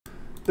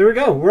there we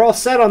go. We're all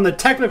set on the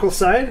technical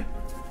side.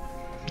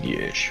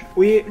 Yes.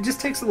 It just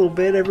takes a little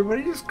bit.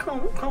 Everybody, just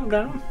calm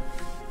down.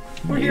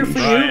 We're here for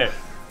you.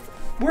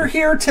 We're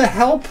here to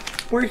help.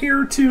 We're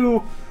here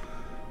to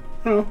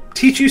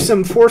teach you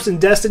some Force and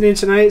Destiny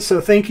tonight.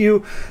 So thank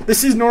you.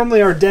 This is normally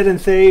our Dead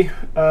and Thay,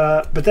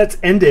 but that's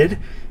ended,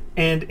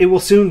 and it will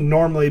soon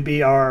normally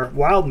be our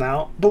Wild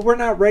Mount. But we're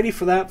not ready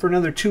for that for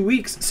another 2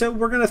 weeks. So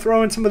we're gonna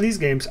throw in some of these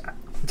games.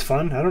 It's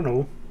fun. I don't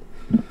know.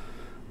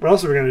 What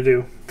else are we gonna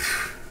do?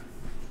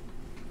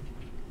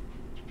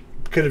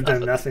 Could have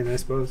done nothing, I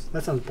suppose.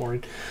 That sounds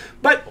boring.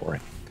 But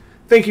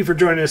thank you for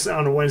joining us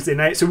on a Wednesday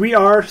night. So we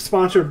are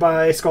sponsored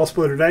by Skull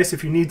Splitter Dice.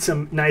 If you need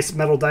some nice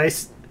metal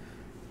dice,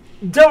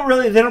 they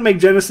don't make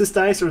Genesis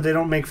dice, or they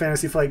don't make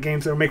Fantasy Flight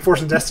games. They don't make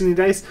Force and Destiny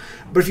dice.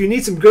 But if you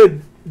need some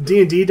good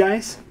D&D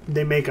dice,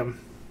 they make them.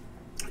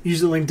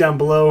 Use the link down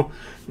below.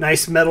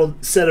 Nice metal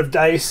set of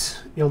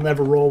dice. You'll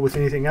never roll with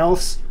anything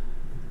else.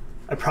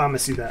 I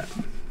promise you that.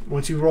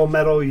 Once you roll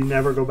metal, you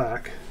never go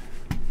back.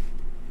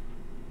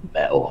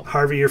 Metal.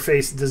 Harvey, your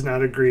face does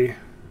not agree.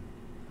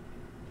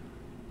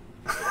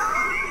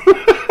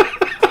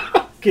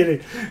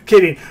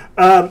 Kidding.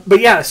 But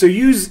yeah, so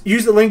use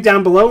the link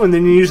down below, and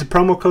then you use the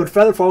promo code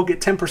Featherfall, get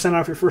 10%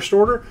 off your first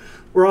order.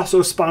 We're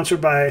also sponsored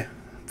by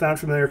Found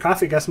Familiar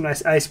Coffee. Got some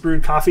nice ice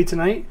brewed coffee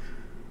tonight.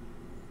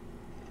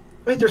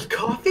 Wait, there's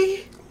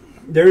coffee?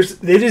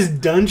 It is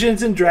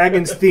Dungeons and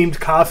Dragons themed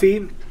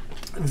coffee.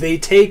 They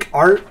take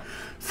art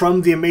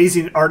from the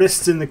amazing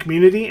artists in the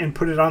community and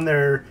put it on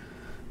their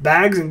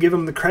bags and give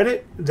them the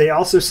credit. They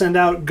also send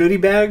out goodie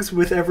bags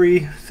with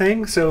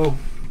everything, so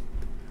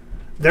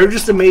they're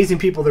just amazing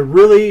people. They're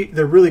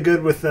really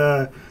good with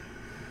the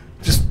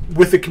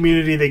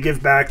community. They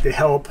give back, they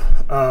help.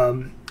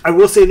 I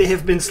will say they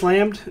have been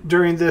slammed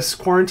during this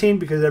quarantine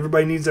because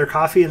everybody needs their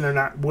coffee and they're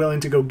not willing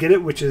to go get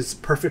it, which is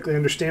perfectly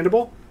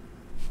understandable.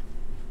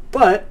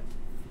 But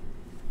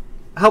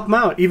help them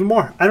out even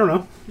more. I don't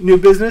know. New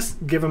business,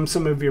 give them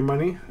some of your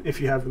money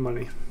if you have the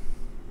money.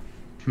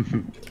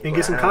 And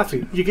get some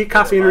coffee. You get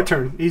coffee in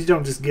return. You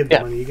don't just give the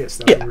money, you get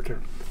stuff in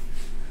return.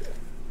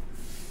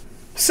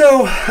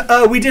 So,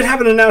 we did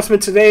have an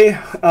announcement today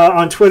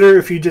on Twitter.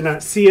 If you did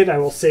not see it, I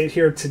will say it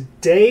here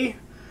today.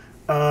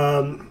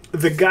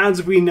 The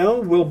Gods We Know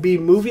will be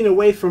moving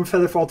away from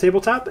Featherfall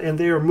Tabletop, and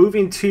they are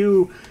moving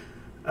to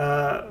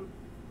their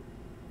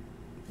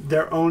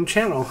own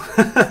channel.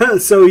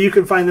 So you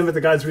can find them at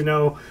The Gods We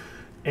Know,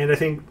 and I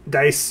think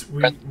Friends Who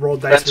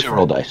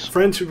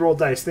Roll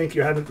Dice. Thank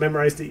you. I haven't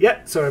memorized it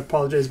yet, so I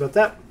apologize about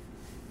that.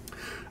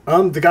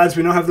 The Gods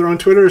We Know have their own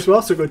Twitter as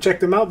well, so go check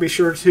them out. Be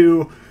sure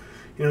to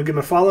give them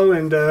a follow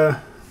and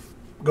go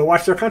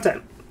watch their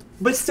content.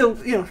 But still,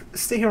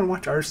 stay here and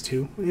watch ours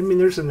too. I mean,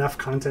 there's enough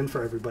content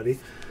for everybody.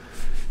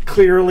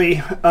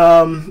 Clearly.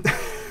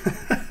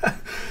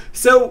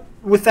 So,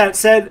 with that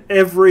said,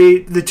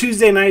 the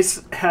Tuesday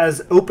nights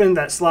has opened.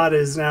 That slot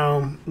is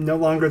now no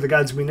longer The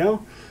Gods We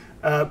Know.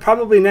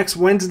 Probably next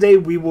Wednesday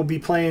we will be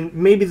playing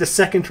maybe the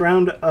second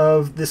round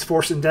of this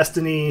Force and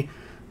Destiny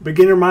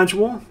beginner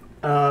module.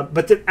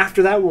 But then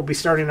after that we'll be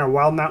starting our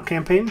Wild Mount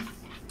campaign.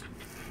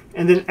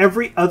 And then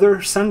every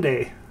other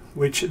Sunday,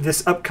 which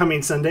this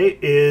upcoming Sunday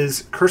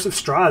is Curse of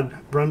Strahd,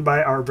 run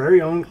by our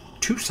very own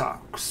Two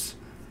Socks.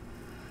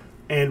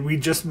 And we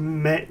just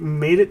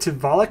made it to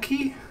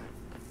Vallaki.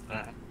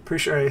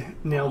 Pretty sure I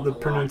nailed the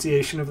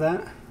pronunciation of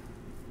that.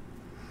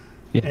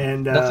 Yeah,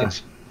 and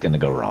nothing's going to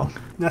go wrong.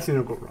 Nothing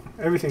will go wrong.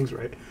 Everything's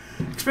right.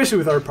 Especially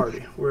with our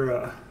party.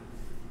 We're,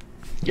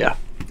 yeah.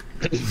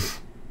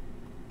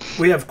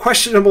 We have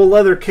questionable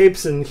leather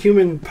capes and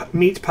human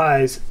meat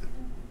pies.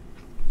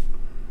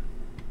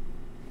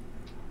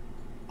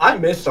 I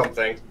missed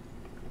something.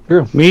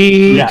 True.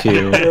 Me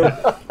too.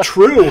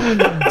 True. You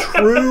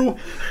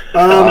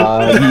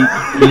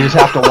just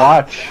have to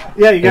watch.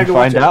 Yeah, you gotta go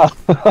find out.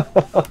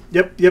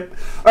 Yep.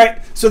 All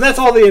right, so that's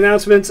all the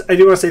announcements. I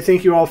do want to say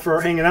thank you all for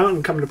hanging out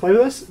and coming to play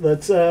with us.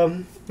 Let's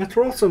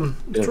roll some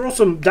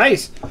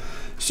dice.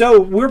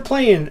 So we're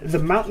playing the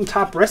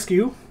Mountaintop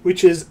Rescue,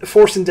 which is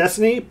Force and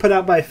Destiny, put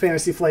out by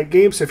Fantasy Flight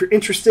Games. So if you're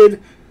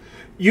interested,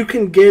 you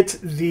can get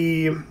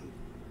the.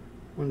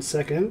 1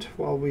 second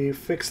while we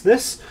fix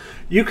this.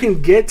 You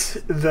can get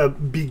the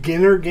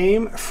beginner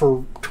game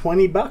for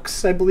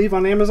 $20, I believe,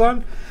 on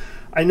Amazon.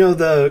 I know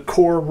the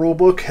core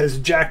rulebook has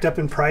jacked up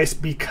in price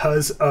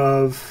because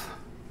of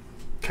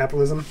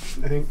capitalism,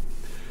 I think.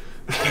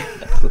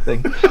 That's the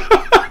thing.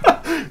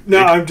 No,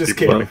 I'm just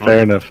kidding. Well,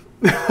 fair enough.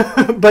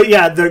 But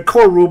yeah, the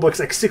core rulebook's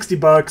like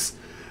 $60.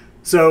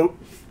 So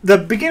the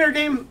beginner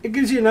game, it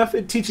gives you enough.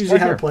 It teaches you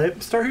how to play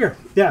it. Start here.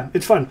 Yeah,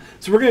 it's fun.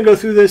 So we're going to go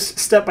through this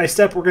step by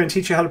step. We're going to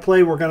teach you how to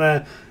play. We're going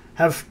to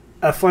have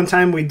a fun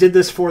time. We did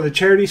this for the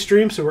charity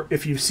stream. So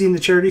if you've seen the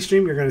charity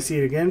stream, you're going to see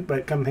it again.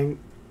 But come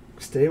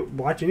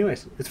watch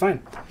anyways. It's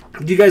fine.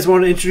 Do you guys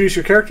want to introduce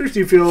your characters? Do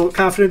you feel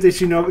confident that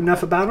you know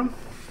enough about them?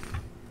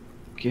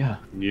 Yeah.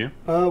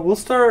 We'll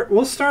start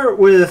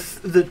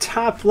with the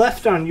top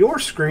left on your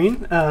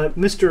screen,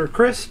 Mr.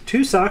 Chris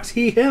Two Socks.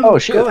 He, him. Oh,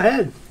 shit. Go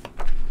ahead.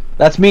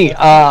 That's me.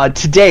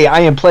 Today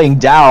I am playing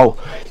Dao.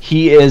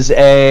 He is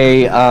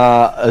a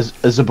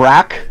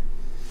Zabrak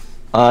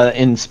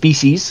in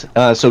species,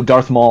 so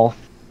Darth Maul,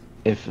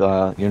 if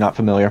you're not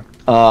familiar.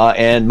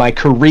 And my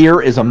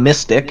career is a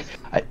mystic.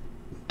 I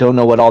don't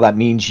know what all that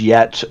means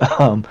yet,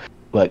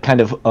 but kind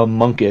of a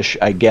monkish,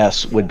 I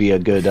guess, would be a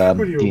good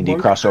D&D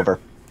crossover.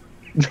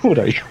 What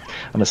are you?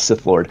 I'm a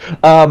Sith Lord. So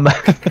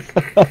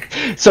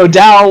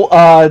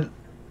Dao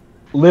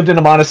lived in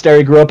a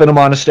monastery, grew up in a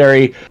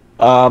monastery,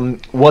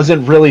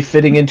 wasn't really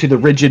fitting into the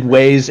rigid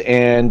ways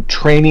and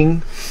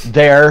training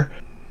there,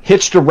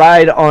 hitched a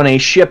ride on a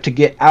ship to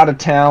get out of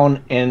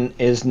town, and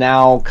is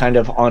now kind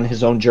of on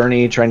his own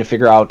journey trying to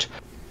figure out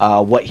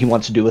what he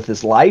wants to do with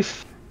his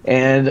life,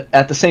 and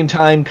at the same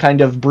time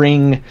kind of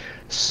bring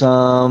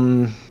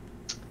some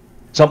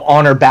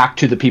honor back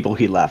to the people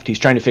he left. He's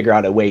trying to figure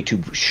out a way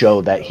to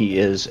show that he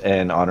is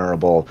an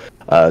honorable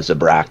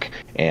Zabrak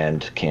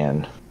and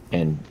can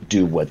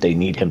do what they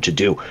need him to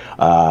do.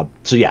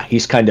 So yeah,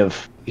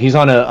 he's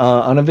on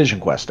a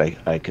vision quest,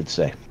 I could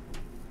say.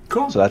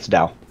 Cool. So that's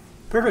Dao.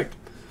 Perfect.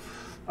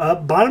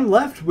 Bottom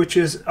left, which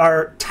is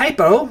our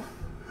Typo,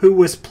 who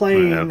was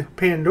playing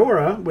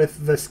Pandora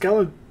with the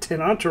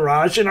skeleton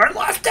entourage in our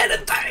last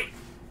Dead Day.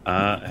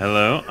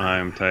 Hello,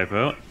 I'm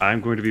Typo. I'm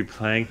going to be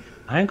playing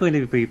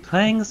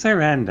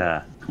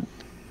Serenda.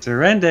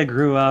 Serenda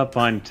grew up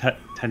on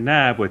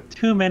Tanab with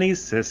too many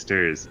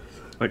sisters,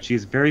 but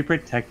she's very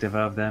protective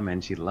of them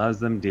and she loves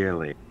them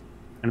dearly.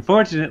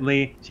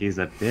 Unfortunately, she's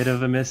a bit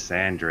of a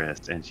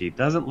misandrist and she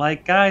doesn't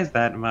like guys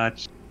that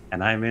much,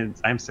 and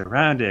I'm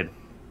surrounded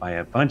by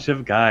a bunch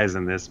of guys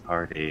in this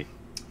party.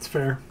 It's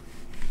fair.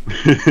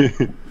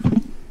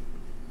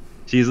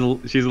 She's a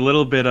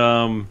little bit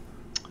of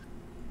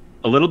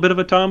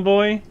a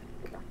tomboy,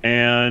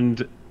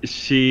 and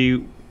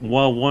she,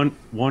 while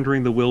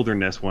wandering the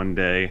wilderness one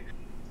day,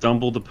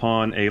 stumbled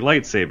upon a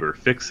lightsaber,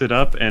 fixed it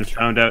up, and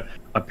found out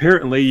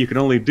apparently you can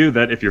only do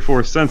that if you're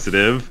force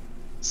sensitive.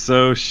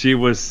 So she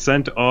was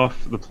sent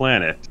off the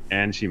planet,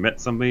 and she met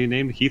somebody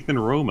named Heathen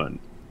Roman,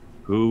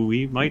 who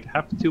we might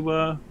have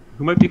to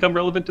who might become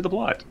relevant to the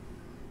plot.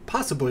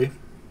 Possibly.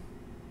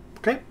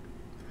 Okay.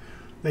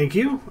 Thank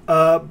you.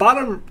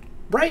 Bottom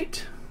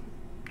right,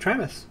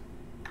 Travis.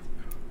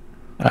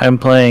 I'm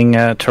playing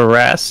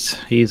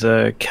Tarast. He's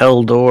a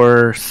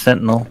Keldor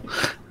Sentinel.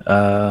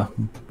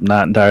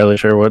 Not entirely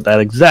sure what that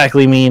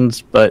exactly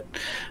means, but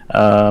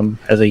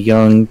as a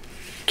young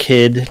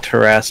kid,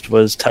 Tarast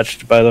was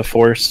touched by the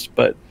Force,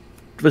 but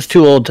was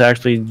too old to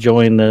actually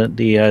join the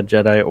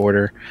Jedi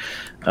Order.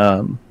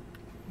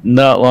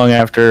 Not long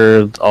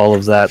after all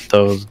of that,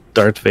 though,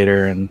 Darth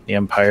Vader and the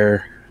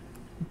Empire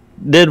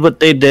did what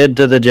they did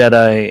to the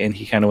Jedi, and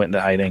he kind of went into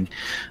hiding,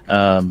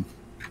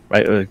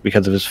 right,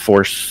 because of his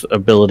Force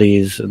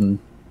abilities, and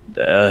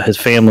his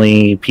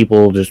family,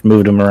 people just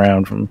moved him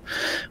around from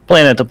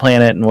planet to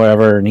planet and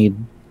whatever, and he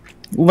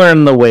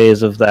learned the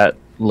ways of that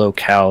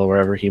locale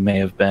wherever he may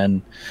have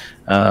been.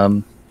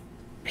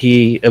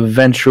 He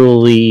learned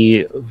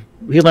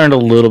a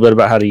little bit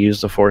about how to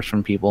use the Force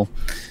from people.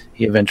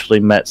 He eventually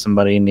met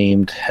somebody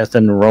named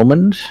Hethan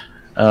Romand,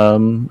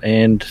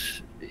 and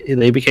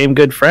they became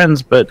good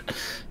friends, but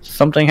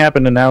something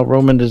happened and now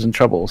Romand is in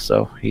trouble,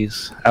 so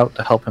he's out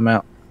to help him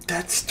out.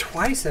 That's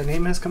twice that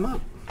name has come up.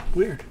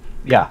 Weird.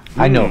 Yeah,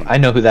 I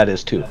know who that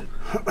is too.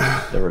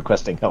 They're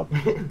requesting help.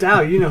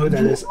 Dow, you know who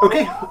that is.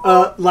 Okay.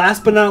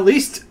 Last but not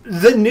least,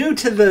 the new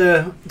to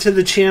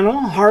the channel,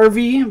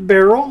 Harvey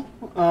Barrel.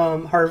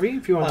 Harvey,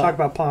 if you want to talk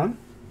about Pawn.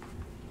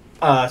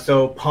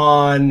 So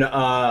Pawn,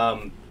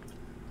 I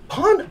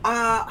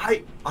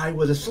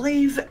was a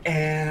slave,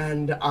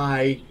 and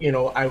I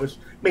was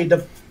made to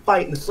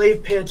fight in the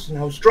slave pits, and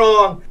I was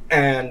strong,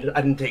 and I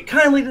didn't take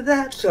kindly to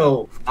that,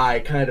 so I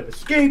kind of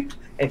escaped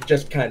and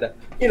just kind of,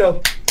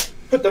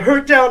 put the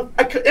hurt down.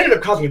 I ended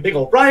up causing a big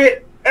old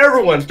riot.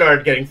 Everyone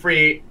started getting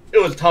free.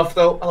 It was tough,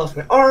 though. I lost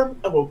my arm.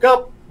 I woke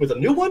up with a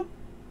new one.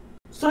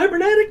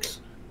 Cybernetics?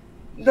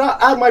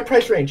 Not out of my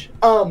price range.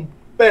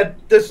 But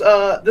this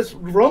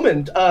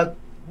Roman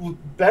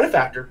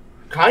benefactor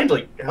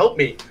kindly helped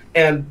me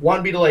and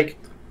wanted me to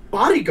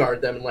bodyguard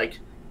them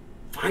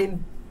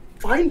and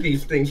find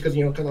these things because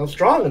I was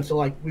strong, and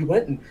so we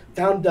went and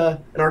found an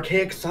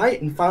archaic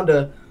site and found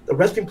the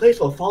resting place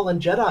of a fallen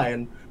Jedi,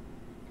 and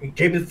he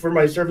gave me for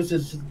my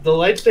services the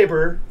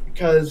lightsaber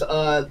because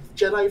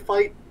Jedi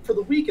fight for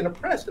the weak and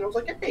oppressed, and I was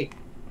like, hey,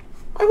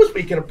 I was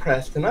weak and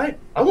oppressed, and I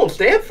won't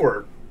stand for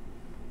it.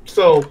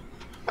 So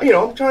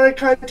I'm trying to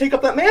kind of take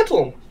up that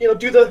mantle,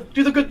 do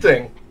the good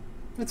thing.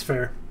 That's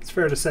fair. It's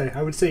fair to say.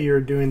 I would say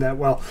you're doing that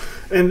well.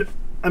 And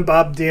I'm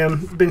Bob,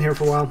 DM. Been here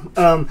for a while.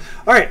 All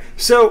right,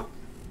 so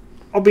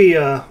I'll be.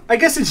 I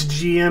guess it's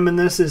GM in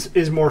this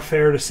is more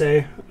fair to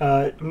say.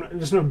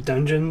 There's no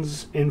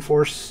dungeons in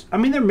Force. I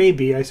mean, there may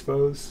be, I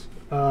suppose.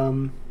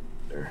 We'll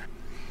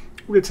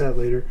get to that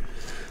later.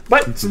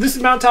 But so this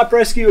is Mountaintop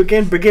Rescue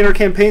again, beginner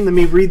campaign. Let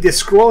me read the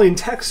scrolling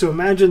text. So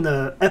imagine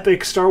the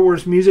epic Star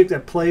Wars music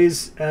that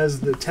plays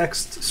as the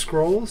text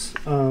scrolls.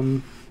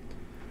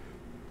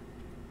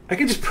 I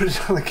could just put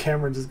it on the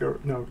camera and just go.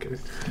 No, I'm kidding.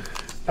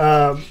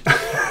 All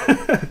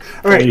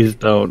right. Please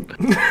don't.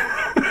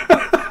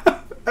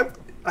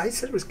 I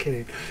said I was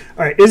kidding.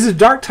 All right. It is a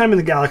dark time in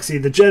the galaxy.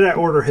 The Jedi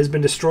Order has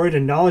been destroyed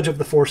and knowledge of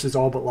the Force is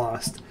all but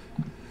lost.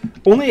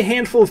 Only a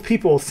handful of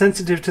people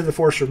sensitive to the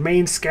Force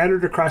remain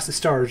scattered across the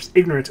stars,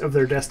 ignorant of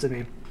their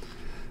destiny.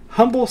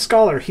 Humble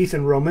scholar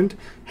Heathen Romand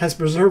has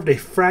preserved a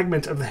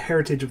fragment of the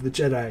heritage of the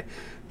Jedi.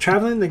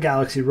 Traveling the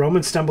galaxy,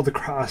 Romand stumbled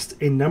across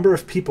a number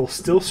of people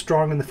still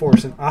strong in the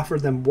Force and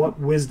offered them what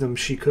wisdom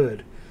she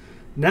could.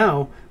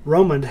 Now,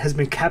 Romand has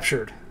been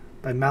captured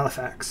by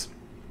Malefax,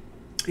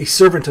 a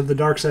servant of the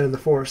dark side of the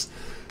Force.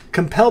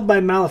 Compelled by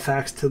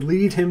Malefax to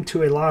lead him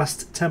to a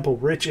lost temple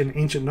rich in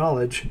ancient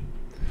knowledge,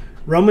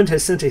 Romand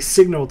has sent a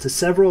signal to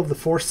several of the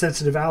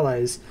Force-sensitive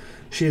allies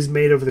she has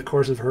made over the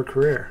course of her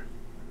career.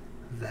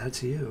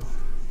 That's you.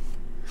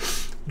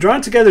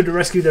 Drawn together to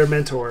rescue their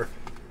mentor,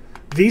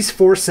 these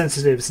Force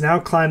sensitives now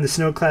climb the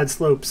snow-clad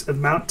slopes of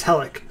Mount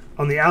Telek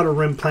on the outer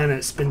rim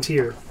planet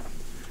Spintir.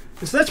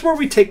 And so that's where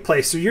we take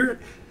place. So you're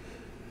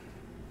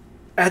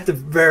at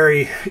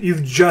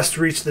you've just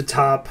reached the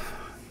top,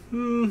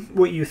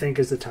 what you think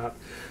is the top.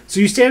 So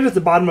you stand at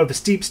the bottom of a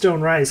steep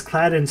stone rise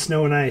clad in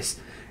snow and ice.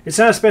 It's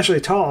not especially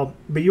tall,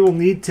 but you will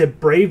need to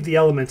brave the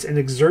elements and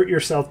exert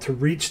yourself to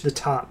reach the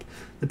top.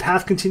 The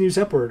path continues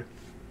upward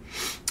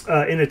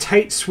in a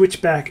tight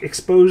switchback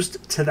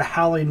exposed to the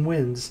howling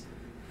winds.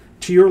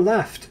 To your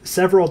left,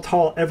 several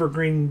tall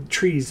evergreen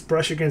trees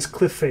brush against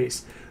cliff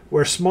face,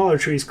 where smaller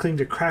trees cling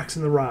to cracks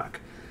in the rock.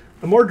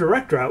 A more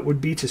direct route would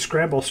be to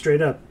scramble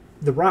straight up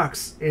the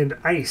rocks and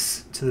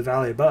ice to the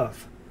valley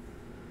above.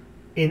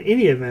 In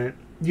any event,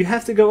 you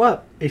have to go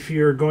up if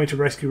you're going to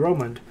rescue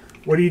Romand.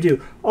 What do you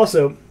do?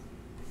 Also,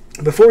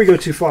 before we go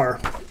too far,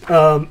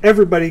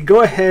 everybody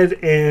go ahead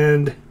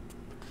and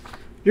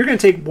you're going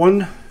to take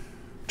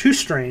 2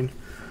 strain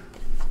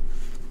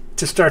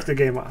to start the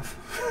game off.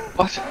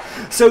 What?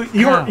 So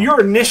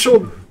your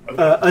initial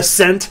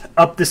ascent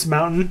up this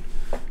mountain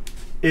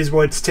is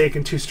what's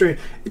taken 2 strain.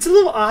 It's a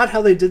little odd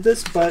how they did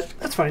this, but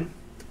that's fine.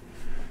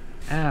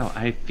 Ow,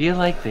 I feel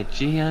like the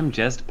GM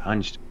just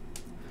punched.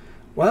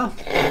 Well,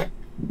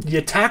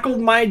 you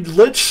tackled my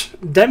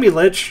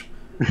demi-lich.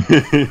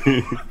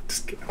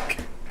 Just kidding.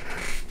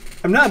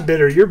 I'm not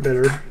bitter, you're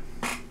bitter.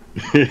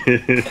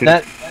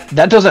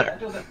 That doesn't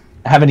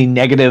have any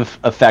negative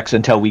effects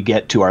until we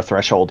get to our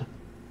threshold.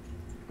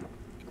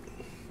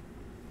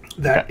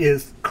 That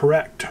is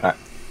correct. All right.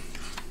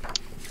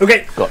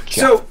 Okay, Gotcha.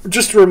 So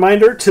just a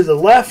reminder, to the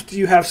left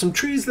you have some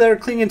trees that are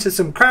clinging to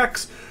some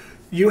cracks.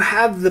 You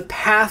have the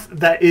path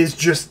that is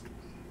just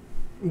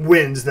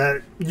winds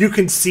that you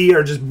can see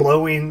are just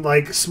blowing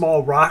like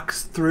small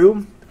rocks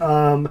through.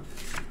 And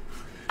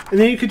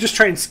then you could just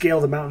try and scale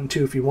the mountain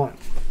too if you want.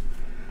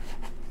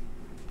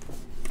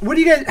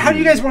 How do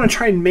you guys want to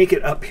try and make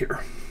it up here?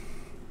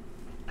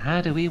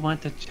 How do we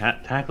want to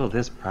tackle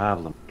this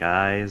problem,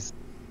 guys?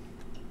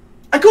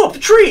 I go up the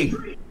tree.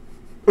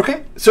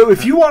 Okay, so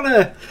if you want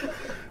to...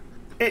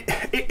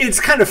 It's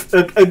kind of,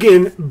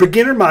 again,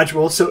 beginner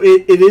module, so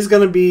it is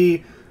going to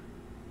be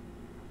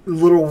a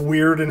little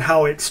weird in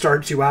how it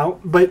starts you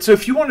out. But so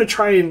if you want to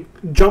try and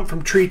jump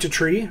from tree to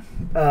tree,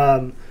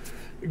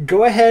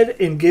 go ahead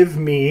and give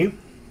me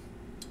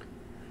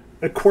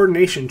a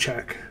coordination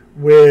check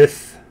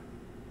with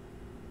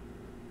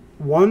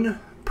 1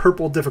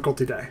 purple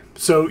difficulty die.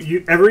 So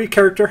every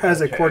character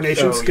has a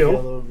coordination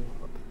skill.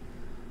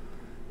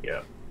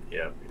 Yellow.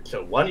 Yep.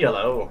 So 1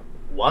 yellow,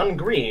 1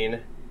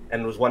 green,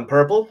 and was 1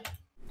 purple?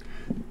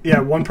 Yeah,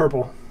 1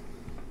 purple.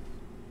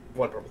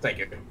 1 purple, thank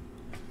you.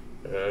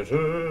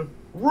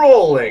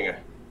 Rolling.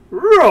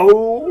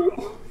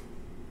 Roll!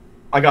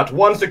 I got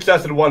 1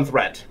 success and 1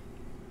 threat.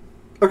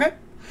 Okay.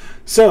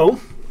 So,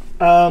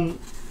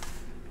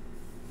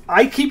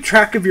 I keep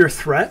track of your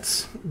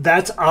threats.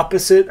 That's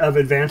opposite of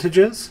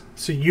advantages.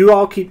 So you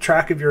all keep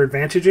track of your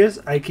advantages.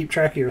 I keep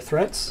track of your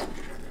threats,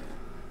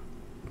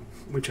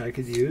 which I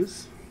could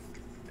use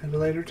at a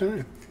later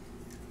time.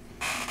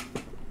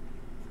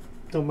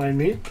 Don't mind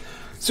me.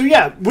 So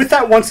yeah, with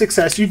that 1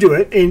 success, you do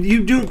it, and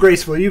you do it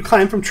gracefully. You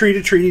climb from tree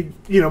to tree,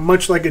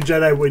 much like a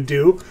Jedi would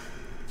do,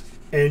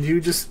 and you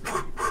just...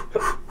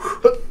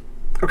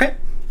 Okay.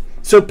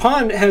 So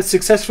Pon has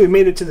successfully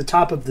made it to the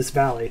top of this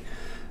valley.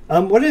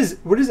 What is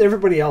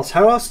everybody else?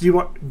 How else do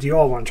you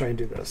all want to try and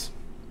do this?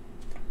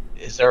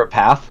 Is there a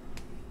path?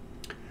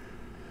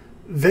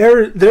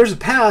 There's a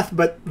path,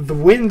 but the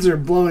winds are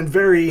blowing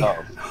very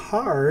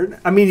hard.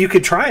 I mean, you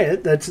could try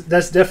it. That's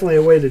definitely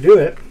a way to do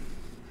it.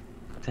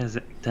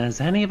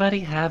 Does anybody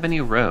have any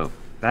rope?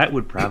 That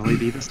would probably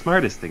be the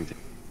smartest thing to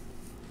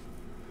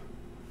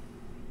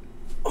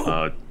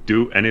do.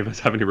 Do any of us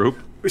have any rope?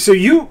 So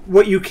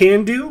what you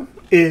can do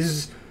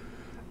is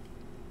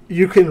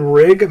you can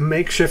rig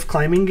makeshift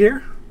climbing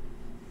gear.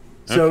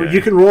 So Okay.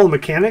 you can roll a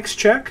mechanics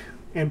check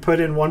and put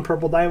in 1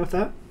 purple die with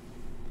that.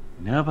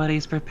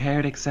 Nobody's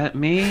prepared except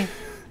me?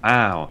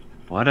 Wow,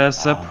 what a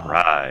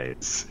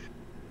surprise.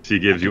 She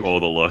gives you all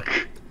the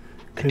look.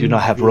 I do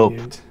not have rope,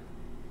 Convenient.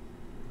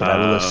 but I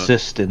will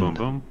assist in boom,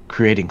 boom.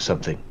 creating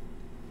something.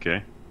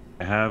 Okay.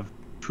 I have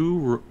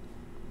 2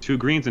 2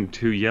 greens and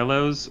 2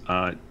 yellows.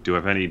 Do I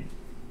have any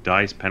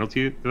dice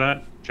penalty to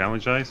that?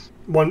 Challenge dice?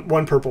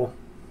 One purple.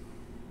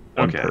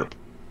 Okay. perp.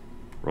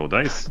 Roll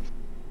dice.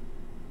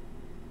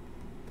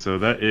 So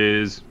that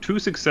is 2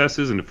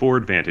 successes and 4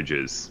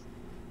 advantages.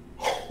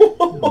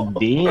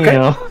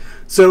 Damn.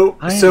 So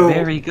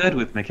good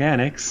with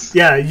mechanics.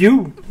 yeah,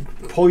 you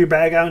pull your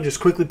bag out and just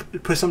quickly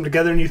put something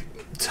together and you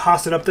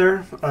toss it up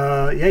there.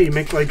 Yeah, you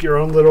make like your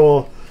own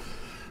little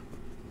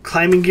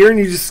climbing gear and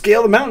you just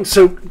scale the mountain.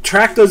 So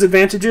track those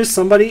advantages.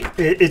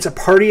 It's a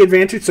party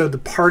advantage, so the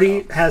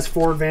party has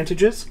 4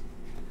 advantages.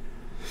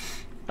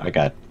 I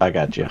got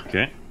you.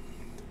 Okay.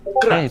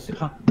 Hey,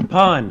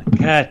 Pawn,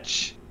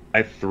 catch!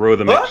 I throw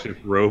the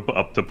makeshift rope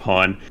up to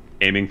Pawn,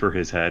 aiming for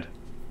his head.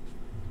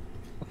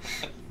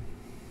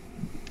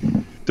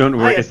 Don't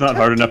worry, it's not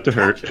hard enough to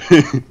hurt.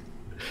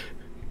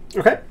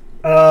 Okay.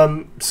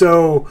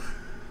 So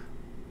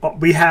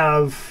we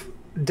have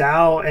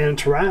Dow and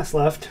Taras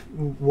left.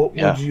 What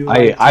Yeah. would you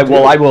I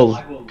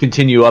will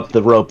continue up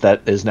the rope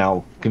that is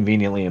now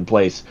conveniently in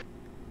place.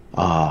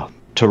 To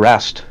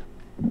rest.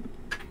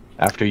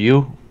 After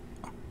you.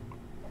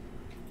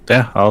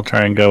 Yeah, I'll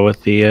try and go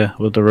with the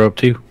rope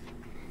too.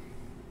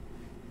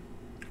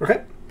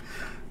 Okay.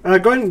 Go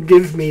ahead and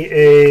give me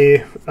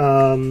a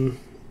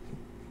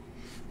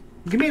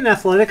give me an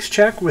athletics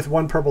check with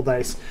 1 purple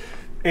dice.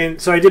 And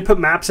so I did put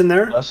maps in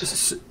there.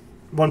 Yes.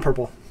 1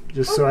 purple,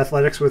 just so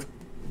athletics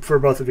for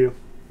both of you.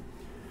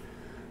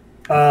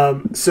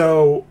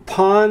 So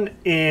Pawn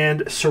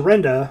and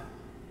Surrenda,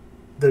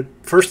 the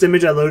first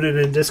image I loaded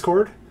in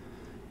Discord,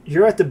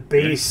 you're at the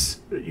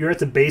base. You're at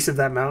the base of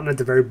that mountain at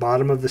the very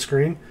bottom of the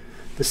screen.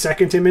 The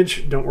second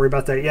image, don't worry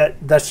about that yet.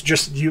 That's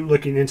just you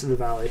looking into the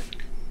valley.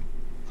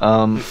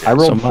 I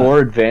rolled 4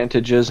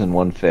 advantages and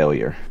 1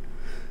 failure.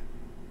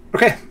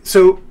 Okay,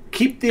 so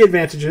keep the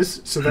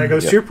advantages. So that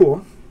goes to your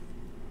pool.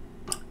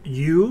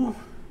 You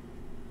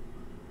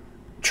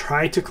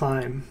try to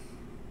climb,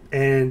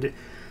 and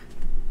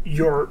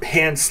your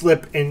hands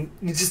slip, and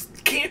you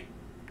just can't.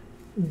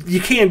 You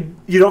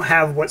don't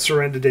have what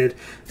Surrenda did,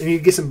 and you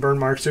get some burn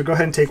marks. So go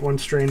ahead and take 1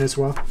 strain as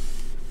well.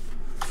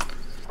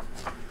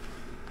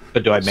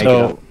 But do I make it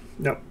up?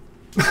 No.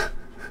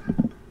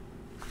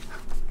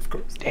 Of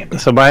course. Damn it.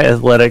 So my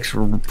athletics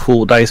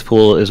dice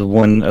pool is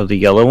one of the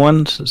yellow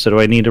ones. So do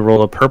I need to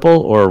roll a purple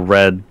or a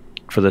red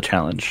for the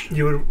challenge?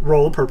 You would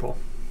roll a purple.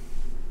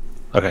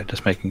 Okay,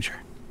 just making sure.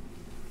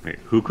 Wait,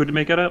 who could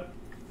make it up?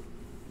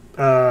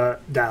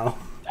 Dow.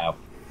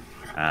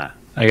 Ah.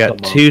 I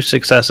got 2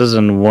 successes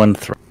and 1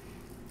 threat.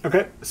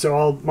 Okay, so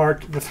I'll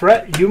mark the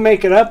threat. You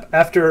make it up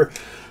after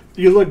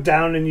you look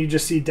down and you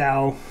just see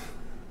Dow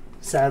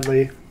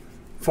sadly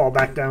fall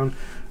back down.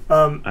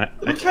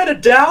 What kind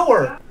of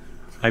dower?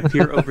 I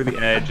peer over the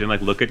edge and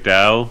like look at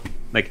Dow,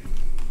 like,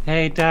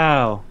 "Hey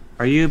Dow,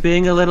 are you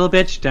being a little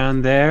bitch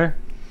down there?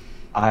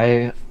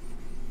 Do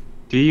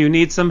you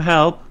need some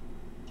help?"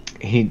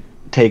 He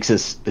takes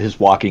his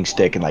walking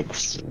stick and like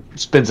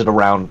spins it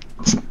around,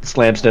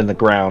 slams it in the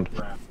ground,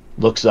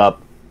 looks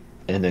up,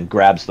 and then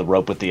grabs the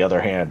rope with the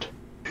other hand.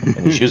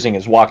 And he's using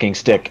his walking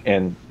stick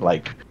and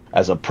like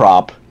as a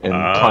prop and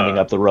climbing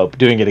up the rope,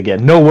 doing it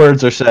again. No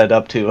words are said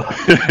up to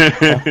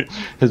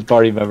his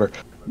party member.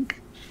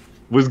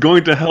 Was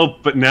going to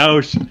help, but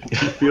now she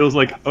feels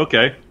like,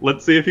 okay,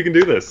 let's see if you can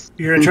do this.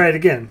 You're gonna try it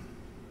again.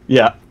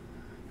 Yeah.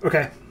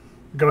 Okay,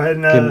 go ahead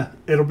and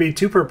it'll be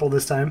 2 purple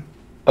this time.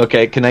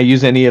 Okay, can I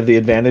use any of the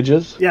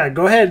advantages? Yeah,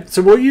 go ahead.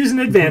 So we'll use an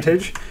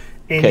advantage,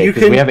 and Okay, you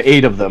because can. we have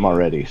 8 of them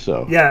already,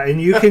 so. Yeah,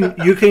 and you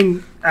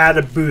can add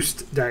a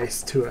boost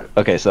dice to it.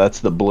 Okay, so that's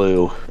the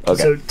blue.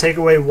 Okay. So take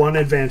away 1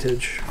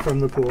 advantage from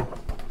the pool.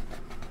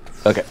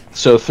 Okay,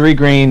 so 3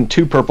 green,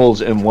 2 purples,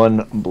 and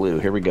 1 blue.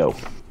 Here we go.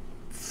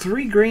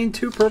 3 green,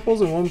 2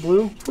 purples, and 1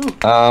 blue. Whew.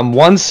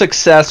 1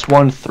 success,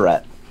 1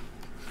 threat.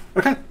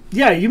 Okay,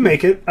 yeah, you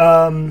make it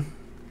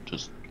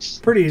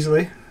Just pretty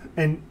easily,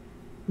 and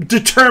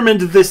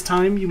determined this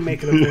time you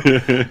make it up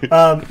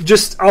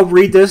there. I'll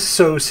read this.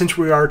 So since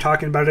we are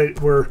talking about it,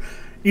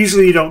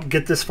 usually you don't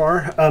get this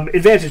far.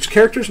 Advantage: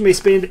 characters may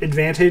spend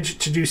advantage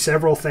to do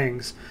several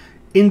things.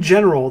 In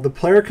general, the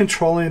player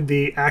controlling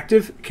the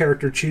active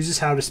character chooses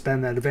how to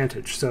spend that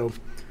advantage. So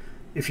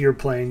if you're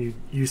playing,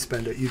 you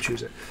spend it, you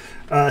choose it.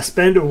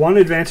 Spend 1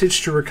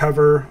 advantage to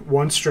recover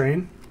 1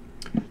 strain.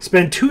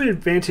 Spend 2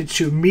 advantage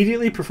to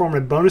immediately perform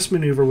a bonus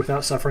maneuver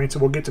without suffering. So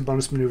we'll get to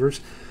bonus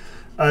maneuvers.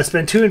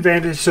 Spend 2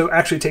 advantage, so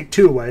actually take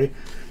 2 away.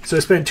 So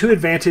spend 2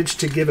 advantage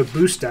to give a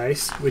boost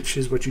dice, which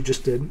is what you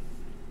just did.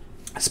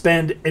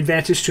 Spend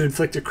advantage to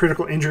inflict a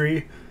critical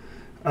injury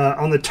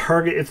on the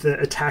target if the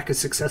attack is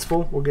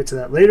successful. We'll get to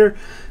that later.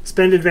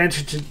 Spend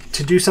advantage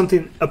to do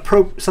something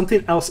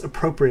else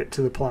appropriate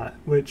to the plot,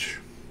 which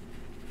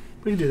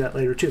we can do that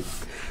later too.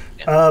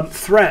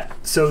 Threat.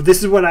 So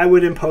this is what I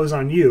would impose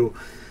on you.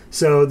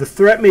 So the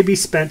threat may be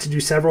spent to do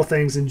several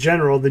things. In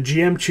general, the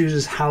GM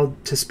chooses how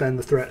to spend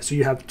the threat. So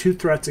you have 2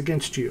 threats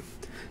against you.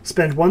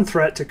 Spend 1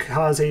 threat to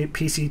cause a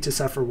PC to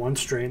suffer 1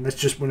 strain. That's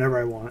just whenever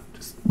I want.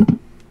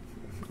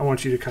 I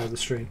want you to cause a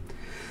strain.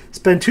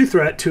 Spend 2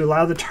 threat to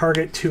allow the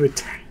target to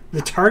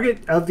the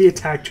target of the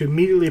attack to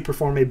immediately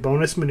perform a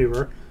bonus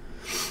maneuver.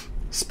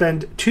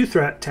 Spend 2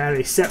 threat to add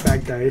a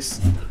setback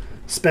dice.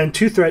 Spend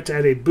 2 threat to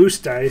add a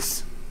boost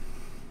dice.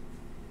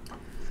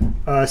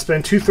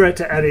 Spend 2 threat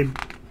to add a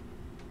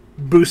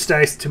boost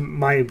dice to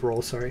my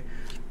roll, sorry.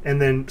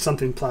 And then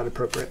something plot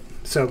appropriate.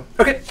 So,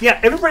 okay, yeah,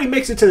 everybody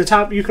makes it to the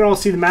top. You can all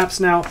see the maps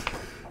now.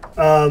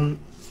 And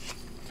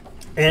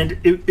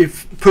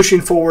if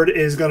pushing forward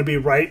is going to be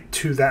right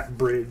to that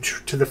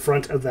bridge, to the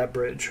front of that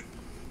bridge.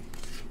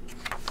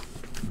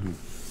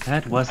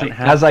 That wasn't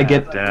As I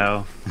get-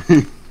 Dow.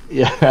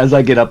 Yeah, as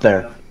I get up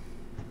there,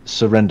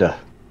 surrender.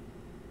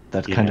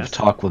 That kind of Yes.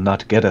 talk will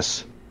not get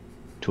us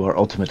to our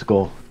ultimate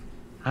goal.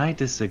 I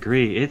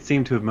disagree. It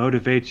seemed to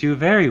motivate you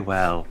very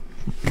well.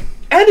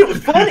 And it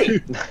was funny.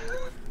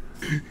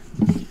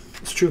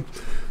 It's true.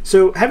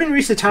 So, having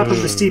reached the top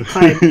of the steep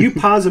climb, you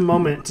pause a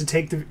moment to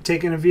take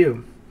in a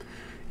view.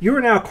 You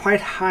are now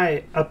quite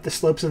high up the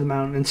slopes of the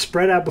mountain, and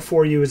spread out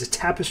before you is a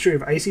tapestry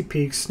of icy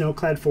peaks,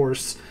 snow-clad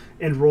forests,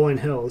 and rolling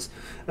hills.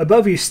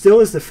 Above you still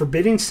is the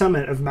forbidding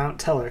summit of Mount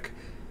Telek,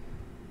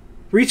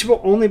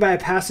 reachable only by a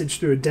passage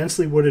through a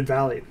densely wooded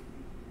valley.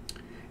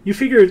 You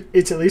figure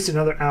it's at least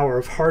another hour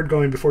of hard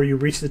going before you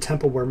reach the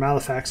temple where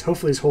Malefax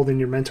hopefully is holding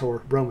your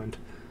mentor, Romand.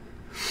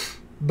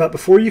 But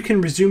before you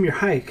can resume your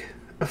hike,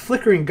 a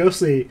flickering,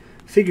 ghostly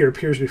figure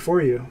appears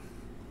before you.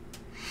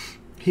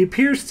 He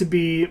appears to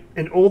be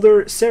an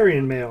older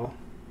Sarian male,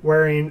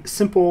 wearing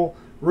simple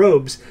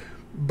robes,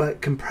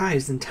 but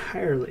comprised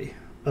entirely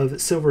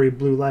of silvery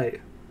blue light.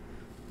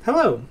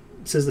 "Hello,"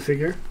 says the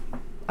figure.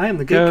 "I am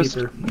the Ghost.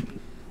 gatekeeper.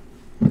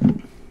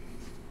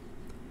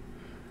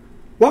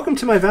 Welcome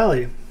to my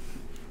valley.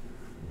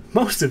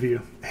 Most of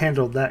you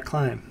handled that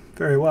climb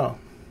very well.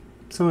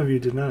 Some of you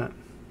did not.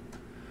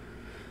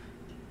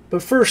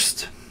 But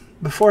first,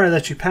 before I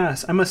let you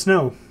pass, I must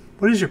know,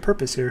 what is your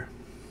purpose here?"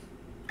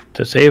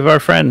 To save our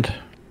friend.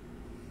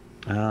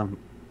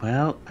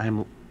 Well,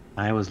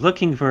 I was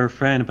looking for a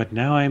friend, but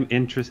now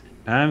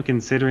I'm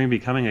considering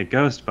becoming a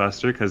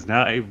Ghostbuster because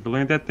now I've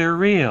learned that they're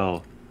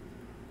real.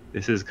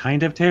 This is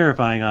kind of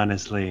terrifying,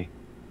 honestly.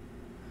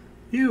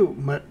 You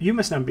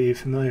must not be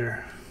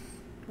familiar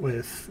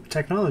with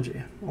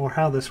technology or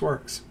how this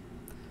works.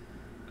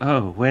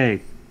 Oh,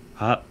 wait.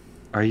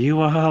 Are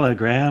you a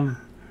hologram?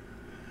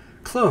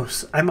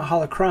 Close. I'm a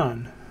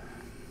holocron.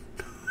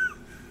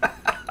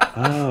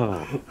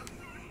 Oh,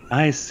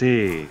 I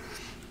see.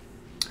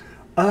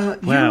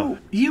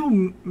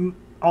 You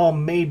all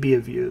may be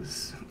of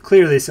use.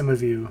 Clearly, some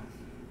of you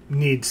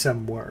need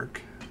some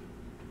work.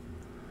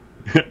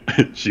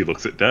 She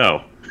looks at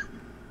Dow.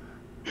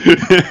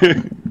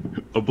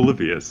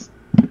 Oblivious.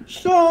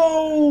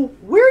 So,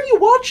 where are you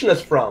watching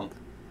us from?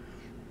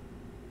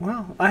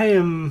 Well, I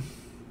am.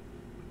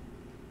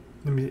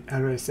 How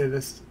do I say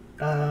this?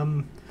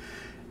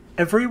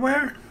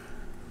 Everywhere?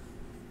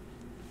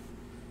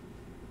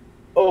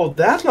 Oh,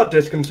 that's not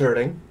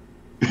disconcerting.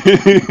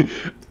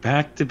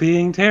 Back to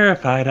being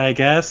terrified, I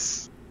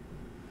guess.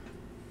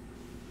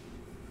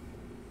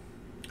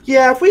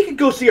 Yeah, if we could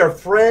go see our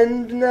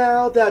friend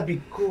now, that'd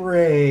be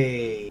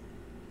great.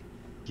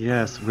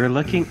 Yes, we're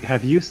looking.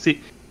 Have you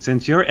seen?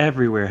 Since you're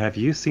everywhere, have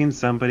you seen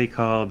somebody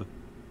called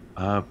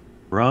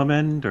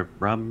Romand or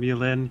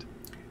Romuland?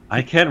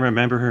 I can't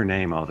remember her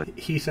name all the.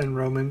 Heath and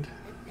Romand.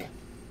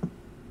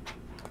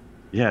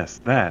 Yes,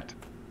 that.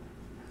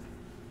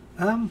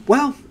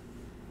 Well.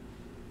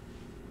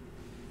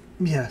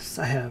 Yes,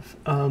 I have.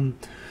 And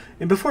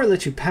before I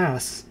let you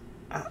pass,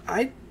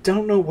 I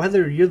don't know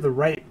whether you're the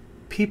right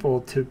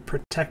people to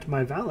protect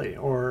my valley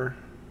or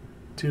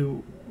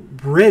to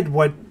rid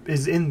what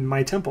is in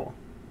my temple.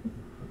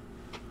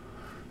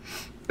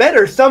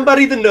 Better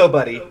somebody than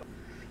nobody.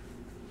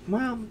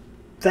 Well,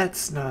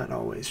 that's not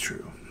always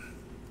true.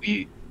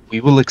 We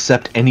will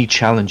accept any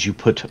challenge you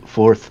put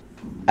forth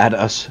at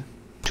us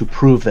to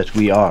prove that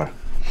we are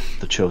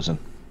the chosen.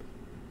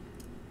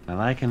 Well,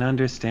 I can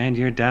understand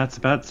your doubts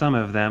about some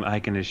of them. I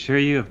can assure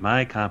you of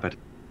my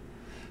competence.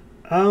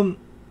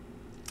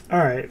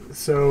 Alright,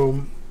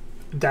 so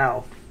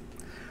Dow.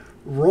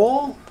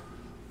 Roll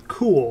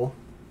cool.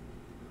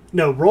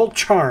 No, roll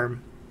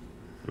charm.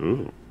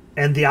 Ooh.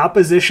 And the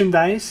opposition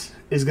dice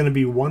is going to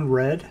be 1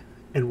 red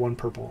and 1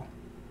 purple.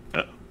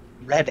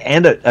 Red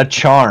and a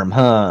charm,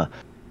 huh?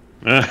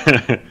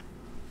 Let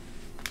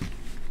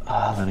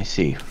me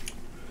see.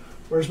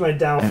 Where's my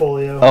Dow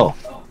folio? Oh,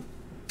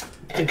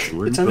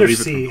 It's under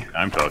C.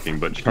 I'm talking,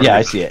 but yeah,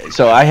 I see it.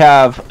 So I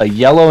have a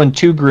yellow and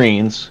 2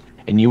 greens,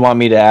 and you want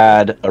me to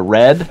add a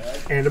red?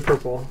 And a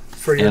purple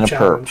for your And a perp.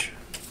 challenge.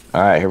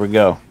 All right, here we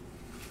go.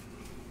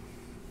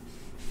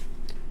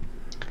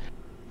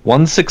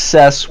 1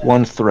 success,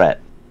 1 threat.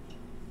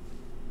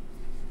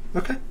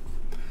 Okay.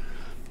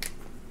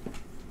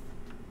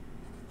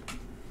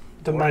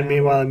 Don't mind me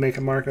while I make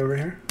a mark over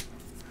here.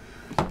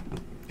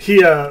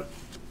 He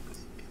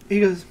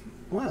goes,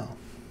 well,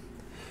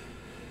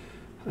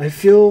 I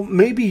feel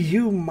maybe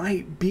you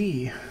might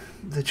be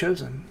the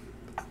chosen.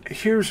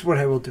 Here's what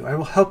I will do. I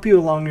will help you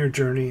along your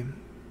journey,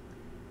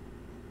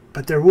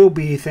 but there will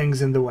be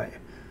things in the way.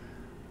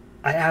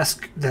 I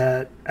ask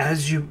that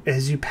as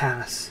you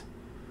pass,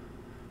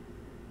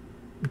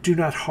 do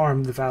not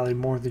harm the valley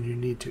more than you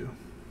need to.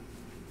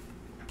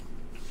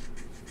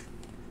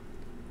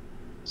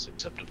 It's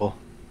acceptable.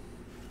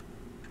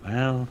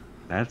 Well,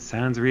 that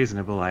sounds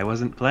reasonable. I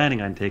wasn't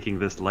planning on taking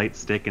this light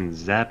stick and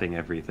zapping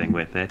everything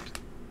with it.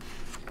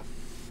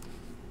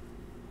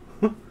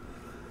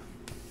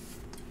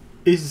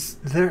 Is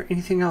there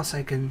anything else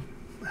I can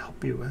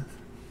help you with?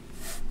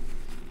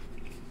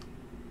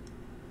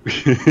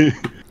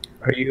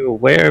 Are you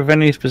aware of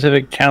any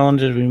specific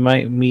challenges we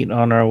might meet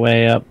on our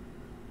way up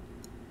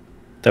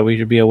that we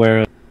should be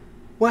aware of?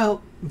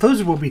 Well,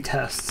 those will be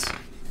tests,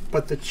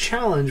 but the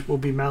challenge will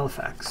be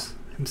Malefax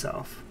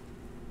himself.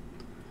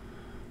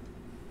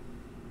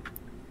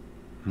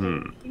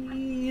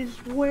 He's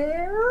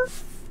where?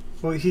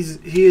 Well,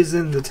 he is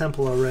in the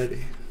temple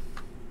already.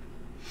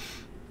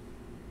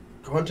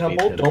 Go on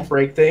temple, don't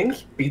break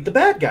things, beat the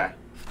bad guy.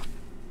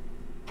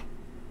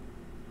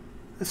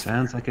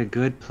 Sounds like a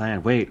good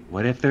plan. Wait,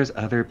 what if there's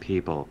other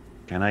people?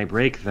 Can I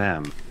break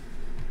them?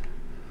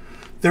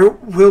 There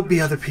will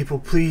be other people,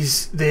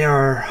 please. They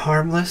are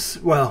harmless.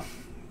 Well,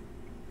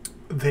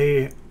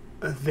 their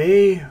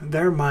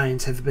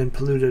minds have been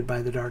polluted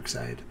by the dark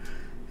side.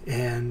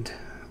 And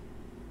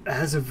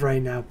as of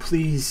right now,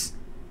 please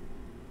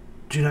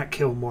do not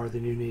kill more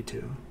than you need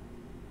to.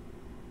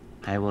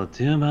 I will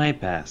do my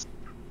best.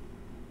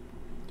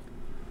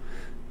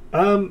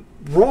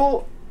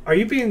 Roll. Are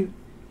you being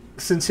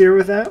sincere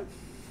with that?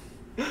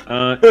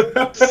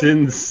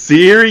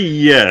 Sincere,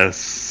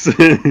 yes.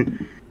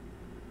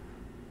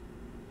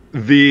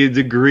 The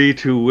degree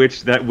to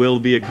which that will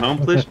be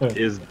accomplished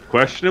is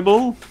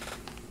questionable.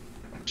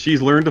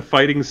 She's learned a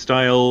fighting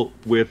style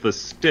with a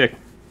stick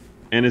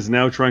and is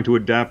now trying to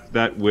adapt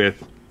that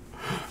with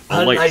a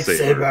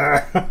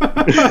lightsaber.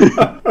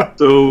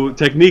 So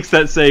techniques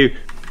that say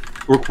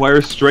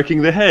require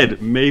striking the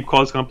head may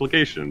cause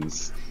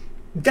complications.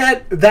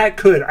 That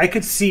could. I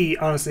could see,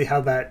 honestly,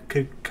 how that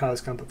could cause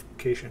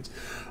complications.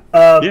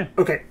 Yeah.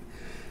 Okay.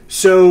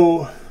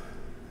 So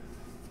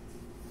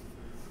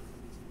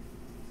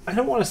I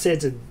don't want to say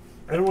it's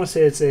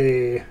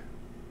a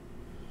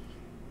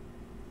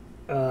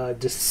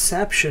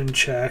deception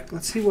check.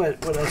 Let's see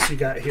what else you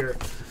got here,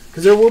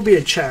 because there will be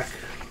a check.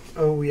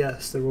 Oh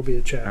yes, there will be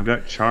a check. I've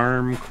got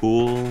charm,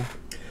 cool.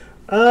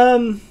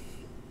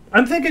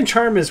 I'm thinking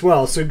charm as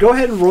well. So go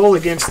ahead and roll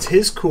against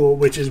his cool,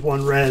 which is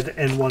 1 red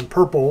and 1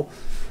 purple.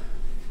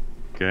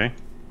 Okay.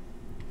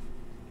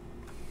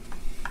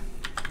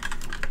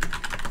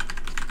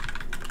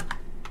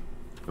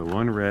 So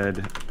 1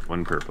 red,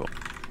 1 purple.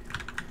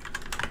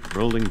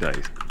 Rolling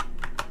dice.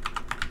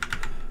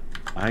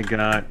 I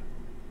got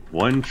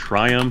 1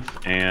 triumph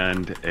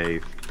and a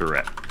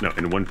threat. No,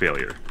 and 1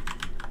 failure.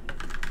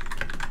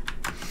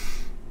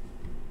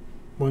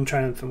 1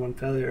 triumph and 1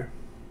 failure.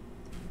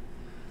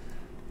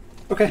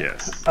 Okay.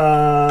 Yes.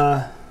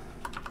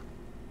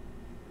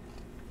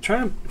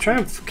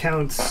 Triumph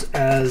counts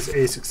as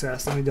a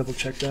success. Let me double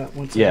check that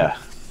once. Yeah.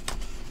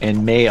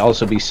 And may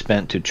also be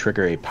spent to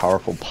trigger a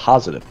powerful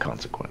positive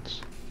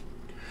consequence.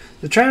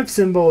 The triumph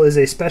symbol is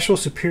a special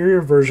superior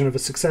version of a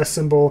success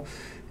symbol.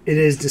 It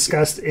is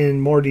discussed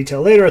in more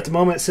detail later. At the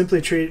moment,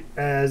 simply treat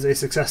as a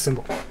success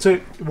symbol.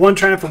 So 1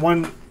 triumph and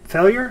 1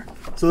 failure.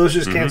 So those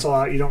just cancel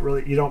out.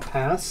 You don't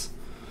pass.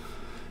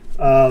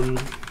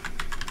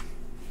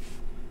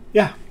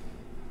 Yeah.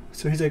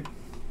 So he's like,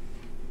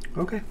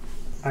 okay.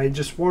 I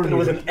just warn you. It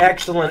was an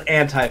excellent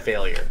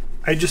anti-failure.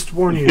 I just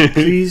warn you.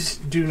 Please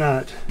do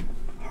not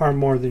harm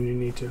more than you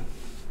need to.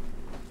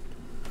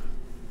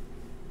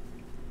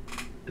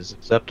 Is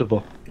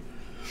acceptable.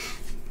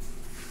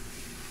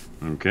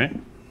 Okay.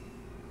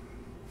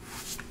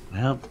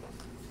 Well,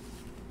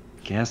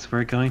 guess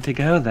we're going to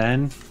go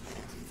then.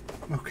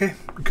 Okay.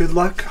 Good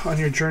luck on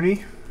your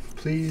journey.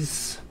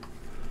 Please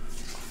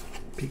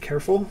be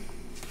careful.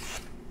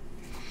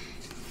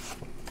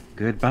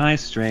 Goodbye,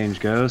 strange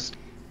ghost.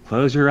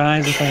 Close your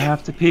eyes if I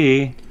have to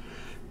pee.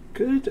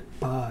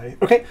 Goodbye.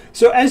 Okay,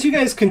 so as you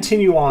guys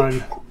continue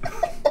on,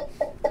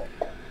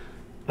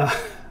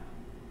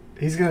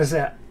 he's going to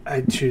say,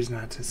 I choose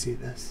not to see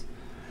this.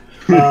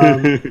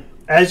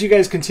 As you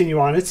guys continue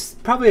on, it's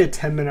probably a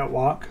 10-minute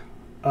walk.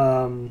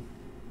 And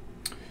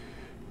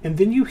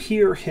then you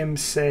hear him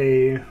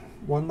say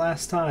one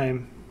last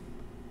time,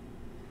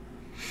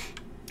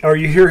 or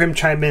you hear him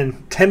chime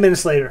in 10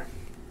 minutes later.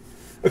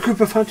 A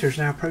group of hunters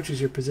now approaches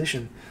your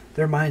position,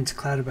 their minds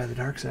clouded by the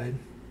dark side.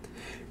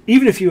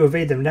 Even if you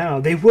evade them now,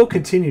 they will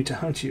continue to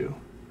hunt you,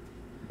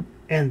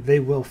 and they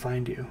will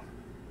find you.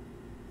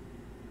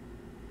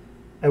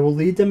 I will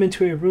lead them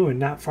into a ruin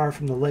not far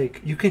from the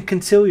lake. You can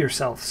conceal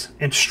yourselves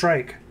and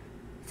strike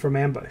from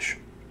ambush.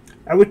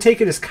 I would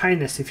take it as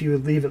kindness if you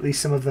would leave at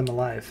least some of them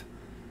alive.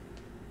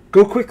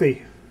 Go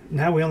quickly.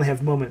 Now we only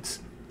have moments.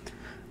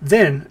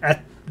 Then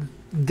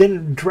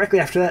directly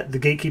after that, the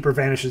gatekeeper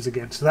vanishes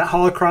again. So that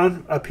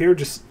holocron up here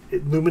just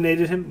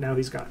illuminated him. Now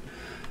he's gone.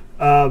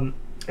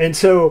 And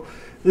so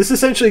this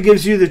essentially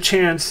gives you the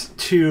chance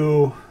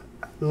to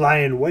lie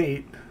in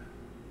wait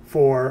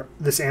for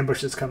this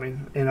ambush that's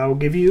coming, and I will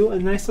give you a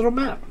nice little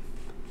map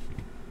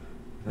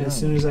as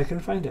soon as I can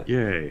find it.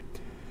 Yay.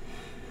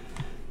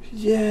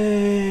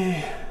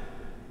 Yay!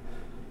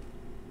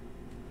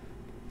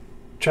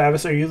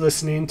 Travis, are you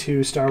listening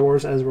to Star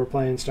Wars as we're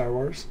playing Star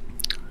Wars?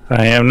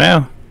 I am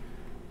now.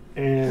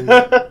 And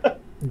Good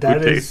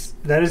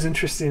that is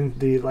interesting.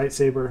 The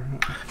lightsaber.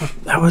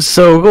 That was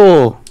so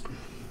cool.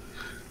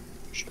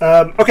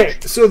 Okay,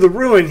 so the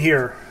ruin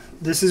here.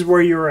 This is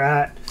where you were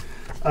at.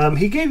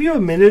 He gave you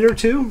a minute or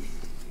two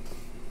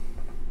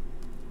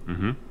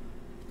Mm-hmm.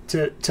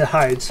 to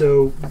hide.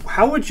 So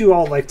how would you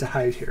all like to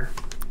hide here?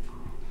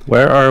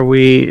 Where are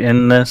we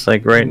in this?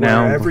 Like right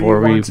now, Wherever before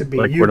you want we to be.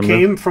 like You were to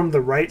came move? from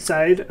the right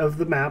side of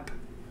the map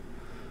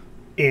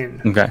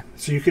in. Okay.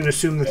 So you can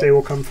assume that they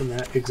will come from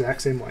that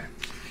exact same way.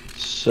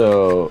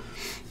 So,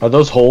 are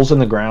those holes in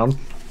the ground?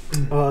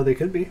 They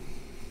could be.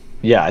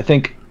 Yeah, I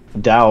think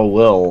Dow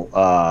will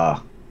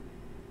kind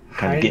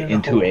Hide of get in a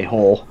into a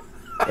hole,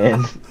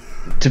 and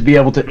to be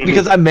able to,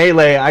 because I'm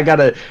melee, I'm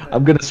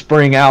gonna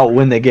spring out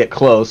when they get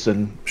close,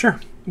 and Sure.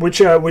 Which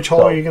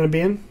hole are you going to be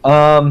in?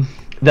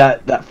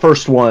 that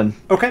first one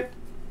Okay.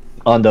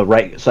 on the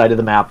right side of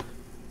the map,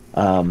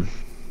 I'll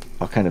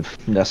kind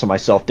of nestle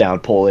myself down,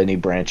 pull any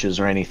branches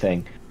or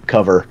anything,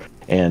 cover,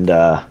 and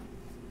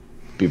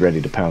be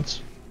ready to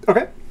pounce.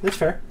 Okay. That's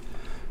fair.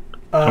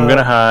 I'm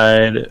gonna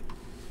hide.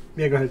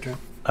 Yeah, go ahead, John.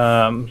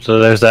 So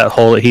there's that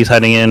hole that he's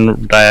hiding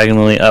in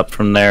diagonally up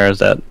from there is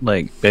that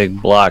like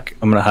big block.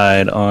 I'm gonna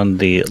hide on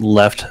the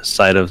left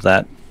side of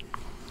that,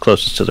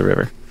 closest to the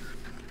river.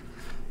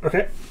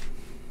 Okay.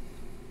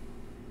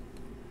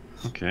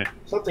 Okay.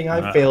 Something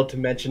I failed to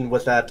mention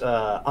was that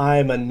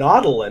I'm a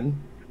Nautilin,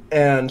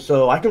 and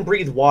so I can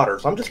breathe water.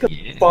 So I'm just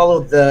gonna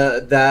follow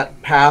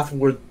that path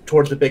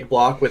towards the big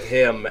block with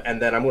him,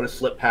 and then I'm gonna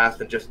slip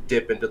past and just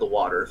dip into the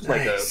water. It's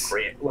like Nice.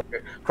 like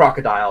a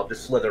crocodile,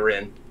 just slither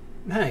in.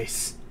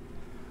 Nice.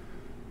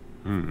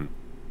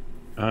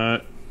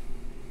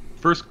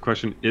 First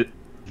question: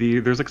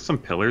 there's like some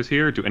pillars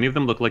here. Do any of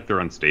them look like they're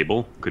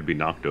unstable? Could be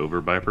knocked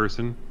over by a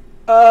person?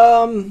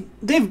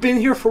 They've been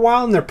here for a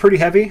while and they're pretty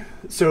heavy,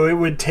 so it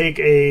would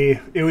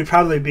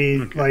probably be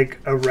like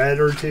a red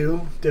or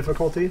two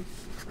difficulty.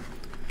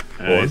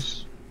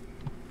 Nice.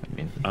 I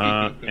mean,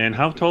 And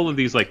how tall are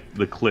these, like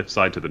the cliff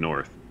side to the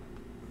north?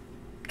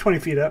 20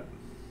 feet up.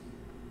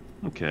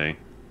 Okay,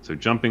 so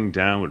jumping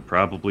down would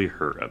probably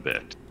hurt a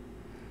bit.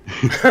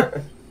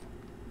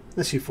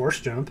 Unless you force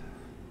jump.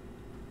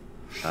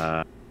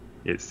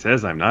 It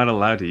says I'm not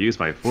allowed to use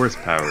my force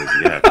powers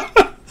yet.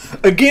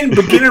 Again,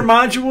 beginner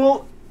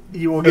module,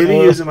 you will get to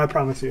use them, I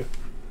promise you.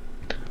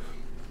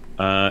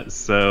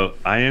 So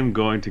I am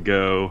going to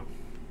go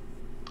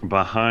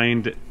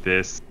behind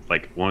this,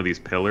 like one of these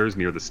pillars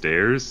near the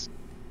stairs,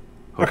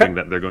 hoping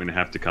that they're going to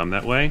have to come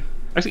that way.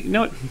 Actually, you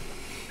know what?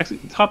 Actually,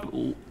 top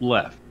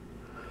left,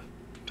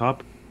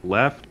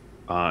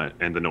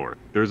 and the north.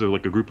 There's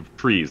like a group of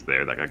trees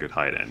there that I could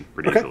hide in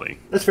pretty easily.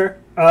 That's fair.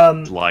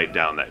 Slide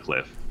down that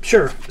cliff.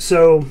 Sure.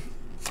 So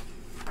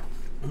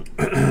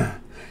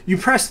you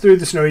press through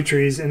the snowy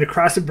trees, and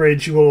across a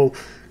bridge you will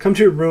come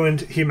to a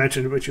ruined, he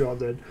mentioned, which you all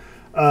did.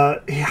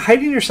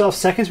 Hiding yourself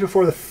seconds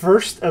before the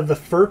first of the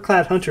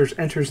fur-clad hunters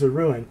enters the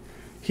ruin.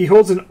 He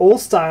holds an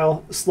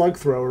old-style slug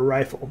thrower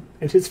rifle,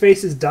 and his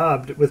face is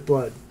daubed with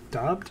blood.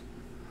 Daubed?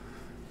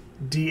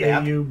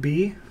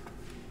 D-A-U-B?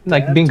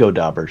 like Dabbed? bingo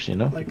daubers, you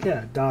know? Like,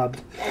 yeah,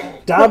 daubed.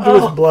 Daubed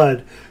with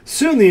blood.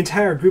 Soon the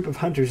entire group of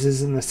hunters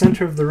is in the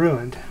center of the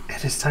ruin.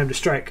 It is time to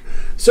strike.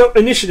 So,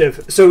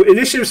 initiative. So,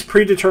 initiative's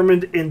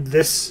predetermined in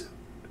this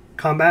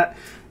combat.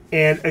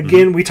 And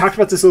again, we talked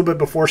about this a little bit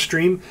before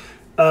stream.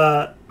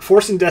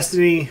 Force and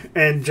Destiny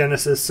and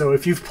Genesis. So,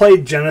 if you've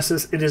played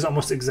Genesis, it is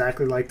almost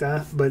exactly like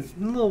that. But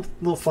a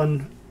little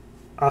fun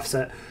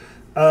offset.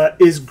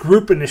 Is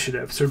group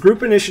initiative. So,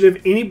 group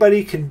initiative,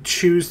 anybody can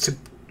choose to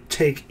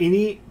take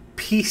any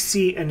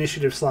PC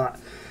initiative slot.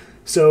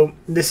 So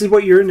this is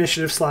what your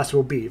initiative slots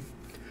will be: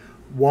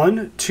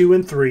 1, 2,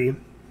 and 3.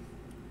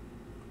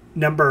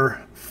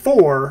 Number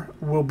 4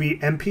 will be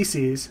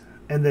NPCs,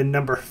 and then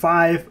number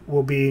 5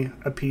 will be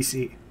a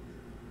PC.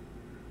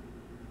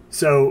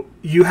 So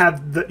you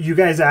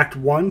guys act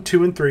 1,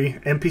 2, and 3.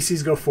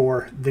 NPCs go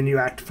 4. Then you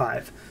act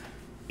 5.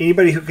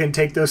 Anybody who can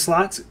take those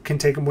slots can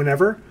take them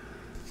whenever.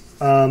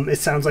 It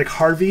sounds like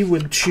Harvey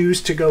would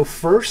choose to go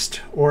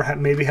first, or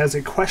maybe has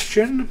a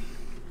question.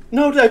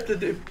 No,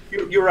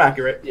 you're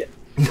accurate. Yeah.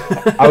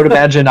 I would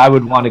imagine I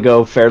would want to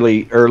go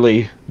fairly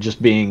early,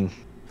 just being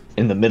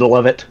in the middle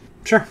of it.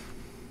 Sure.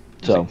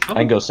 So I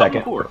can go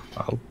second.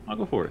 I'll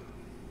go fourth.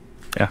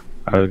 Yeah,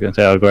 I was gonna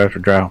say I'll go after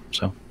Drow.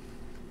 So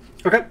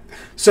Okay.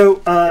 So,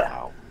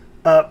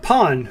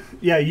 Pawn,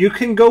 yeah, you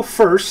can go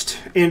first.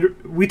 And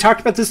we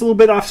talked about this a little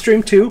bit off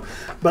stream too,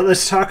 but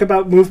let's talk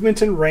about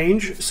movement and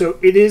range. So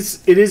it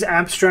is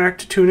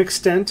abstract to an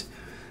extent.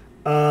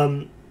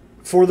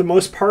 For the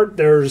most part,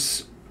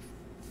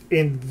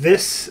 in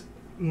this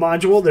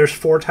module, there's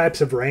 4 types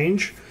of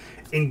range.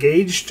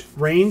 Engaged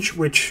range,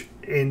 which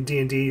in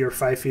D&D you're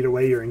 5 feet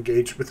away, you're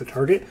engaged with the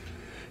target.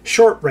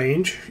 Short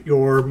range,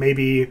 you're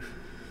maybe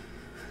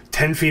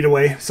 10 feet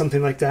away,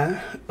 something like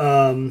that.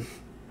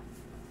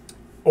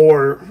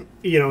 Or,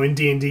 in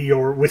D&D,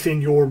 you're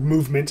within your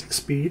movement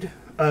speed.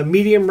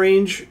 Medium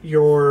range, it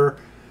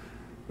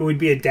would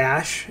be a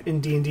dash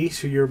in D&D,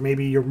 so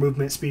maybe your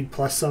movement speed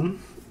plus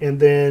some. And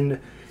then,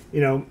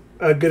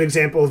 a good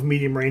example of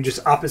medium range is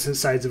opposite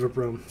sides of a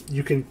room.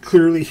 You can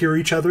clearly hear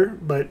each other,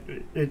 but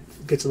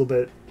it gets a little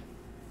bit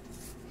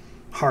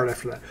hard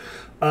after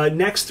that.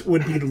 Next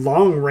would be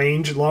long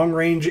range. Long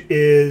range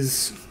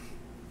is,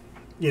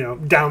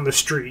 down the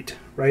street,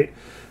 right?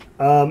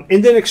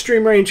 And then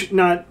extreme range,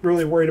 not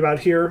really worried about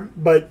here.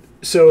 But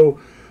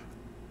so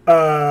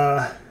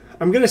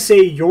I'm going to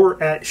say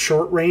you're at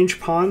short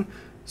range, Pawn.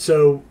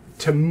 So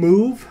to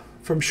move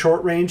from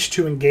short range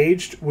to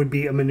engaged would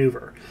be a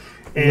maneuver.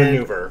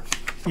 Maneuver.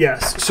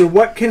 Yes. So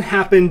what can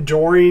happen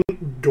during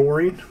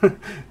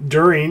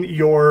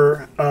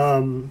your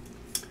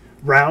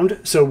round?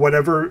 So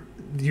whatever,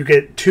 you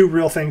get two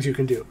real things you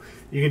can do.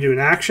 You can do an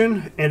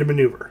action and a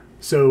maneuver.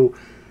 So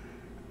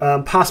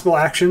possible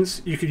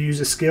actions: you could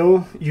use a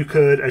skill, you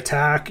could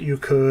attack, you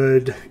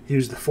could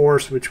use the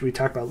force, which we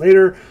talk about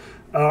later,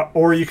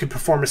 or you could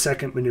perform a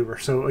second maneuver.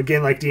 So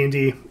again, like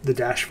D&D, the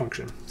dash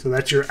function. So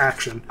that's your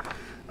action.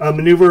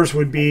 Maneuvers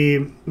would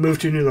be move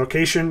to a new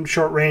location,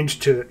 short range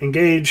to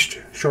engaged,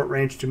 short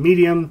range to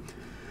medium,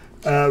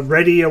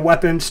 ready a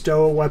weapon,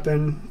 stow a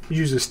weapon,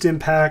 use a stim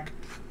pack,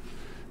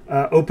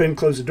 open,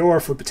 close the door,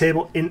 flip a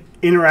table,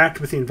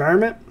 interact with the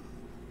environment.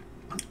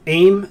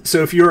 Aim.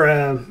 So if you're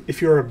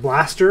a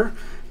blaster,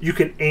 you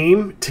can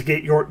aim to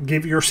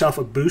give yourself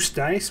a boost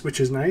dice, which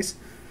is nice.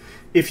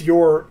 If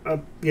you're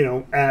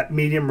at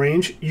medium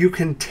range, you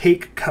can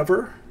take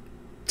cover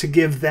to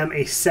give them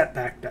a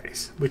setback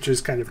dice, which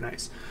is kind of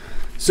nice.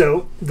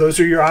 So those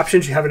are your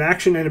options. You have an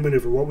action and a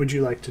maneuver. What would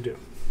you like to do?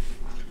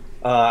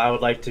 I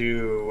would like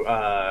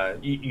to.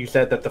 You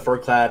said that the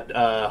fur-clad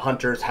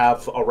hunters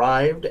have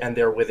arrived and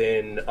they're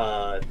within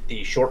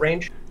the short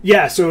range.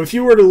 Yeah. So if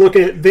you were to look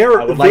at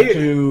I would like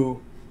to.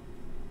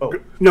 Oh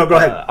no, go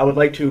ahead. I would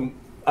like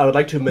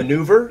to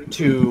maneuver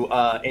to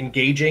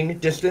engaging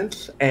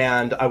distance,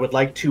 and I would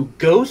like to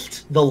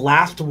ghost the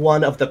last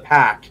one of the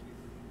pack,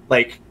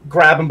 like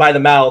grab him by the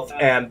mouth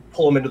and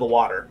pull him into the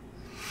water.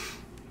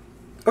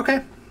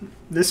 Okay,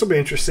 this will be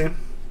interesting.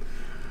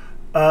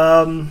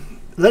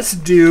 Let's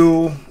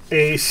do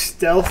a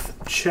stealth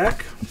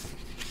check.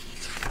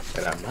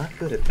 And I'm not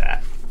good at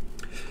that.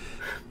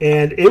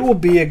 And it will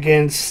be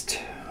against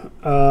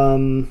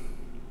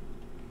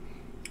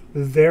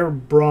their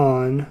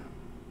brawn.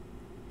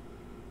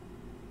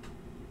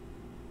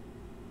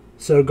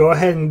 So go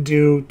ahead and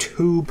do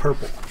 2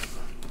 purple.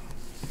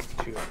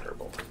 2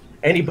 purple.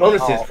 Any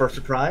bonuses for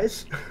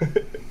surprise?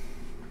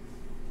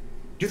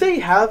 Do they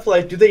have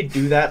do they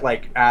do that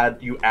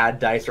add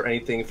dice or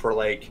anything for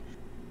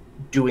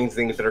doing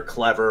things that are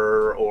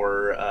clever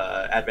or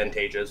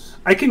advantageous?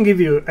 I can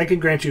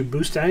grant you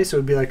boost dice, so it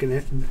would be like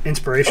an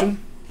inspiration,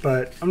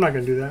 but I'm not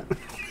going to do that.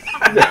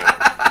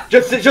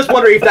 just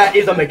wondering if that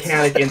is a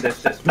mechanic in this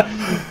system.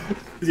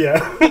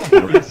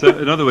 Yeah. So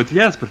in other words,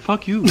 yes, but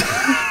fuck you.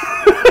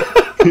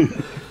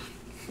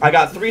 I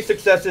got 3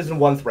 successes and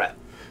 1 threat.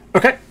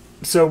 Okay,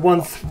 so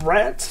 1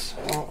 threat.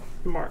 I'll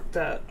mark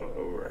that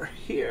over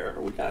here.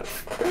 We're up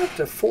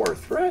to 4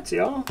 threats,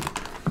 y'all.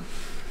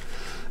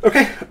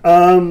 Okay.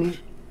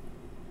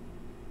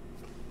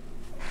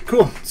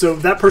 Cool. So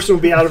that person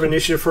will be out of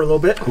initiative for a little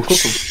bit.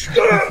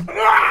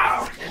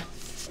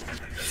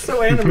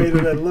 So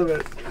animated, I love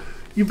it.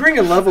 You bring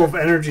a level of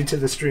energy to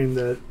the stream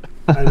that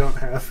I don't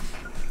have.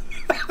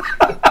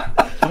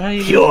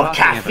 Pure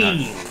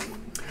caffeine.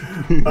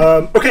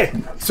 Okay,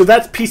 so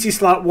that's PC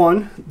slot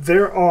 1.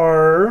 There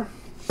are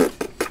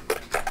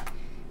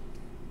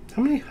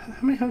how many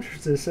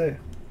hunters did it say?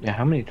 Yeah,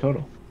 how many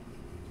total?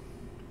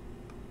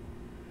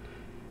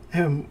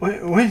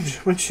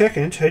 One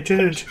second.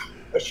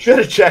 I should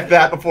have checked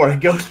that before I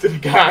ghosted the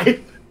guy.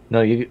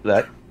 No,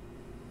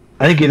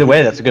 I think either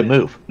way, that's a good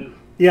move.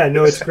 Yeah,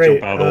 no, it's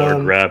great. Jump out of the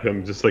water, grab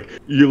him, just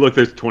you look.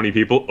 There's 20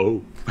 people.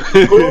 Oh.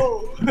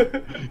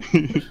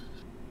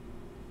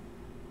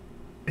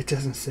 It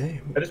doesn't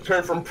say. I just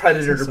turned from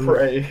predator to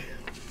prey.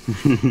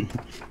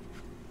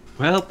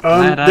 Well,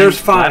 there's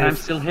 5. I'm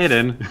still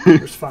hidden.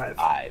 There's 5.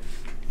 5.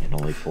 And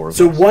only 4 of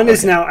So us. 1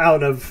 is now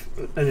out of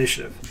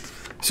initiative.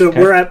 So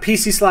we're at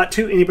PC slot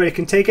 2. Anybody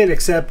can take it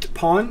except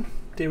Pawn.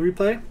 Day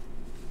replay.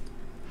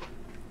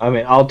 I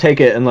mean, I'll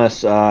take it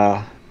unless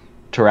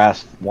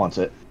Taras wants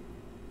it.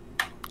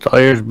 It's all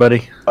yours,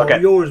 buddy. Okay.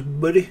 All yours,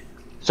 buddy.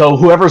 So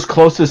whoever's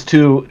closest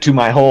to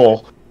my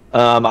hole,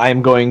 I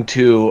want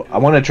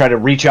to try to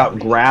reach out and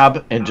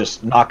grab and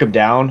just knock him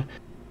down.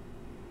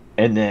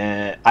 And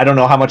then I don't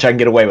know how much I can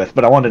get away with,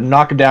 but I want to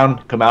knock him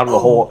down, come out of the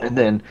hole, and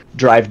then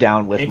drive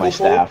down with my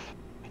staff.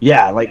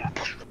 Yeah,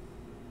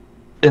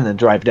 and then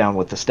drive down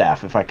with the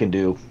staff if I can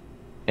do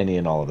any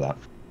and all of that.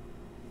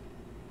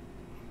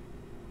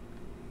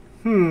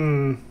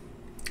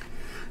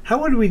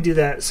 How would we do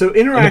that? So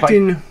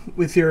interacting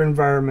with your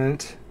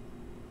environment.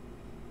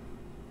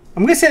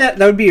 I'm gonna say that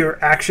would be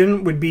your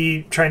action. Would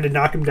be trying to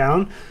knock him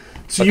down.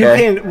 So you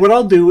Okay. can. What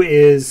I'll do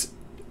is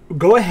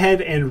go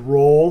ahead and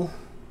roll.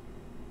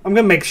 I'm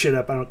gonna make shit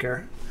up. I don't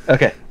care.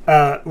 Okay.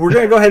 We're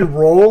gonna go ahead and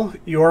roll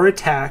your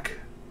attack.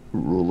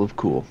 Rule of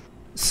cool.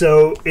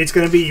 So it's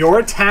gonna be your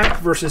attack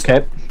versus.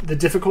 Okay. The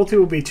difficulty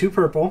will be 2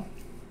 purple.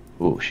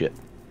 Oh shit.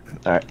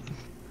 All right.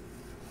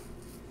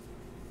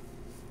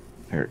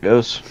 Here it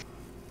goes.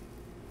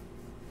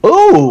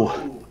 Ooh.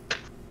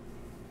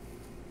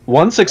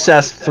 1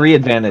 success, 3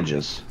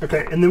 advantages.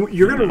 Okay, and then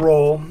you're gonna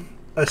roll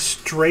a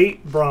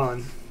straight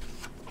brawn.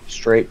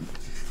 Straight,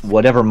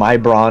 whatever my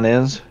brawn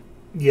is,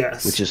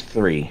 Yes. which is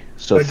 3.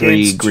 So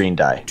 3 Against- green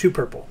die. 2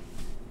 purple.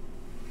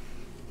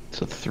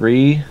 So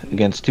 3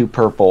 against 2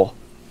 purple.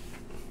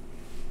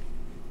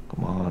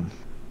 Come on.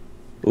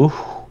 Ooh.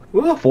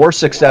 Ooh, 4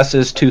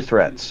 successes, 2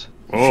 threats.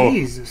 Oh,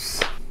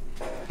 Jesus.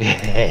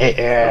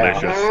 Yeah.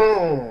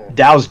 delicious.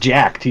 Dow's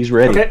jacked. He's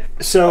ready. Okay,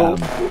 so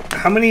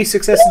how many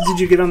successes did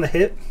you get on the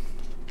hit?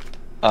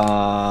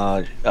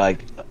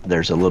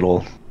 There's a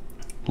little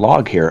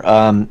log here.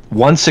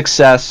 1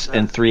 success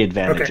and 3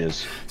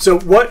 advantages. So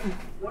what?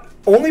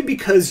 Only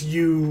because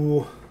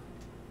you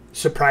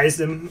surprised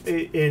him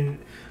in.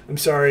 I'm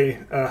sorry,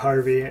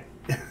 Harvey.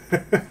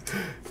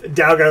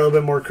 Dow got a little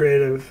bit more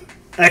creative,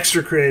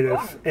 extra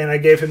creative, and I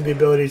gave him the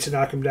ability to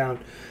knock him down.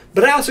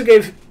 But I also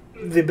gave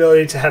the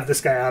ability to have this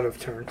guy out of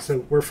turn,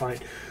 so we're fine.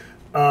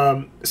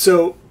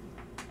 So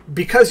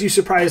because you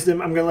surprised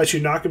him, I'm going to let you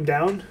knock him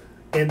down,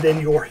 and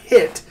then your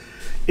hit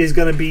is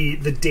going to be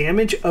the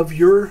damage of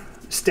your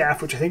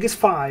staff, which I think is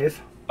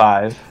 5,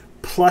 5.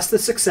 plus the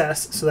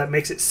success, so that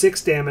makes it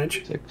 6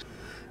 damage 6.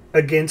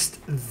 against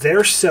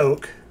their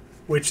soak,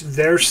 which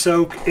their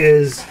soak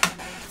is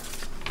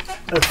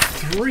a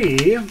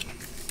 3.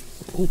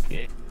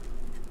 Okay.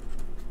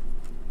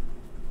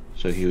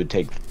 So he would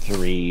take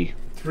 3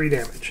 3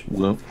 damage.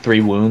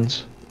 3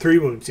 wounds. 3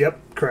 wounds. Yep,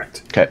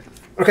 correct. Okay.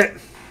 Okay.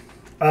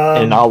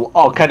 And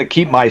I'll kind of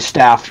keep my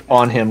staff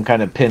on him,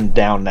 kind of pinned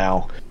down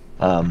now,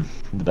 the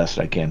best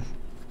I can.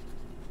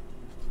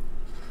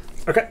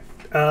 Okay.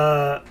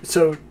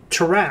 So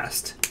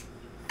Tarast,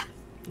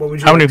 what would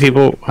you? How many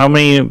people? How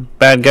many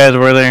bad guys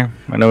were there?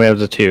 I know we have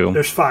the 2.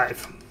 There's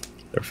 5.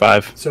 There are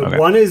 5. So Okay.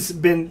 1 has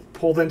been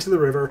pulled into the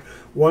river.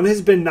 1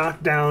 has been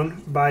knocked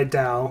down by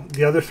Dow.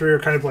 The other 3 are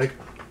kind of like,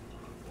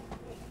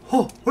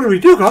 oh, what do we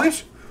do,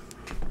 guys?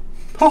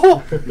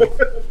 Oh,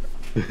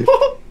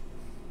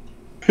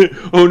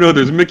 Oh no,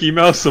 there's Mickey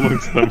Mouse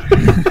amongst them.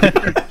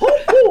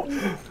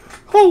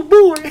 oh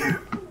boy.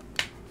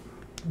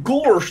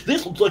 Gosh,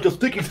 this looks like a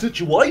sticky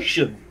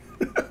situation.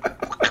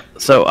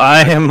 So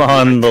I am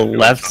on the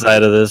left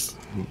side of this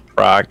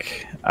rock.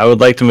 I would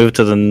like to move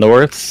to the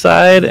north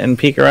side and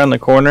peek around the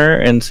corner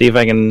and see if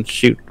I can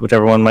shoot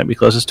whichever one might be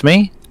closest to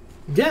me.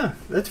 Yeah,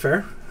 that's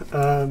fair.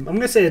 I'm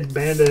gonna say it's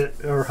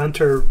Bandit or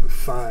Hunter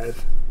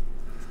 5,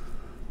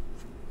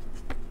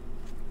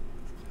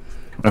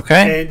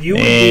 Okay. and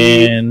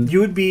you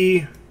would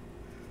be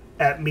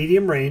at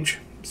medium range.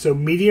 So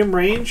medium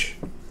range.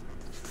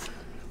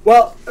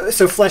 Well,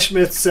 so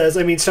Fleshmith says,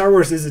 I mean, Star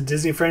Wars is a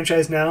Disney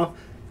franchise now.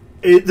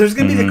 There's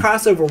going to be the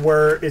crossover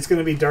where it's going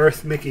to be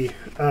Darth Mickey.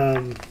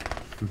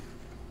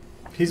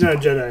 He's not a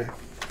Jedi.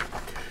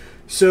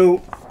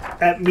 So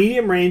at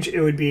medium range,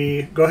 it would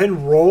be, go ahead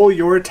and roll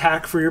your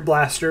attack for your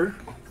blaster,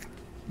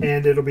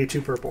 and it'll be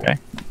 2 purple. Okay.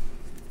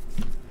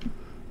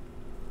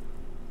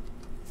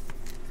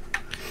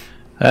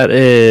 That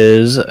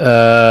is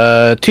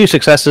 2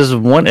 successes,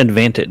 1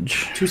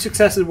 advantage. 2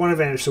 successes, 1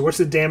 advantage. So what's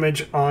the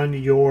damage on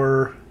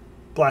your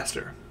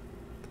blaster?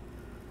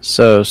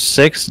 So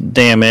 6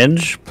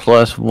 damage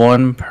plus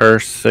 1 per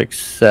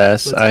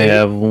success. That's I 8.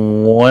 have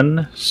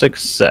 1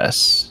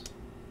 success.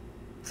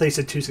 I thought you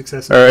said 2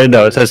 successes. Or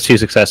no, it says 2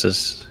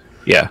 successes.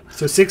 Yeah.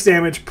 So 6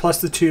 damage plus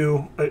the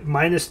 2,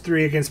 minus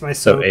 3 against my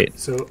soak. 8.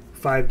 So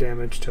 5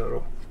 damage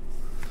total.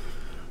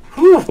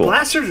 Whew, Cool.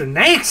 blasters are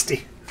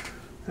nasty.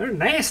 They're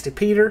nasty,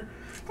 Peter.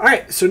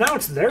 Alright, so now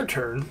it's their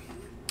turn.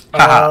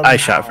 Haha, I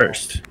shot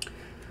first.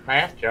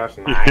 That's just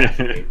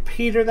nice.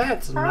 Peter,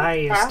 that's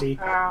nasty.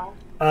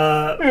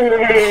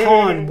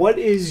 Han, what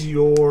is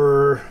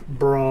your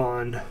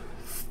brawn?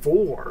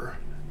 4.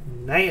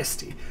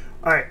 Nasty.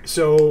 Alright,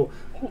 so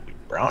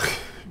Brown.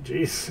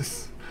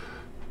 Jesus.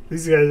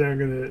 These guys aren't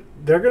gonna.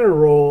 They're gonna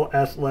roll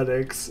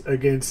athletics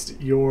against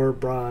your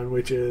brawn,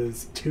 which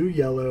is 2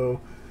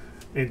 yellow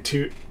and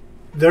 2.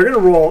 They're gonna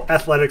roll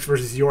athletics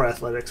versus your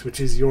athletics, which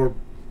is your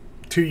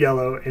 2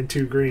 yellow and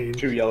 2 green.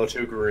 2 yellow,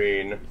 2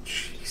 green.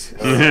 Jesus.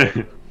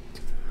 Yeah.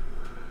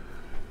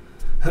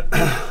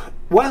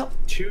 Well,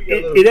 2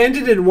 yellow. it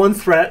ended in 1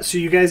 threat, so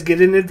you guys get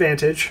an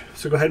advantage.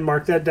 So go ahead and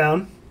mark that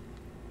down.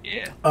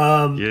 Yeah.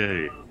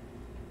 Yay.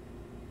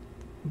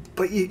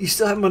 But you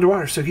still have him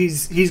underwater, so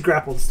he's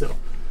grappled still.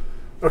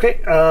 Okay,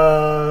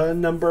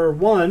 number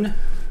 1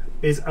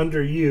 is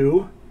under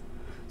you.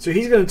 So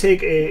he's going to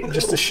take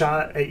just a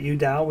shot at you,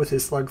 Dow, with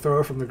his slug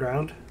thrower from the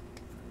ground.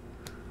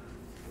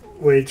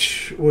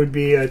 Which would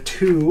be a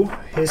 2.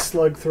 His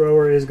slug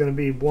thrower is going to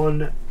be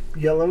 1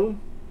 yellow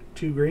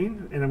 2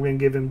 green, and I'm going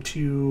to give him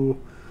 2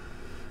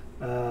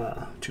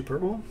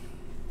 purple.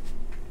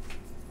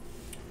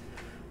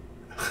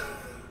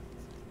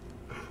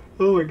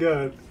 Oh my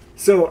god.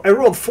 So I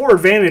rolled 4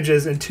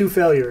 advantages and 2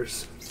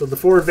 failures. So the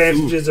 4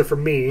 advantages are for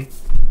me.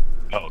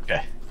 Oh,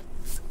 okay.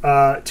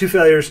 2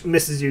 failures,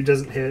 misses you,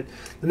 doesn't hit.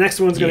 The next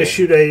one's going to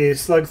shoot a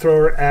slug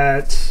thrower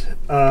at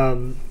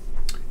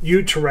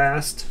you,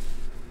 Tarast,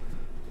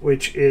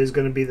 which is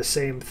going to be the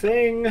same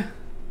thing.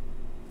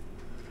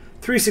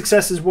 3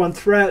 successes, 1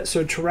 threat.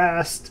 So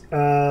Tarast,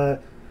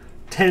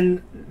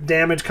 10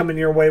 damage coming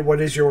your way.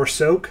 What is your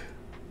soak?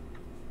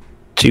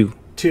 2.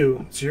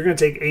 2. So you're going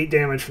to take 8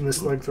 damage from this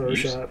slug thrower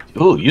shot.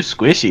 Ooh, you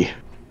squishy.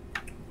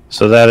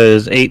 So that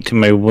is 8 to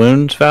my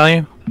wounds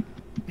value.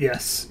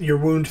 Yes, your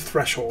wound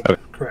threshold.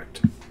 Okay.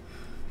 Correct.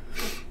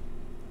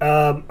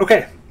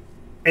 Okay.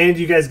 And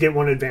you guys get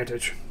 1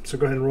 advantage. So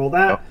go ahead and roll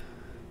that. Oh.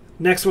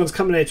 Next one's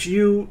coming at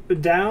you,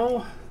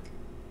 Dow.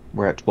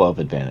 We're at 12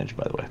 advantage,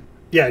 by the way.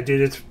 Yeah,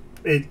 dude,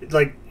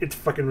 it's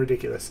fucking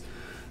ridiculous.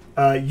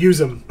 Use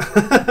them.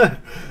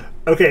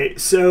 Okay,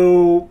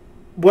 so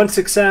 1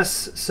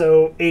 success,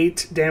 so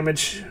 8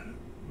 damage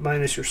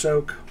minus your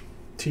soak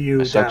to you.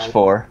 My soak's Dow.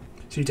 4.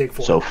 So you take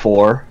 4. So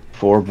 4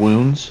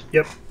 wounds.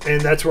 Yep, and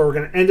that's where we're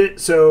going to end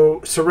it.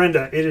 So,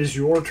 Surrenda, it is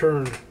your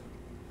turn.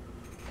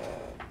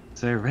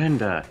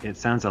 Surrender. It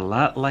sounds a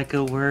lot like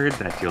a word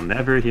that you'll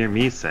never hear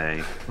me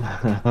say.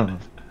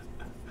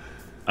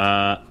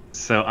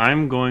 So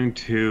I'm going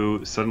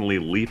to suddenly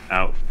leap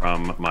out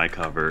from my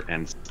cover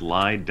and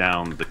slide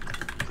down the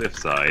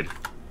cliffside,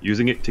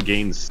 using it to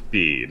gain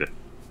speed.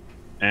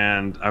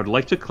 And I would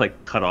like to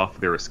cut off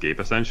their escape,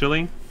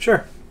 essentially.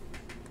 Sure.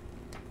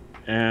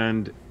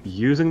 And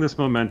using this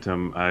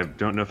momentum, I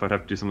don't know if I'd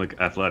have to do something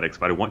like athletics,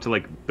 but I want to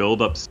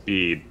build up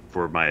speed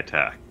for my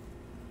attack.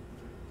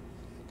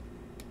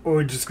 Or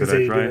we're just going Could to I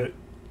say you try do it? it.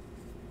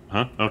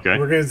 Huh? Okay.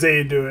 We're going to say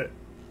you do it.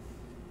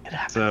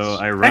 So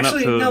I run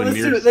Actually, up to no, the let's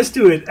do it. nearest... Let's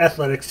do it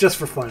athletics, just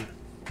for fun.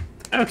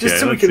 Okay, Just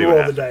so we let's can see what roll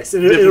the happens. dice.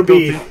 And it'll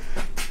be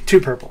Difficulty? 2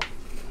 purple.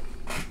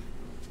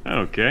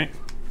 Okay.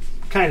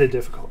 Kind of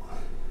difficult.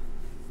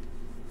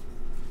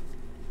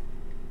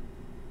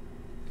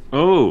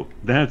 Oh,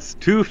 that's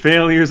 2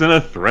 failures and a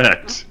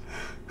threat.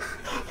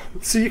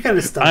 So you kind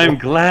of stumble. I'm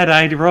glad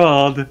I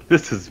rolled.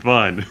 This is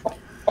fun.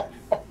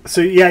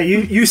 So yeah,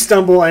 you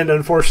stumble, and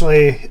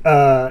unfortunately,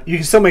 you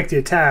can still make the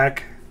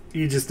attack.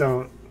 You just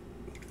don't.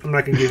 I'm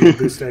not going to give you a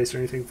boost dice or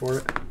anything for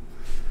it.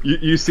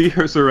 You see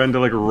her Surrender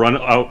run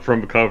out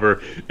from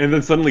cover and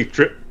then suddenly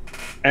trip,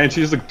 and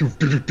she's doof,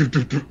 doof, doof,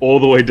 doof, doof,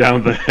 all the way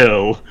down the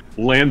hill,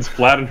 lands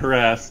flat on her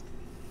ass,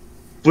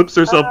 flips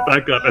herself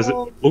back up as it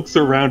looks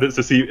around it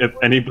to see if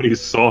anybody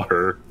saw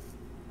her,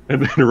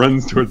 and then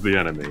runs towards the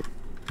enemy.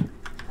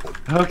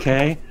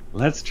 Okay,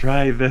 let's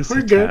try this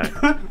We're good.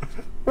 attack.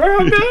 We're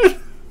all good.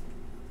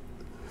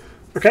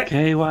 Okay.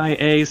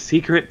 KYA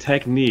secret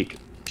technique.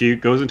 She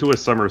goes into a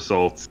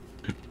somersault,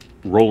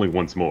 rolling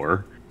once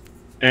more,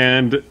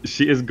 and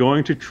she is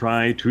going to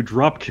try to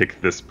drop kick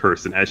this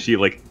person as she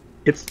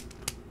hits.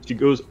 She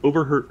goes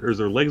over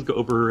her legs go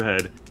over her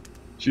head.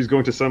 She's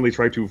going to suddenly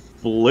try to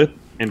flip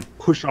and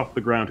push off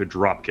the ground to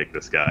drop kick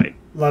this guy.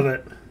 Love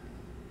it.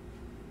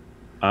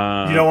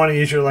 You don't want to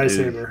use your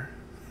lightsaber.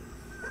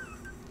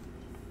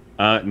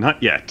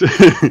 Not yet.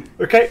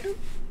 Okay.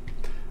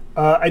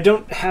 I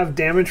don't have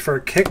damage for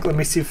a kick. Let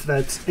me see if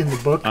that's in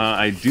the book.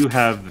 I do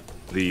have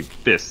the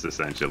fists,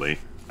 essentially.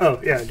 Oh,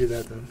 yeah, do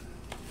that then.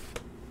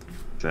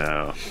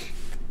 So,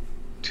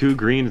 2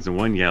 greens and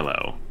 1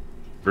 yellow.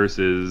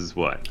 Versus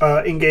what?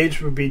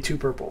 Engaged would be 2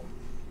 purple.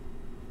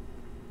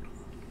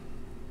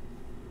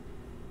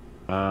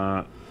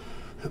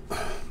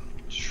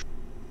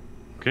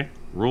 Okay,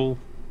 roll.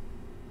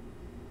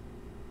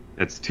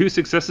 That's 2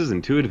 successes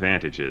and 2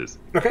 advantages.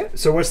 Okay,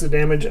 so what's the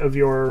damage of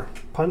your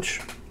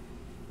punch?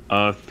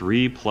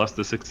 3 plus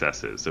the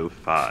successes, so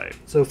 5.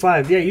 So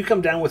 5. Yeah, you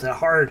come down with a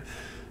hard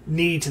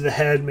knee to the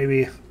head,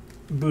 maybe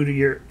boot of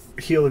your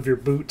heel of your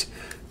boot,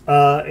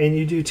 and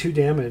you do 2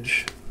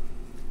 damage.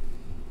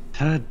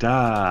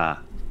 Ta-da!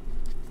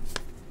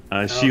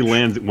 She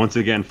lands once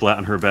again flat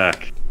on her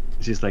back.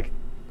 She's like,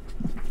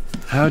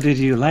 "How did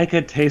you like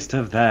a taste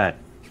of that?"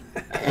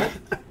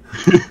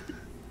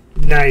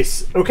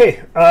 Nice.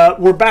 Okay,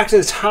 we're back to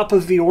the top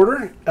of the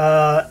order.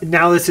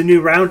 Now it's a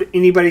new round.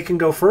 Anybody can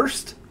go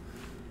first.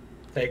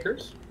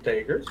 Takers.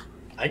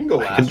 I can go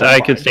last. I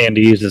could stand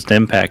to use this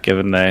impact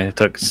given that I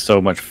took so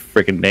much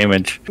freaking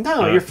damage.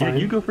 No, you're fine.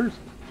 Yeah, you go first.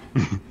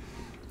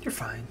 You're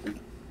fine.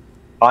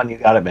 On, you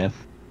got it, man.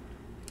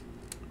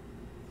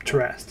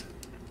 Tarast.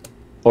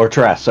 Or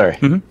Taras, sorry.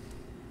 Mm-hmm.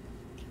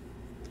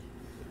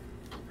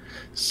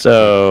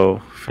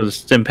 So, for the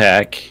stim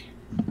pack,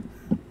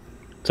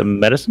 it's a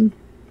medicine?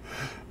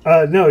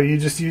 No, you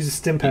just use a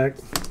stim pack.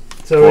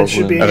 So it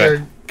should be in Okay.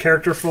 your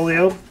character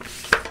folio.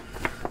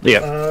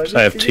 Yeah, so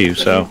I have 2,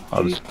 so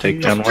I'll just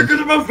take down 1.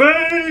 Look at my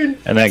vein!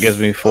 And that gives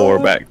me 4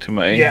 back to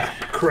my Yeah,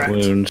 correct.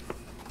 wounds.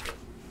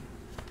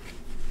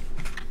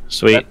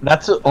 Sweet.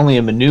 That's only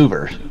a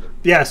maneuver.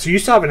 Yeah, so you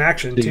still have an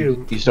action,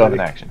 too. You still have an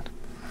action.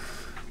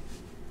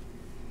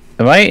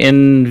 Am I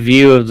in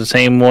view of the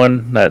same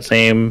one? That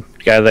same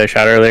guy that I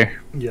shot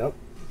earlier? Yep.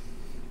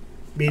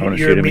 wanna You're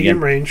shoot him medium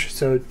again. range,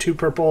 so 2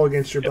 purple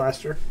against your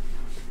blaster.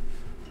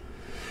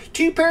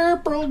 2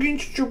 purple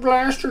against your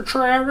blaster,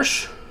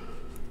 Travis.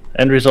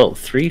 End result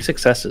 3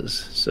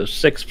 successes. So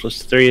 6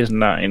 plus 3 is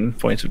 9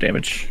 points of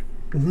damage.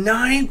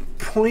 9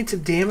 points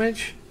of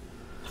damage?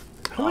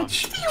 How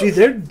much? Dude,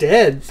 they're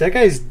dead. That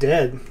guy's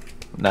dead.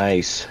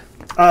 Nice.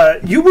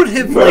 You would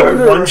have,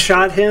 like,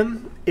 one-shot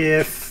him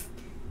if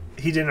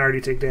he didn't already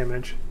take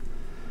damage.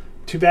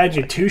 Too bad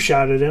you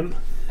two-shotted him.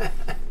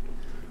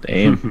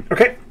 Damn.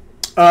 Okay.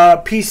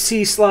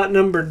 PC slot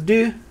number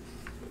 2.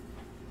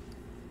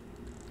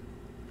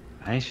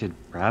 I should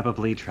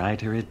probably try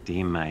to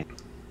redeem my.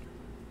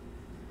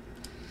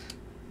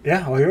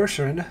 Yeah, all yours,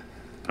 Surrender.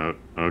 Oh,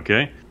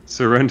 okay.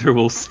 Surrender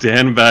will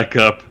stand back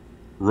up,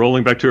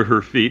 rolling back to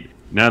her feet.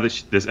 Now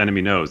that this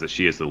enemy knows that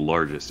she is the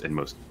largest and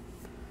most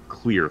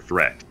clear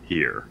threat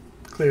here,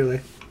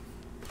 Clearly.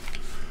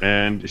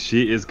 and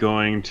she is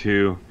going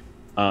to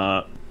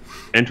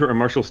enter a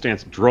martial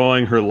stance,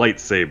 drawing her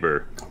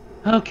lightsaber.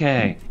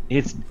 Okay,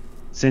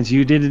 since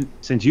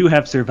you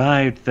have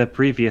survived the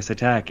previous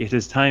attack, it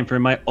is time for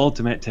my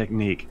ultimate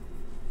technique,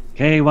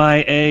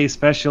 KYA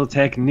special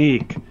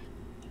technique,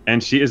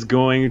 and she is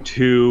going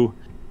to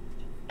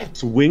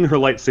swing her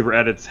lightsaber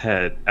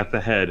at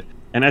the head,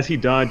 and as he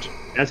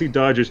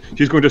dodges,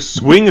 she's going to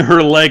swing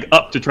her leg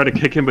up to try to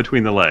kick him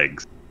between the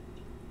legs.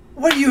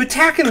 What are you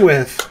attacking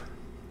with?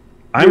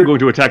 I'm going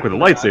to attack with a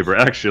lightsaber,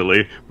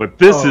 actually, but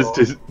this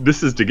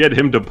is to get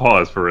him to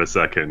pause for a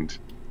second.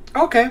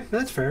 Okay,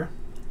 that's fair.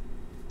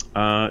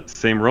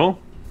 Same roll.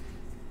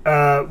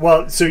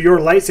 Well, so your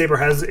lightsaber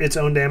has its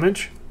own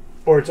damage,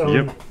 or its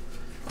own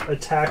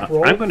attack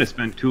roll. I'm going to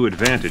spend 2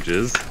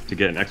 advantages to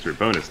get an extra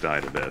bonus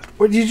die to this.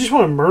 What, do you just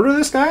want to murder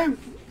this guy? So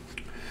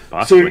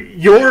Possibly.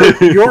 your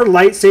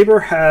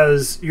lightsaber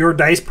has your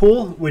dice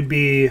pool would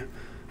be,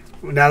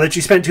 now that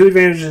you spent 2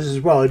 advantages as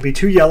well, it'd be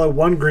 2 yellow,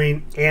 1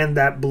 green, and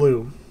that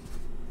blue.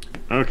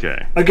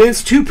 Okay.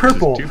 Against 2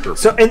 purple. 2 purple.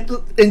 So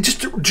and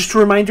just a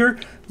reminder,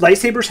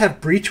 lightsabers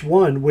have breach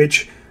 1,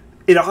 which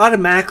it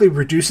automatically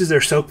reduces their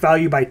soak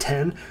value by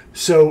 10.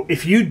 So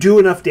if you do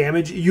enough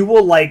damage, you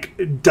will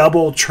like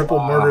double, triple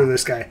murder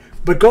this guy.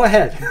 But go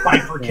ahead.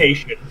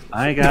 Bifurcation.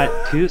 I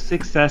got 2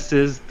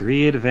 successes,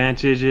 3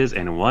 advantages,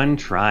 and 1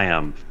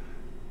 triumph.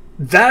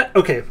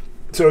 Okay.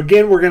 So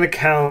again, we're gonna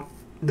count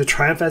the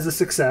triumph as a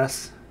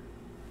success.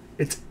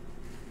 It's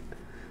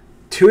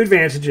 2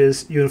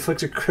 advantages. You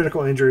inflict a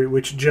critical injury,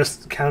 which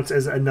just counts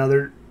as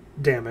another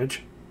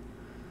damage.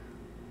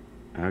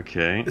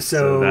 Okay. So-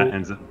 So that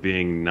ends up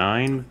being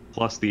 9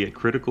 plus the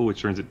critical,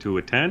 which turns it to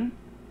a 10.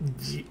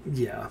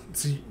 Yeah.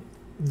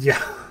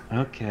 Yeah.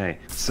 Okay,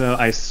 so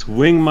I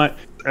swing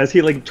as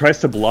he like tries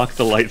to block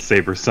the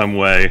lightsaber some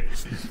way.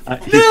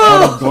 He's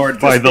caught off guard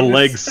by the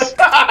legs,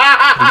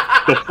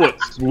 the foot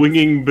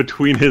swinging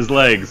between his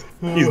legs.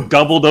 He's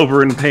doubled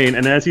over in pain,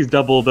 and as he's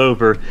doubled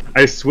over,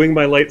 I swing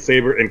my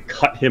lightsaber and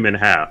cut him in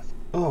half.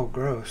 Oh,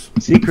 gross.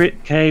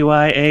 Secret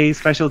KYA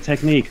special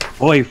technique,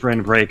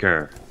 boyfriend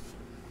breaker.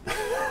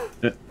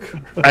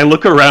 I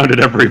look around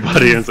at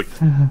everybody and it's like,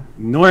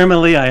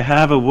 normally I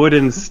have a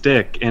wooden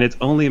stick and it's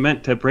only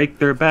meant to break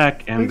their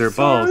back and I'm their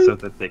balls sorry. so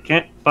that they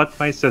can't fuck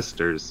my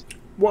sisters.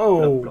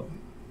 Whoa.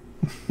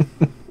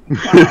 It's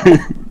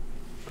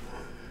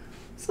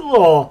a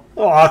little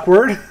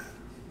awkward.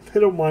 I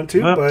don't want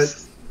to,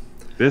 Whoops.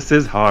 This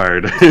is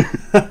hard.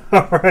 but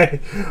all right.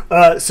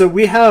 So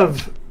we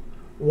have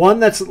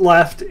one that's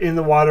left in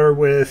the water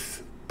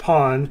with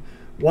Pawn,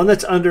 one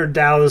that's under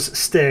Dow's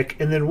stick,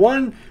 and then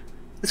one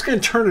that's going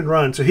to turn and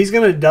run. So he's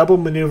going to double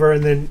maneuver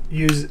and then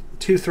use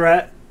 2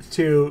 threat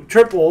to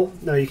triple.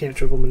 No, you can't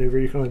triple maneuver.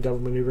 You can only double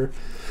maneuver.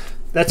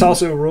 That's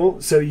also a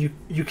rule. So you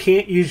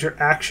can't use your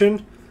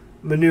action,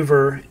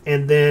 maneuver,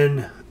 and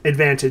then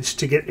advantage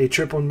to get a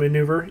triple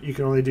maneuver. You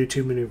can only do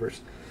 2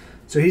 maneuvers.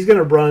 So he's going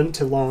to run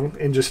to long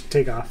and just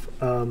take off.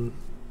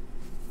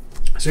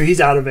 So he's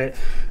out of it.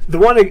 The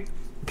one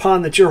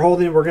Pawn that you're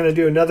holding, we're going to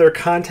do another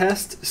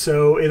contest.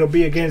 So it'll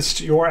be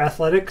against your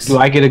athletics. Do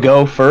I get to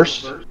go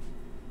first?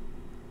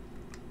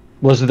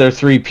 Was there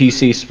 3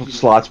 PC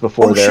slots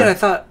before Oh there?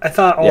 shit! I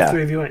thought all Yeah.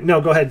 3 of you went.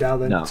 No, go ahead, Dow.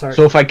 Then No. sorry.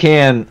 So if I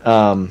can,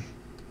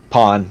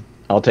 Pawn,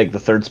 I'll take the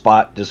 3rd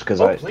spot just because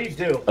Oh, please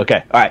do.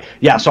 Okay, all right.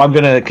 Yeah, so I'm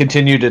gonna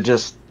continue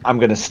to I'm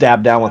gonna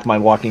stab down with my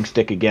walking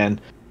stick again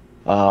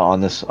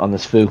on this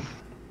foo.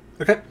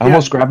 Okay. I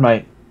almost grabbed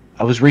I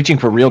was reaching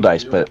for real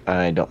dice, but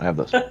I don't have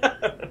those.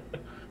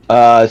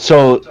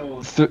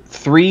 So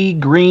 3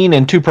 green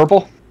and 2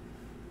 purple.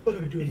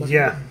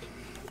 Yeah,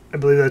 I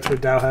believe that's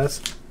what Dow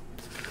has.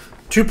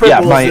 2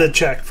 purple is the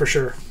check for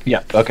sure.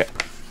 Yeah. Okay.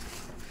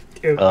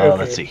 Okay.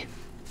 Let's see.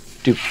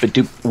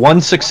 Doop.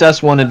 1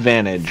 success, 1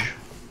 advantage.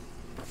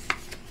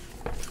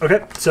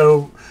 Okay,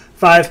 so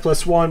 5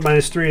 plus 1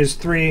 minus 3 is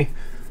 3,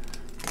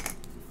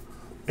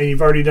 and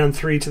you've already done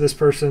 3 to this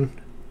person.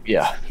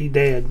 Yeah. He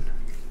dead.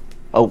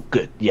 Oh,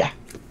 good. Yeah.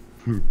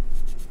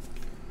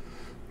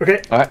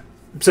 Okay. All right.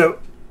 So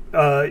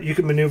you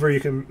can maneuver,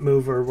 you can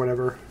move, or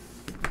whatever.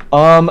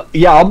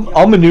 Yeah,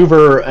 I'll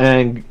maneuver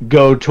and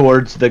go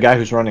towards the guy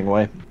who's running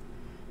away.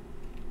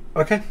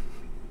 Okay.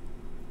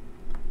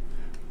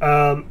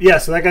 Yeah,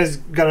 so that guy's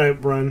gonna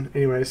run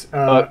anyways.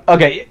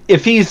 Okay,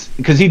 if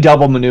because he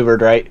double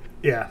maneuvered, right?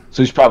 Yeah.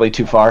 So he's probably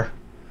too far.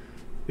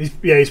 He's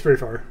pretty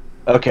far.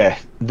 Okay,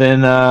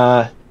 then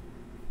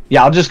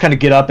yeah, I'll just kind of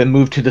get up and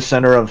move to the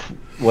center of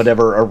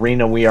whatever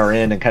arena we are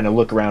in and kind of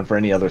look around for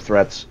any other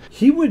threats.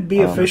 He would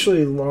be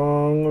officially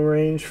long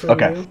range from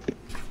you.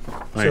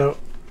 Wait. So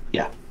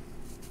Yeah.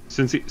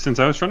 Since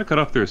I was trying to cut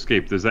off their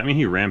escape, does that mean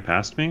he ran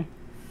past me?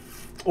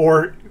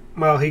 or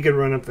well, he could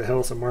run up the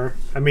hill somewhere.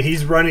 I mean,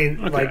 he's running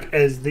Okay. like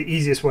as the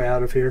easiest way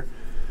out of here.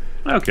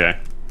 Okay.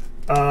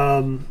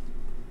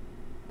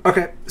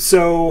 Okay,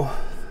 so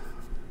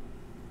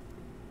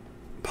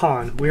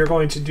Pawn, we are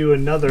going to do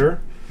another.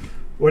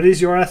 What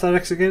is your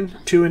athletics again?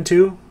 2 and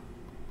 2?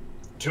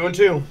 2 and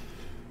 2.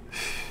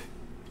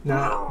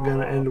 Not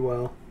gonna end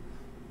well.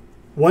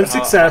 One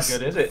success, How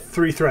good is it?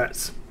 3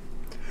 threats.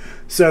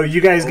 So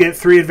you guys get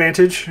 3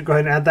 advantage. Go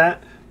ahead and add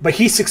that. But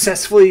he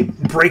successfully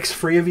breaks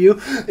free of you.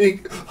 He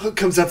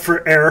comes up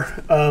for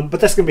air, but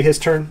that's gonna be his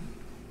turn.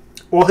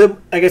 Well,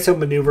 I guess he'll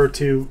maneuver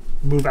to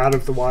move out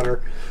of the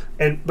water.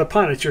 But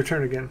Pawn, it's your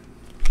turn again.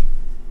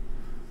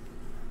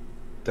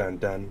 Dun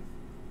dun.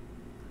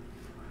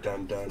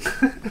 Dun dun.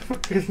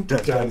 Dun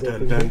dun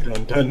dun dun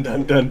dun dun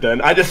dun dun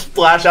dun. I just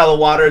splash out of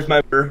the water as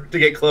my to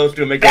get close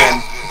to him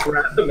again,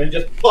 grab him and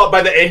just pull up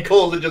by the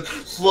ankles and just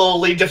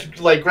slowly just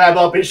like grab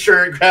up his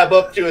shirt, grab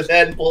up to his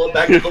head and pull it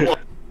back into the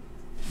water.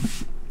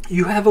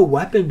 You have a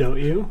weapon, don't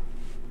you?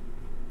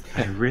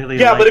 I really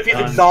Yeah, like but if he's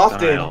Don's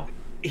exhausted, style.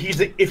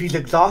 if he's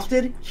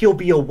exhausted, he'll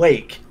be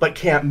awake but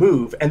can't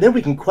move, and then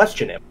we can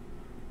question him.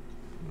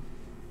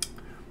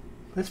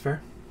 That's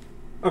fair.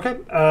 Okay.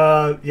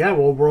 Yeah,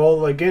 we'll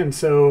roll again.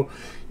 So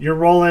you're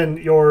rolling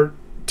your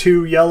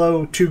 2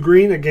 yellow, 2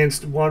 green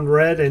against 1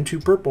 red and 2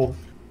 purple.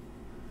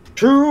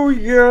 2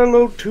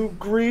 yellow, 2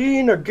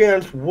 green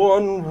against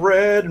 1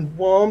 red and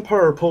 1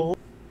 purple.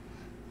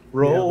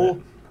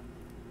 Roll.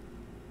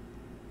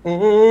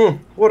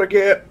 What I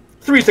get?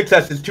 3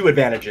 successes, 2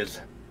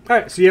 advantages. All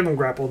right, so you haven't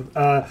grappled.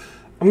 I'm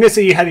gonna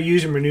say you had to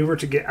use your maneuver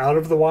to get out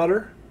of the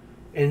water,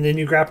 and then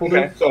you grappled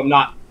Okay, him. so I'm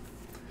not.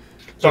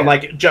 So I'm Yeah.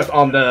 like just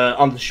on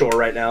the shore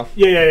right now.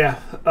 Yeah.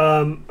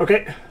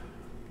 Okay.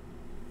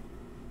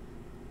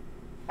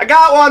 I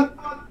got one.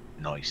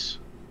 Nice.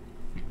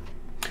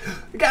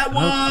 I got Okay,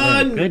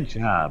 one. good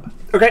job.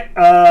 Okay.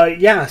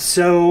 Yeah.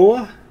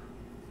 So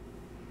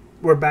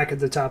we're back at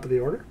the top of the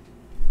order.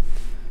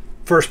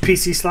 First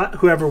PC slot.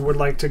 Whoever would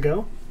like to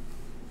go.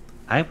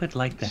 I would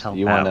like to help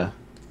You out. wanna?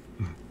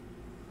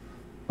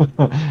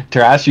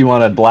 Taras, you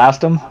wanna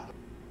blast him?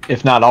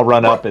 If not, I'll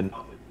run up and.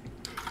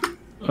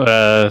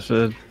 So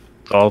it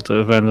all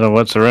depends on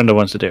what Surrender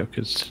wants to do,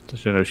 because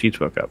she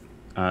spoke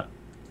up.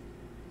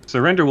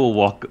 Surrender will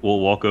walk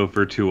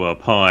over to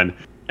Pawn,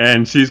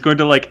 and she's going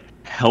to like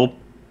help,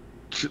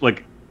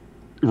 like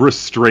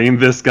restrain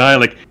this guy.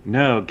 Like,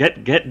 no,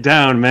 get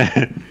down,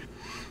 man.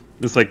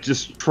 It's like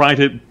just try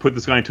to put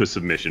this guy into a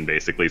submission,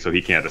 basically, so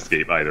he can't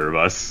escape either of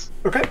us.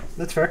 Okay,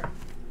 that's fair.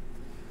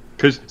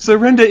 Because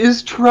Surrender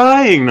is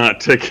trying not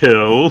to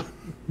kill.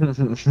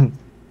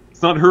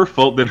 It's not her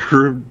fault that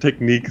her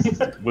technique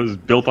was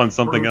built on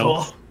something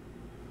else.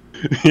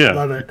 Yeah,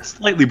 Love it.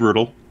 slightly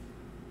brutal.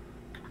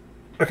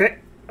 Okay.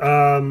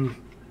 And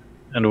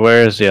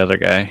where is the other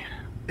guy?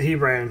 He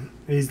ran.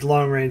 He's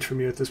long range from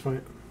you at this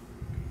point.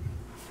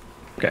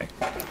 Okay.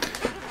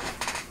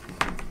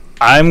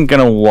 I'm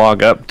gonna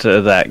walk up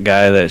to that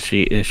guy that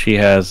she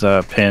has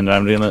pinned.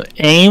 I'm gonna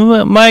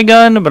aim my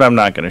gun, but I'm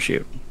not gonna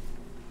shoot.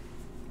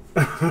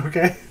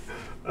 Okay.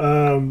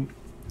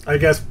 I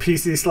guess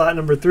PC slot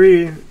number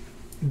 3,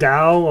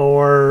 Dow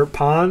or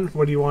Pawn.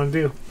 What do you want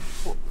to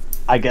do?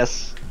 I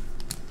guess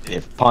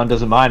if Pawn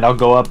doesn't mind, I'll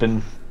go up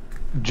and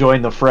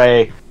join the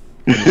fray,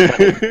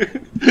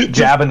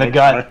 jab in the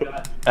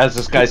gut as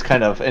this guy's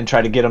kind of, and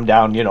try to get him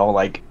down,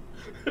 like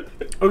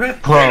Okay.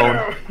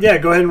 prone. Yeah,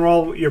 go ahead and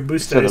roll your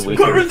boost So dice that we with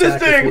can- your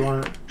attack if you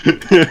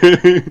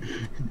want.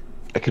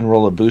 I can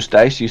roll a boost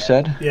dice, you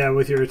said? Yeah,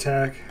 with your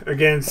attack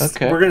against.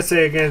 Okay. We're gonna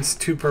say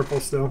against 2 purple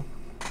still.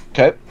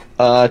 Okay.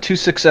 2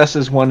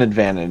 successes, 1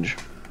 advantage.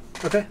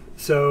 Okay.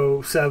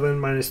 So 7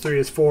 minus 3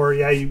 is 4.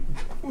 Yeah, you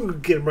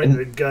get him right in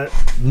the gut.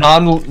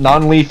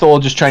 Non-lethal,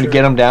 just trying Sure. to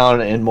get him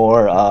down, and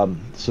more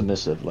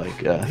submissive,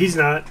 like He's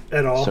not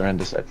at all.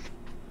 Surrender said.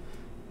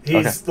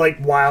 He's like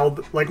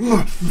wild, like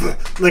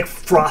like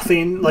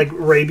frothing, like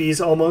rabies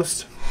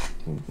almost.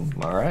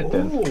 All right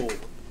then. Ooh.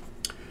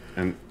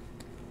 And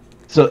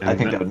So And I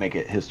think then- that would make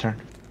it his turn.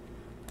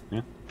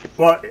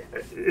 Well,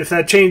 if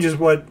that changes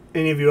what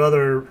any of you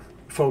other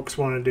folks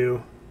want to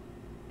do.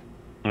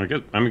 I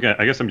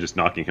guess I'm just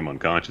knocking him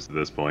unconscious at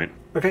this point.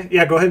 Okay,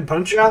 yeah, go ahead and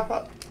punch.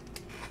 Yeah.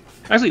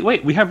 Actually,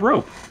 wait, we have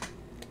rope.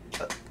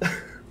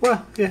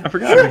 Well, yeah. I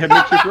forgot we had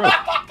makeshift rope.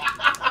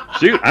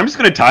 Shoot, I'm just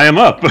gonna tie him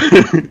up.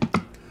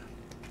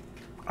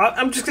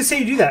 I'm just gonna say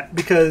you do that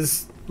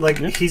because, like,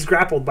 he's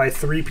grappled by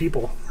 3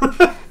 people.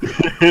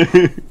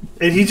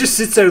 And he just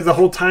sits there the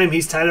whole time.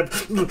 He's tied up,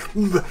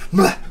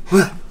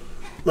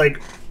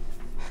 like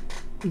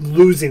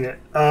losing it.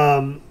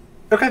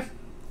 Okay.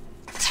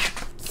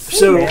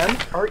 So, hey man,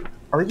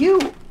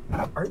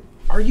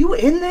 are you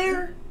in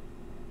there?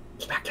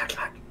 Get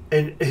back.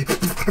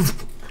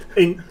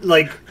 And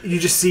like you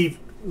just see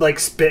like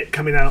spit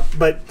coming out,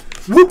 but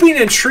whooping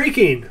and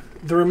shrieking,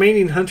 the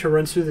remaining hunter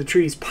runs through the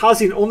trees,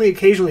 pausing only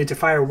occasionally to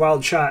fire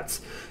wild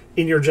shots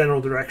in your general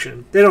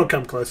direction. They don't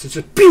come close. It's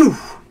just pew.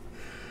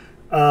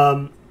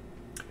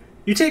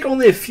 You take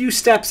only a few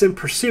steps in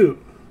pursuit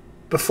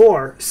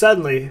before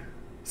suddenly.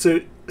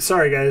 So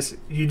sorry guys,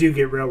 you do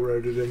get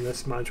railroaded in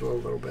this module a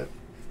little bit.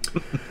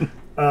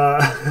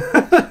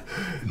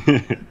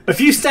 A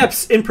few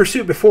steps in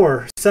pursuit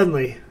before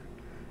suddenly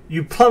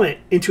you plummet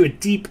into a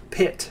deep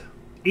pit.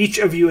 Each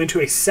of you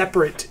into a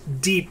separate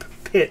deep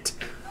pit.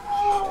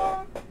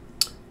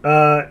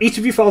 Each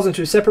of you falls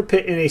into a separate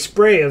pit in a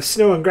spray of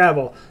snow and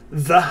gravel.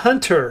 The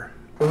hunter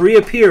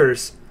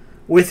reappears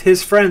with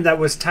his friend that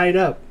was tied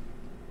up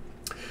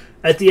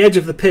at the edge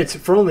of the pit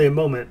for only a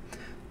moment,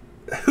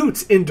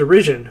 hoots in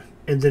derision,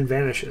 and then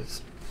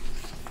vanishes.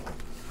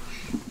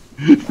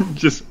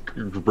 Just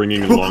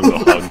bringing along the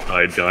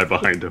hog-tied guy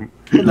behind him.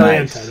 No, I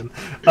untied him.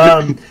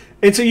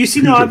 And so you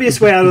see no obvious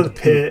way out of the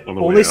pit, On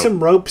the only way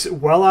some ropes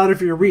well out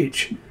of your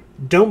reach.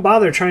 Don't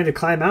bother trying to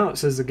climb out,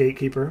 says the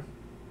gatekeeper,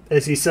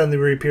 as he suddenly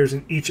reappears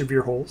in each of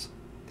your holes.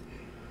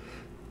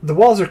 The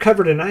walls are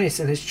covered in ice,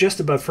 and it's just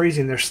above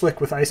freezing. They're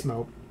slick with ice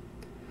melt.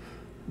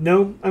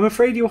 No, I'm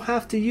afraid you'll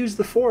have to use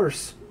the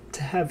Force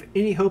to have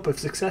any hope of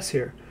success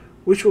here,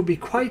 which will be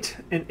quite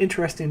an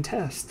interesting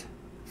test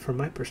from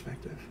my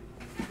perspective.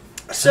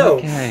 So,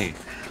 Okay.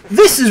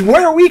 this is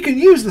where we can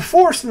use the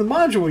Force in the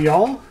module,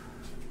 y'all.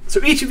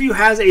 So each of you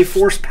has a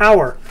Force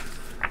power.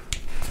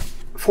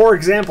 For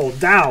example,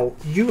 Dao,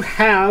 you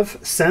have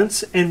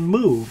Sense and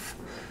Move.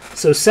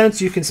 So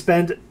Sense, you can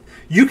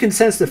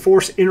sense the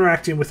Force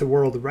interacting with the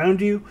world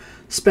around you.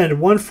 Spend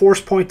 1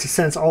 Force point to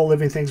sense all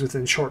living things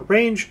within short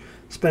range.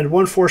 Spend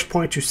 1 Force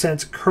point to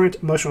sense current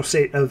emotional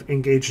state of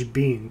engaged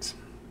beings.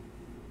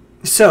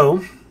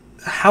 So,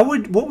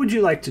 what would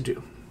you like to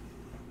do?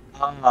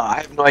 I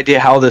have no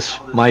idea how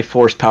my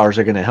Force powers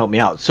are going to help me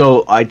out.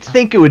 So I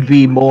think it would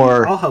be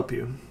more. I'll help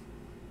you.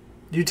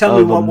 You tell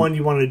me what one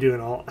you want to do,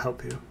 and I'll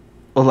help you.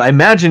 Well, I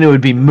imagine it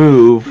would be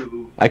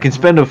move. I can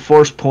spend a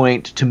Force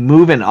point to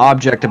move an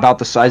object about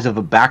the size of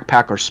a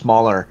backpack or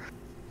smaller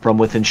from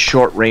within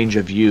short range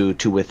of you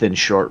to within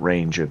short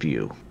range of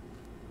you.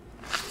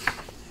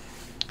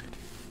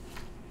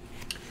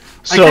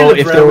 So I kind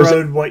of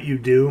railroad what you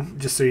do,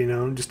 just so you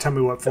know. Just tell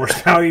me what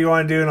Force power you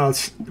want to do,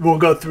 and we'll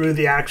go through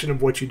the action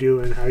of what you do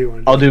and how you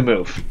want to do it. I'll do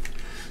move.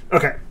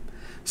 Okay.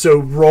 So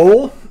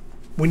roll.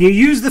 When you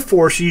use the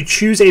Force, you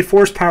choose a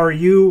Force power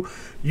you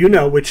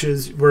know, which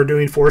is we're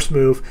doing Force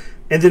move,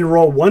 and then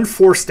roll 1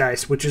 Force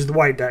dice, which is the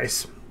white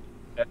dice,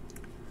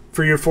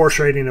 for your Force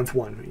rating of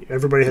 1.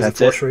 Everybody has a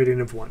Force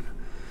rating of 1.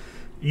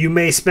 You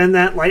may spend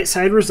that light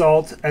side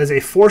result as a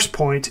Force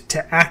point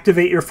to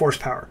activate your Force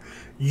power.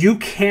 You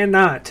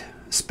cannot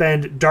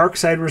spend dark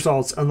side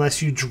results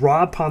unless you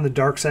draw upon the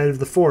dark side of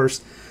the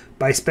Force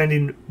by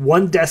spending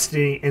 1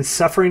 destiny and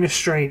suffering a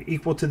strain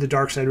equal to the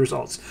dark side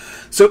results.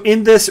 So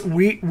in this,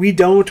 we're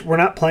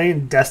not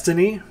playing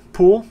destiny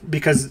pool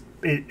because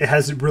it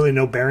has really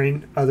no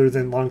bearing other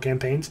than long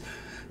campaigns.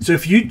 So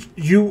if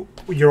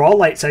you're all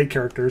light side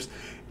characters,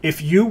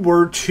 if you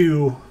were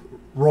to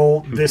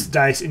roll this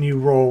dice and you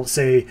roll,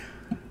 say,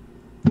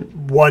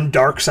 1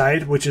 dark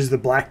side, which is the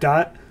black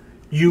dot,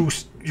 you're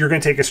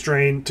going to take a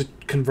strain to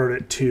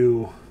convert it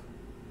to.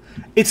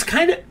 It's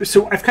kind of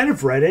so. I've kind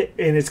of read it,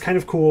 and it's kind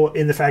of cool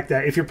in the fact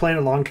that if you're playing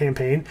a long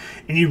campaign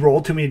and you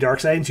roll too many dark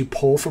sides, you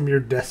pull from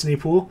your destiny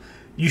pool,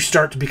 you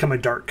start to become a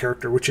dark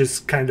character, which is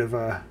kind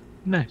of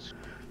nice.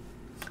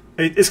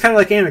 It's kind of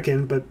like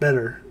Anakin, but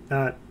better,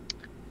 not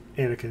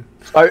Anakin.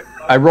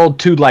 I rolled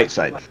 2 light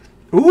side.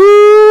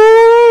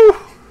 Ooh,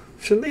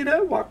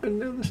 Shalita walking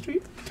down the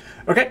street.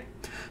 Okay,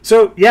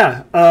 so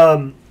yeah,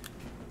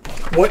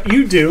 what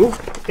you do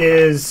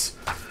is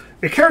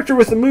a character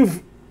with a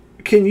move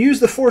can use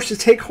the Force to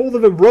take hold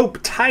of a rope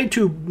tied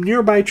to a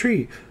nearby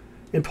tree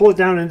and pull it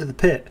down into the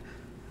pit.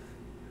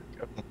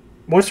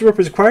 Once the rope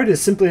is acquired, it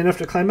is simply enough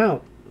to climb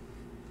out.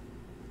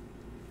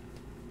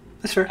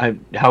 That's fair.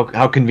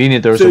 How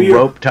convenient there was a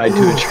rope tied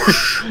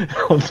to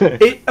a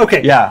tree.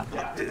 Okay. Yeah.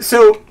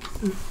 So,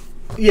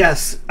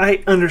 yes,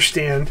 I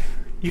understand.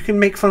 You can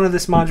make fun of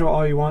this module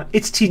all you want.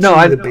 It's teaching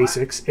you the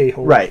basics,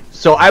 a-hole. Right.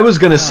 So I was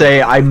going to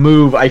say I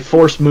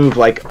Force move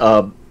like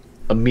a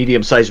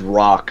medium-sized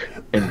rock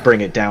and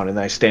bring it down, and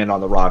then I stand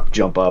on the rock,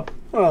 jump up.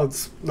 Well,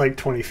 it's like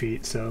 20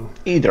 feet, so...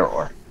 Either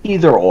or.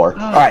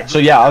 All right, so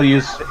yeah, I'll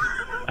use...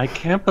 I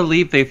can't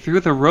believe they threw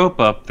the rope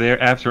up there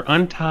after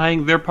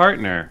untying their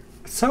partner.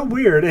 So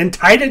weird, and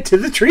tied it to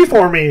the tree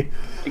for me.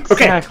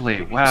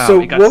 Exactly. Okay. Wow, so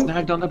we got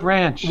snagged on the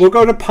branch. We'll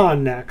go to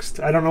Pon next.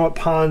 I don't know what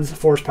Pon's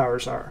Force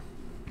powers are.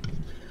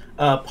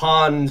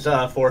 Pon's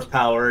force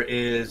power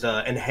is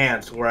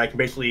enhanced, where I can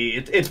basically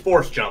it's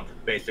force jump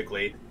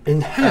basically. You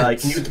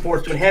Enhance. can use the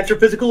force to enhance your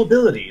physical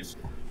abilities.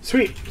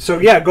 Sweet. So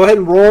yeah, go ahead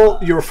and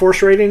roll. Your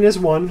force rating is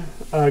 1.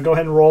 Go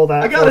ahead and roll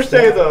that. I gotta force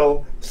say die.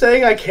 though,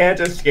 saying I can't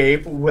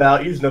escape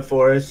without using the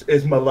force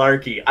is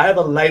malarkey. I have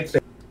a lightsaber.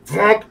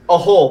 Vonk, a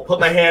hole, put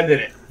my hand in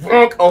it.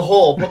 Vonk, a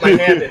hole, put my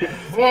hand in it.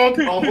 Vonk,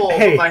 a hole,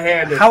 Hey, put my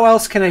hand in it. how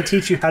else can I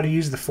teach you how to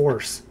use the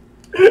force?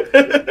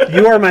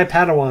 You are my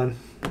Padawan.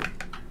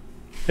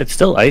 It's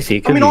still icy.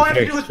 It could all I be have to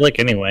very do is- slick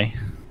anyway.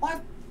 All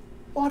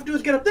I have to do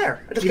is get up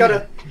there. I just Yeah.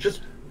 gotta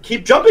just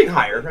keep jumping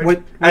higher.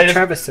 What I just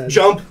Travis said.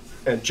 Jump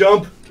and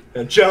jump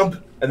and jump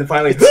and then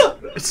finally.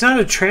 It's not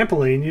a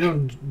trampoline. You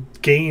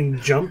don't gain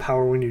jump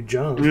power when you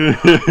jump.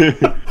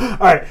 All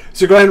right,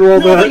 so go ahead and roll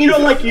No, the.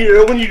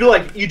 but when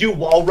you do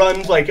wall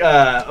runs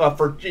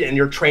and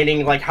you're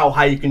training like how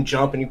high you can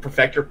jump and you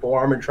perfect your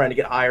form and trying to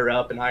get higher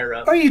up and higher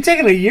up. Are you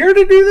taking a year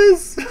to do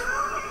this?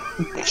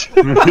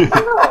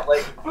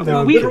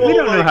 No, we literal,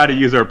 don't know how to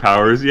use our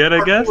powers yet,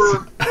 I guess.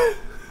 We're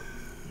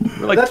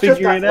like That's just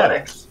figuring it out.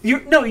 athletics. You're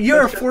a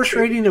That's just force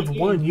rating of crazy.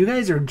 1. You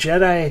guys are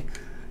Jedi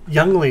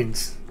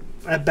younglings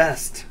at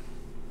best.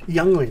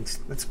 Younglings.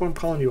 That's what I'm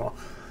calling you all.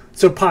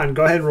 So Pon,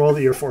 go ahead and roll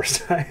your force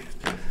die.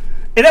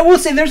 And I will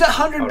say, there's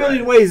 100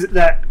 billion ways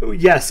that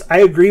yes, I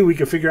agree we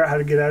can figure out how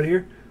to get out of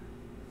here.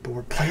 But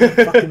we're playing a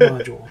fucking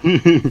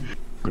module.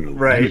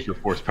 Right. Use your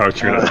force power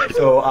to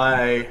So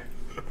I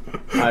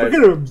We're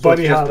gonna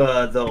bunny just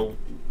hop. the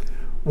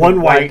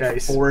One white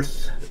dice.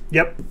 force.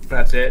 Yep,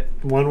 That's it.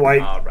 one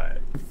white. All right.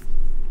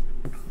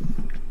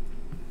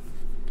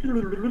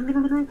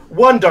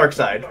 One dark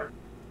side.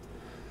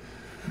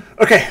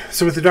 Okay,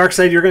 so with the dark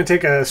side, you're going to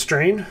take a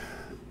strain.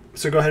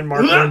 So go ahead and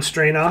mark one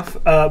strain off.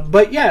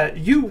 But yeah,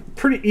 you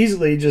pretty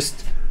easily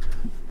just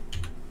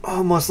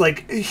almost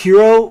like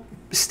hero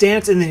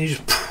stance, and then you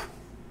just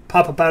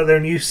pop up out of there,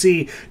 and you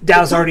see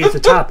Dow's already at the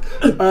top.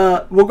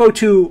 We'll go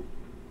to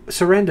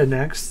Surrender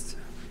next.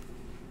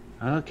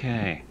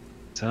 Okay.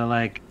 So,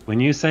 like, when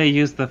you say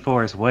use the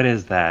force, what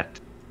is that?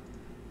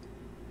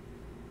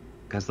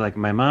 Because, like,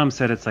 my mom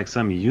said it's like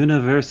some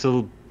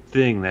universal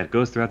thing that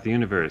goes throughout the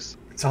universe.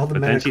 It's all the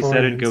But then she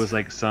said it midichlorians. goes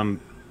like some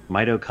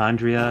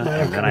mitochondria,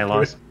 and then I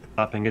lost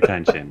stopping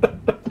attention.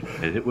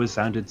 It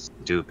sounded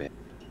stupid.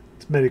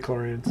 It's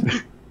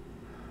midichlorians.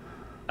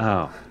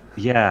 Oh,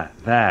 yeah,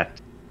 that.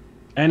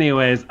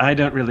 Anyways, I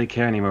don't really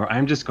care anymore.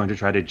 I'm just going to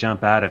try to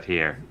jump out of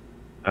here.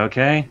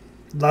 Okay?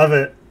 Love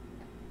it.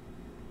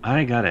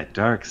 I got a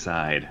dark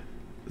side.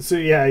 So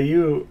yeah,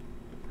 you're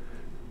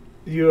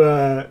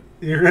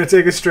gonna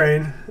take a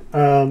strain,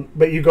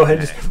 but you go ahead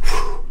and just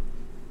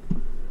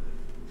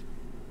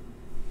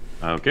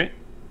Okay.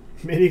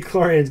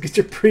 midichlorians. Get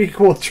your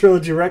prequel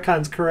trilogy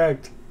retcons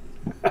correct.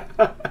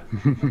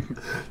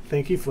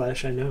 Thank you,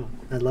 Flesh. I know.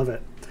 I love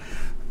it.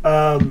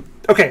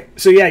 Okay,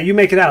 so yeah, you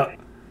make it out.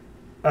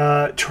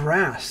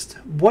 Tarast,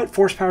 what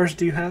force powers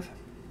do you have?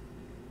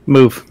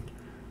 Move.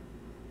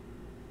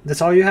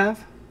 That's all you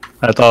have?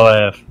 That's all I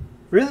have.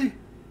 Really?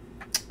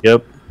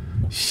 Yep.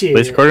 Shit. At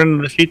least according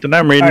to the sheet that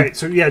I'm reading. All right,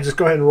 so yeah, just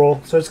go ahead and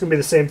roll. So it's gonna be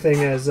the same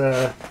thing as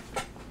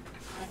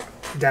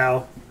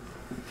Dow.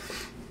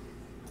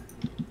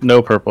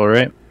 No purple,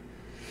 right?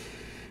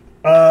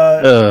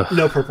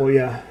 No purple.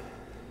 Yeah.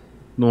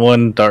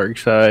 One dark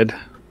side.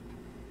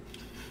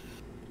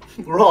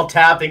 We're all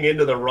tapping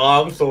into the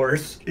wrong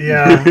source.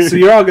 Yeah. So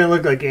you're all gonna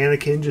look like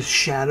Anakin, just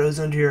shadows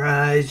under your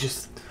eyes,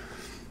 just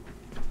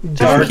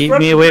dark. Keep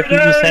me away from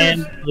the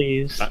sand,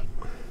 please.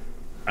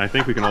 I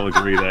think we can all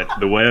agree that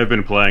the way I've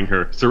been playing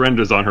her,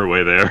 Surrender's on her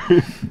way there.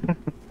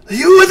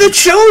 You are the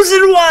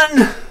chosen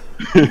one.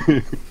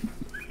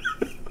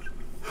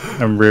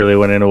 I'm really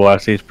wanting to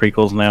watch these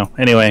prequels now.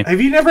 Anyway, Have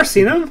you never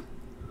seen them?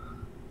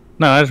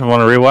 no, I just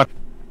want to rewatch.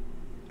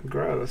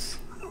 Gross.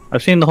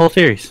 I've seen the whole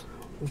series.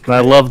 And I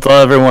loved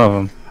every one of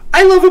them.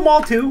 I love them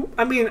all too.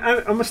 I mean,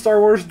 I'm a Star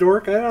Wars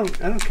dork. I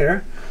don't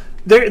care.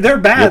 They're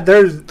bad. Yep.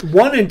 There's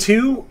 1 and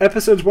 2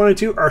 episodes. 1 and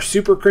 2 are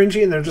super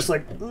cringy, and they're just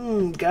like,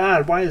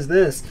 God, why is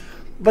this?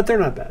 But they're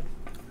not bad.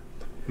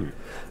 All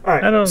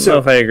right. I don't so know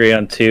if I agree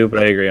on 2, but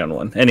I agree on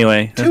 1.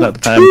 Anyway, that's two, not the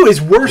time. 2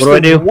 is worse What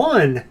do I than do?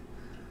 1.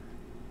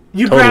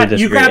 You Totally grab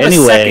disagree. a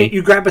Anyway. second.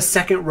 You grab a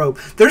second rope.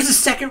 There's a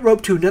second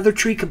rope to another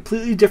tree,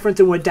 completely different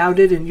than what Dow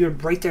did, and you're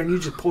right there, and you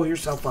just pull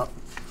yourself up.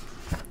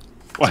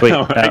 Wait,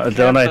 Wow, now,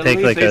 don't I take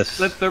like a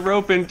split the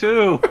rope in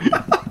two?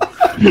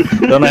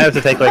 don't I have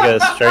to take like a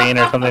strain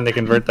or something to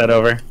convert that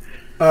over?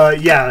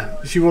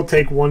 Yeah, she will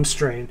take 1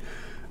 strain.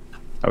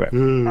 Okay.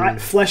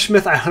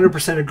 Fleshsmith, I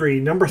 100% agree.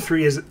 Number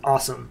 3 is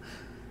awesome.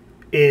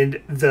 And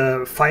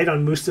the fight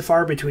on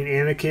Mustafar between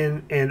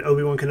Anakin and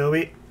Obi-Wan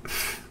Kenobi,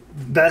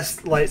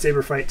 best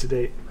lightsaber fight to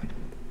date.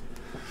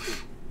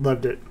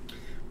 Loved it.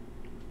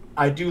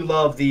 I do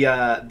love the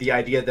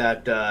idea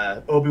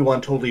that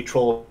Obi-Wan totally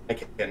trolled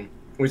Anakin.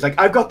 Where he's like,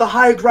 I've got the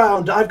high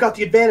ground, I've got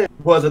the advantage.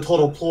 Was a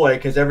total ploy,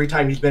 because every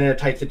time he's been in a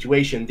tight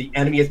situation, the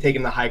enemy has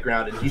taken the high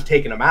ground and he's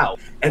taken him out.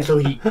 And so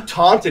he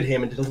taunted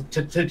him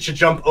to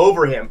jump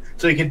over him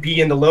so he could be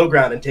in the low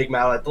ground and take him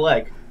out at the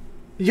leg.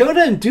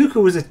 Yoda and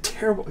Dooku was a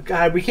terrible.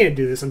 God, we can't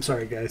do this. I'm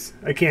sorry, guys.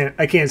 I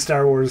can't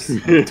Star Wars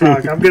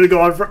talk. I'm gonna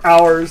go on for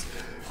hours.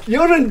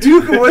 Yoda and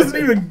Dooku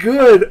wasn't even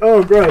good.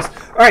 Oh, gross.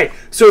 All right.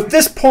 So at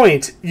this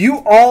point,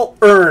 you all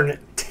earn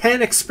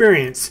 10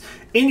 experience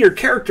in your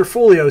character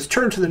folios.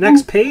 Turn to the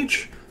next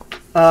page,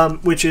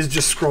 which is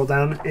just scroll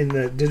down in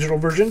the digital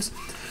versions.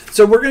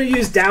 So we're going to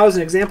use Dow as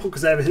an example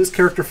because I have his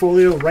character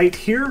folio right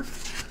here.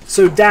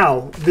 So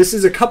Dow, this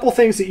is a couple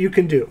things that you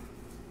can do.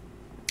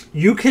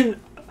 You can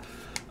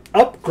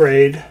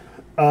upgrade.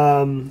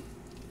 You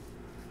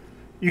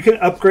can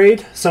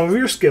upgrade some of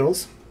your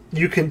skills.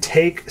 You can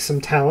take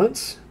some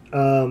talents.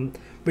 But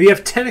you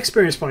have 10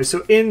 experience points.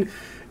 So in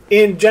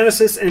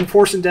Genesis and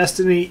Force and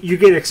Destiny, you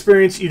get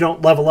experience. You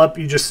don't level up.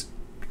 You just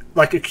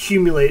like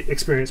accumulate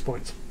experience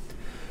points.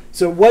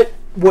 So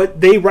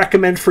what they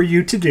recommend for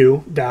you to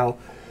do, Dow,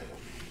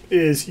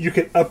 is you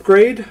can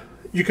upgrade.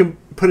 You can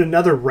put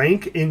another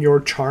rank in your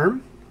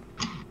charm,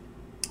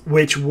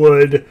 which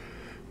would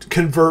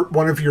convert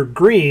one of your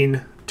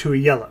green to a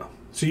yellow.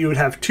 So you would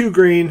have 2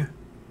 green,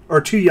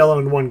 or 2 yellow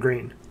and 1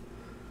 green.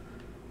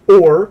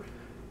 Or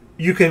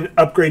you can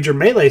upgrade your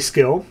melee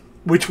skill,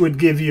 which would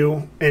give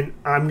you, and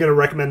I'm going to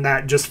recommend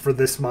that just for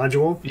this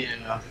module.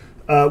 Yeah.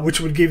 Which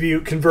would give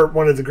you, convert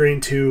one of the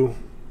green to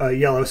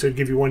yellow, so it'd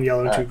give you 1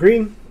 yellow and 2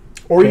 green.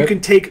 Or you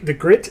can take the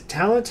grit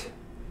talent,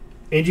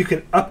 and you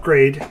can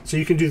upgrade, so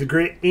you can do the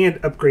grit and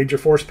upgrade your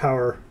force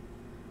power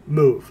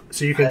move.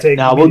 So you can take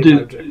now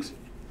objects.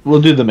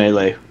 We'll do the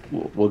melee.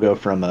 We'll go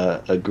from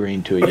a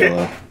green to a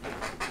yellow.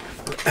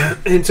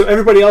 And so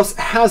everybody else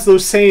has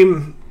those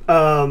same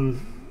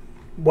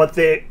what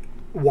they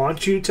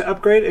want you to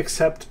upgrade,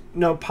 except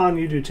no, Pawn,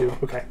 you do too.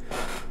 Okay.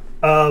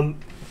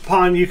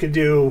 Pawn, you can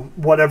do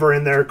whatever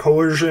in there.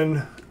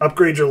 Coercion,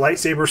 upgrade your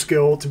lightsaber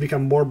skill to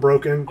become more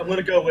broken. I'm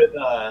gonna go with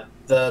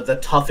the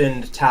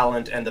toughened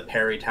talent and the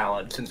parry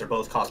talent since they're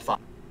both cost 5.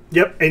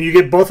 Yep, and you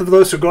get both of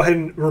those, so go ahead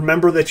and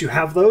remember that you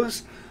have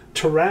those.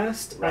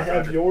 Tarast, I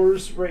have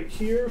yours right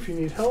here if you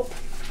need help.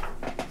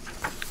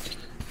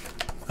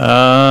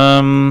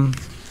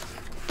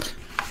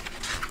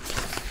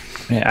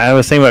 Yeah, I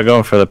was thinking about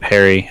going for the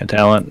parry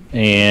talent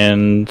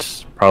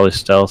and probably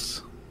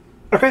stealth.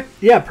 Okay,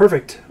 yeah,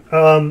 perfect.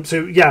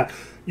 So yeah,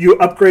 you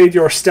upgrade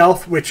your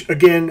stealth, which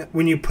again,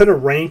 when you put a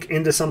rank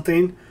into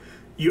something,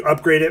 you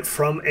upgrade it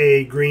from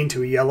a green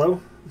to a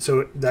yellow,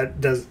 so that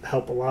does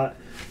help a lot.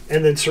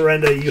 And then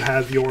Surrender, you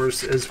have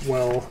yours as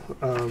well.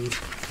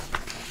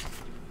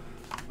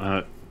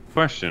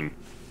 Question.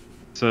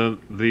 So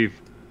the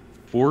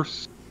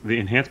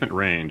enhancement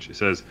range, it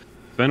says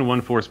spend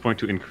 1 force point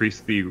to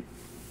increase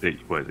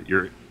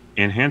your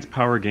enhanced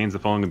power gains the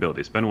following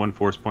ability. Spend 1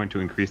 force point to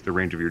increase the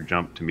range of your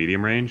jump to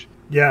medium range.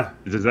 Yeah.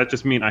 Does that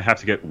just mean I have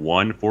to get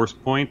 1 force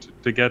point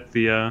to get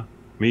the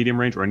medium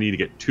range, or I need to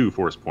get 2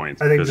 force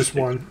points? I think just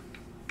 1.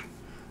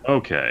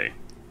 Okay.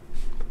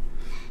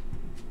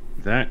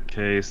 In that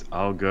case,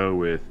 I'll go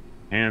with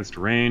enhanced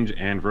range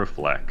and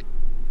reflect.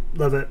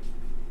 Love it.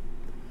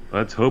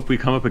 Let's hope we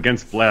come up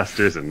against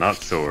blasters and not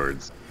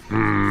swords.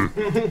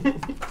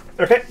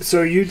 Okay,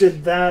 so you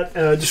did that.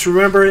 Just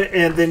remember it,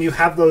 and then you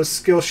have those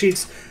skill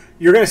sheets.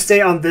 You're going to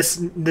stay on this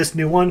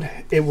new one.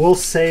 It will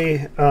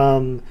say,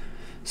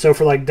 so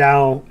for like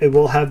Dow, it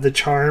will have the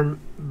charm,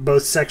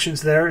 both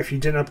sections there. If you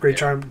didn't upgrade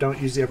charm,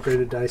 don't use the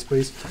upgraded dice,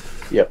 please.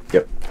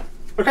 Yep.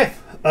 Okay,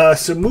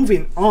 so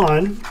moving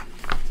on.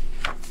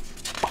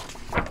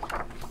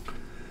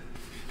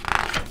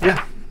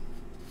 Yeah.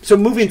 So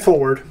moving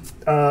forward,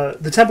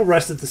 the temple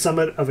rests at the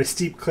summit of a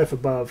steep cliff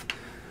above.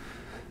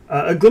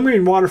 A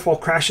glimmering waterfall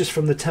crashes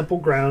from the temple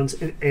grounds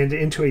and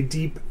into a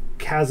deep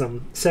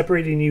chasm,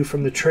 separating you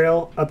from the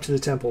trail up to the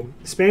temple.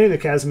 Spanning the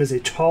chasm is a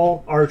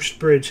tall, arched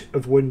bridge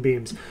of wooden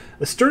beams.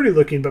 A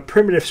sturdy-looking but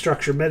primitive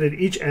structure met at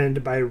each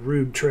end by a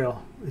rude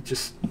trail. It's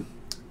just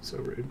so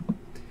rude.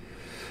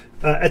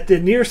 At the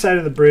near side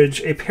of the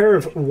bridge, a pair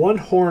of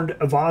one-horned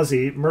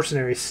Avazi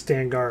mercenaries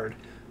stand guard,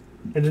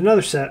 and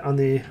another set on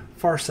the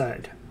far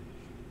side.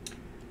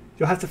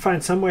 You'll have to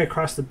find some way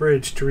across the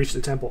bridge to reach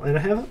the temple. And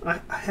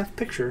I have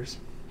pictures.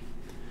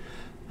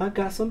 I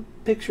got some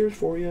pictures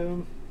for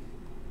you.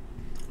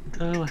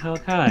 Oh, how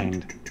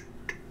kind.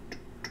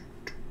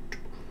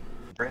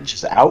 Bridge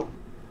is out.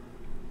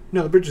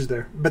 No, the bridge is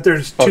there. But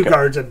there's 2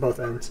 guards at both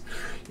ends.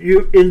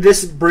 In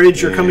this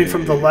bridge, you're coming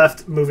from the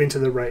left, moving to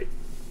the right.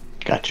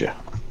 Gotcha.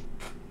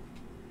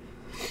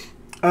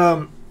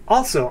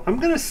 Also, I'm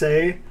going to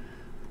say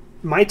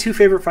my 2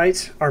 favorite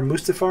fights are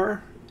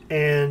Mustafar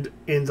and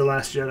in The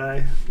Last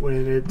Jedi,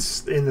 when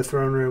it's in the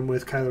throne room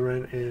with Kylo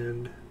Ren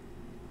and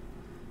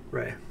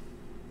Rey.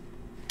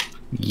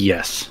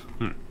 Yes.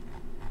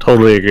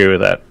 Totally agree with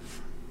that.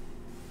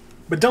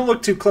 But don't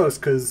look too close,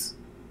 because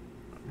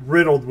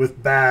riddled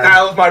with bad...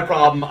 That was my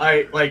problem.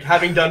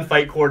 Having done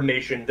fight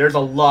coordination, there's a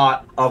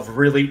lot of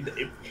really...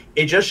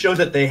 It just shows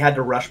that they had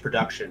to rush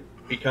production,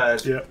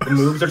 because the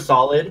moves are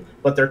solid,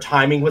 but their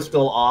timing was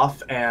still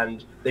off,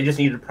 and they just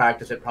needed to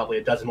practice it probably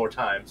a dozen more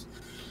times.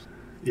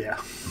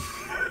 Yeah.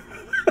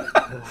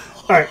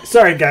 Alright,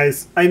 sorry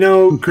guys. I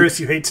know,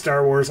 Chris, you hate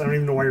Star Wars. I don't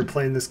even know why you're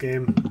playing this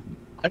game.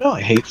 I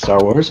don't hate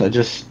Star Wars. I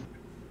just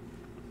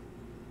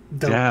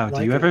Don't Dow, like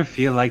do you it. ever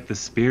feel like the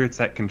spirits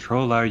that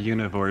control our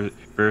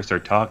universe are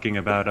talking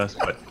about us,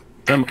 but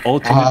some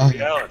ultimate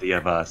reality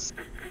of us?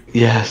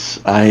 yes,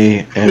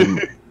 I am.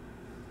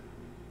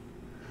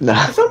 Nah.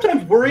 I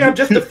sometimes worry I'm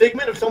just a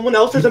figment of someone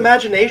else's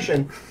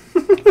imagination.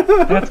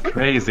 That's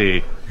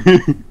crazy.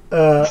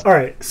 All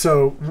right.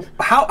 So,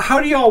 how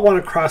do y'all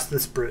want to cross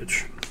this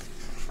bridge?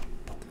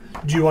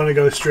 Do you want to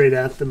go straight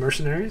at the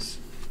mercenaries?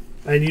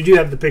 And you do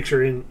have the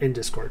picture in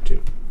Discord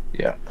too.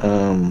 Yeah.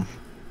 That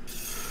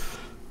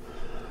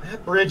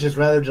bridge is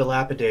rather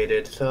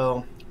dilapidated,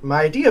 so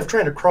my idea of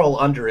trying to crawl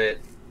under it,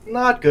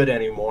 not good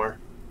anymore.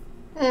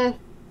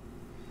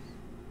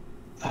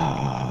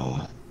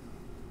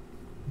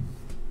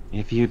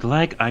 If you'd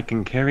like, I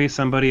can carry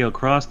somebody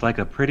across like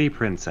a pretty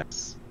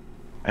princess.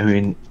 I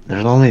mean,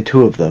 there's only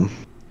 2 of them.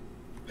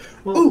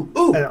 Well,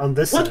 Ooh, on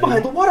this what's side.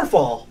 behind the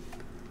waterfall?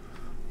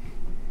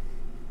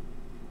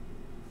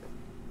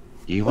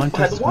 You What's want to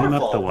behind the swim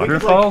up the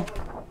waterfall?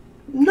 waterfall?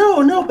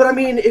 No, but I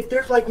mean, if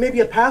there's like maybe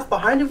a path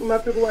behind it, we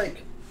might be able to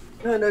like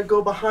kind of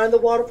go behind the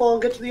waterfall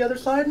and get to the other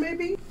side,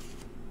 maybe?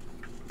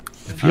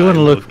 If you want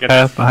to look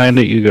past behind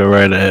it, you go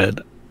right ahead.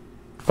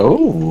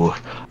 Oh.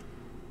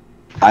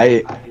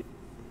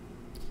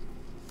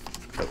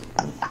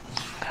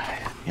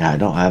 Yeah, I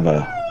don't have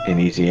an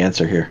easy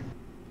answer here.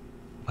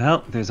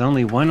 Well, there's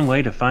only one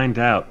way to find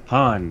out.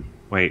 Pawn.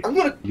 Wait, I'm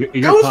gonna you're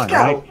go Pawn,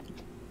 scout. right?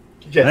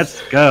 Yes.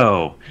 Let's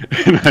go.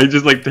 And I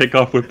just like take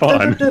off with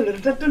Pawn. Love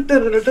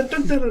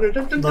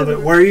it.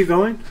 Where are you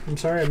going? I'm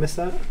sorry, I missed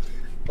that.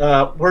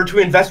 We're to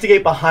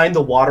investigate behind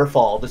the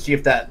waterfall to see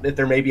if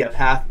there may be a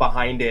path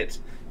behind it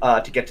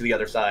to get to the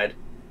other side.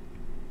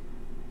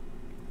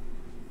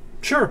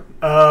 Sure.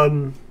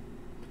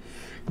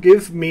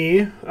 Give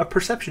me a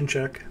perception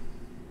check.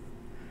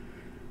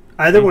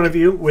 Either one of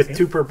you with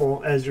 2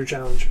 purple as your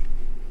challenge.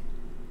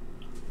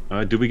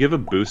 Do we give a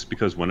boost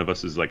because one of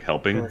us is like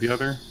helping the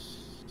other?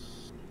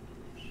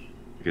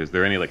 Is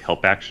there any like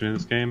help action in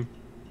this game?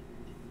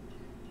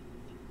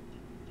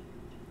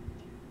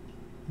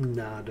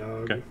 Nah,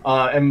 dog. Okay.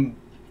 And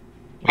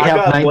We I have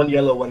got 9 one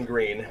yellow, one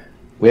green.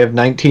 We have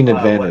 19 What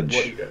advantage.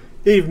 do you got?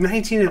 Yeah, you have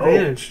 19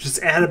 advantage. Just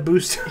add a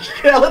boost.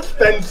 Yeah, let's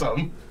spend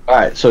some.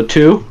 Alright, so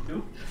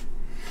 2.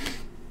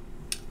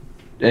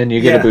 And you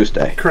get Yeah, a boost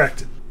die.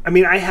 Correct. I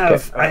mean, I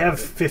have Okay. I have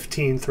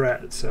 15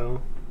 threat,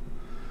 so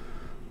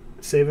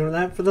saving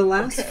that for the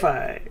last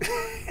fight.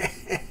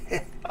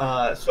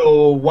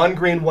 So 1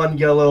 green, 1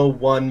 yellow,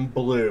 1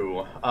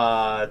 blue.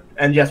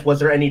 And yes, was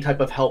there any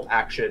type of help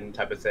action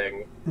type of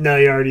thing? No,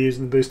 you're already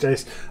using the boost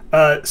dice.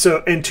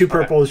 So and 2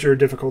 purple is your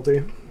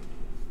difficulty.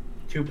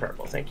 2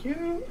 purple, thank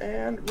you.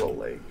 And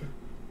rolling.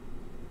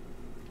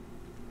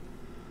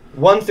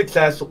 1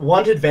 success,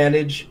 1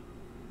 advantage.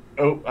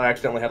 Oh, I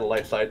accidentally had a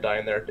light side die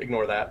in there.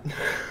 Ignore that.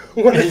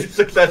 1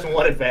 success and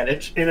 1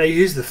 advantage. And I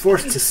use the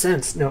force to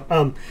sense.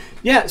 No,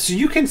 yeah. So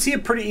you can see a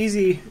pretty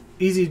easy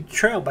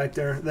trail back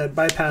there that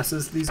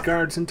bypasses these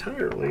guards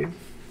entirely.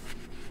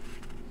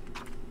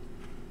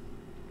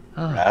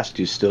 Rast,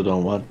 you still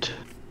don't want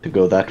to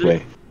go that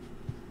way.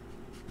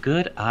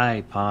 Good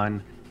eye,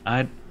 Pawn.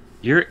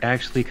 You're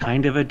actually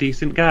kind of a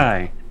decent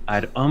guy.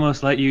 I'd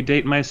almost let you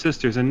date my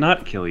sisters and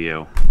not kill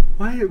you.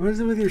 Why? What is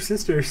it with your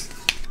sisters?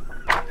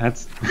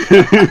 That's.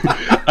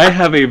 I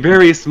have a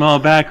very small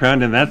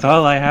background, and that's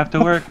all I have to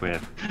work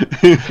with.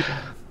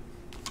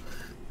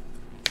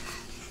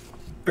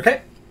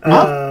 Okay.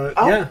 I'll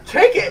Yeah.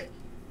 take it.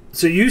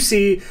 So you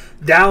see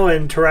Dow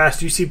and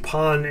Tarast, you see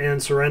Pawn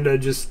and Surrenda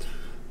just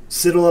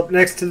sidle up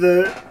next to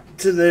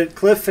the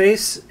cliff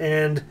face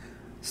and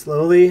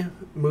slowly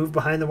move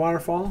behind the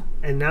waterfall.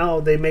 And now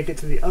they make it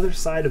to the other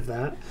side of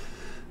that.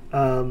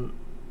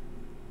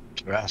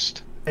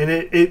 Rast. And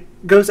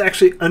it goes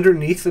actually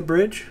underneath the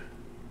bridge.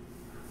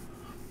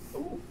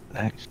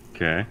 Thanks.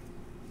 Okay.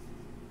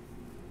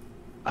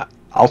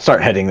 I'll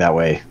start heading that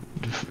way.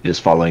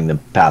 Just following the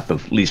path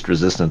of least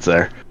resistance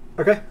there.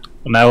 Okay.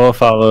 And I will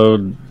follow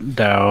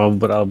Dow,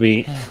 but I'll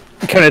be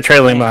kind of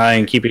trailing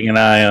behind, keeping an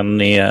eye on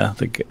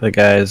the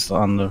guys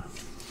on the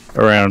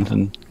around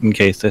in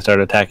case they start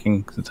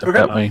attacking. Since I've Okay.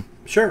 got my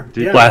Sure.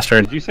 Did- Yeah.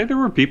 blaster. Did you say there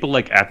were people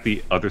like at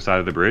the other side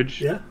of the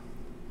bridge? Yeah.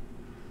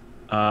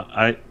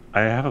 I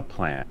have a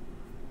plan.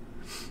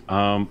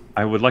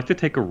 I would like to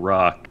take a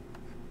rock,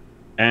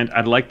 and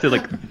I'd like to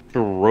like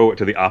throw it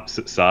to the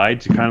opposite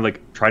side to kind of like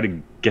try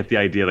to get the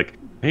idea like,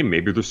 hey,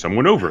 maybe there's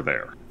someone over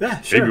there. Yeah,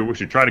 Maybe sure. we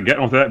should try to get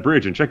onto that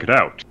bridge and check it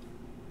out.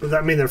 But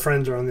that means their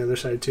friends are on the other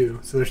side too.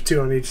 So there's 2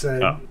 on each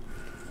side. Oh.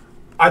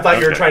 I thought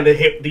you were Okay. trying to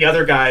hit the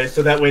other guys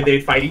so that way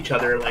they'd fight each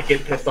other and like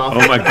get pissed off.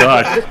 Oh my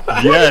gosh! Why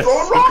are you Yes.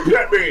 throwing rocks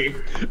at me?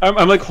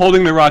 I'm like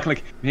holding the rock,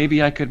 like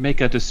maybe I could make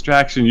a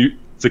distraction.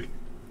 It's like,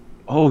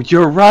 oh,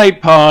 you're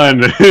right,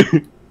 Pawn.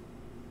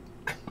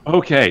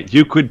 Okay,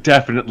 you could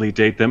definitely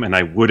date them, and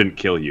I wouldn't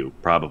kill you,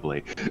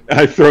 probably.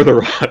 I throw the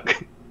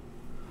rock.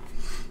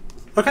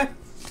 Okay.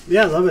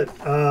 Yeah, love it.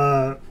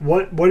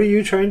 What are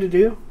you trying to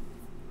do?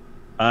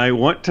 I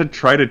want to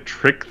try to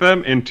trick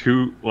them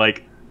into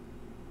like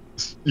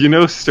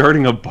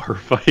starting a bar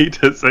fight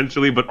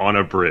essentially, but on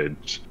a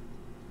bridge.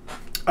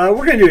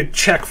 We're going to do a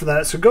check for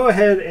that, so go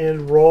ahead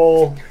and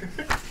roll.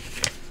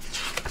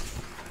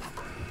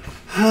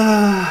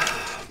 I'm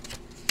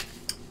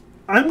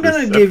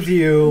going to give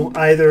you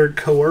either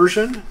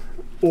coercion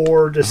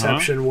or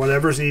deception,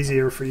 whatever's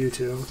easier for you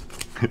two.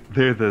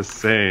 They're the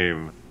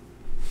same.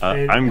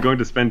 I'm going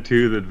to spend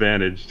 2 of the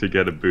advantage to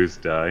get a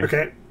boost die.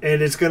 Okay,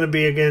 and it's going to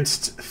be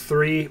against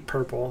 3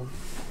 purple.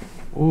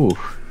 Ooh.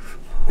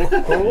 Yeah,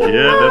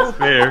 that's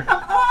fair.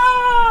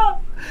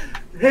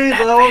 Hey,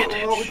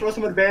 well, we throw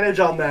some advantage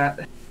on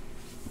that.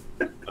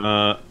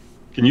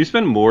 Can you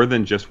spend more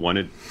than just one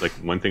thing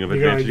of You can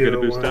advantage only to do get a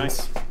it boost die?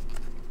 once.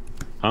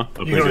 Huh?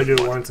 You can only do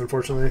it once,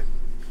 unfortunately.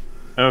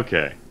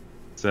 Okay,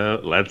 so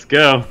let's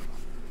go.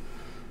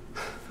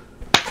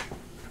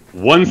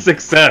 1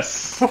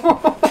 success.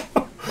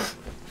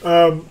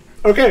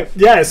 Okay,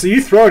 yeah, so you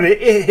throw it,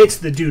 it hits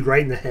the dude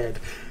right in the head.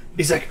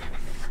 He's like,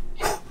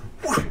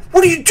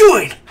 what are you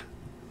doing?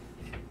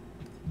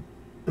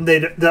 And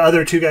the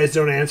other 2 guys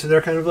don't answer.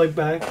 They're kind of like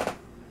back.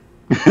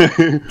 Did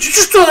you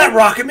just throw that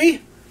rock at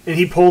me? And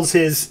he pulls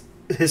his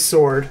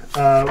sword.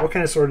 What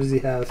kind of sword does he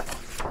have?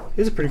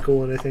 It's a pretty cool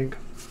one, I think.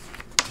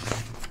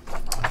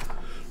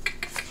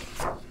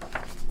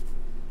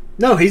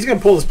 No, he's going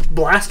to pull his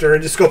blaster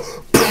and just go,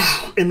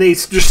 and they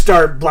just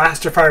start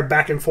blaster fire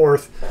back and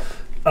forth.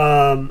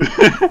 I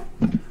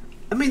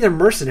mean, they're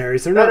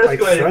mercenaries. They're not like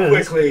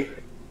friends. Quickly.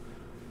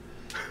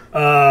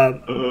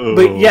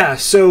 But yeah,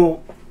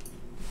 so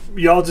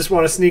y'all just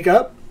want to sneak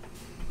up?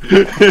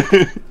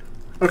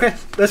 Okay,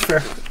 that's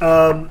fair.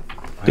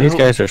 These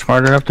guys are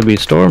smart enough to be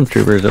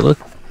stormtroopers. It look.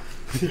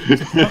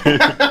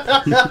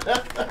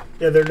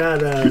 Yeah, they're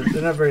not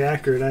very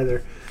accurate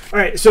either. All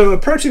right, so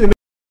approaching the.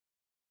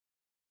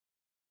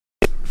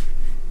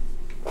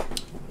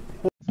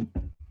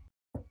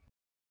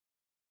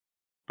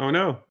 Oh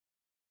no.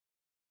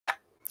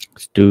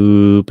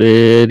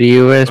 Stupid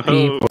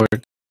USB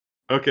port.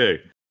 Okay,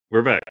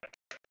 we're back.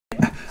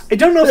 I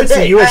don't know if it's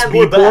a And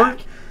we're USB back.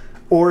 port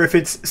or if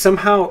it's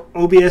somehow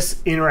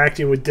OBS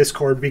interacting with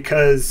Discord,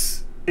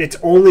 because it's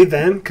only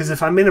then. Because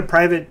if I'm in a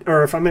private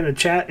or if I'm in a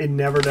chat, it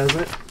never does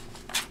it.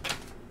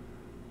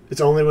 It's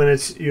only when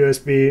it's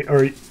USB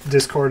or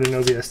Discord and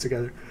OBS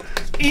together.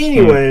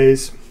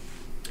 Anyways,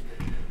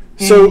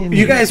 so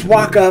you guys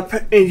walk up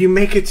and you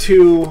make it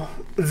to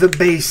the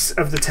base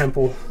of the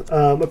temple.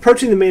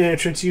 Approaching the main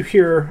entrance, you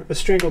hear a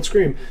strangled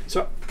scream.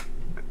 So,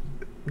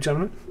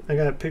 gentlemen, I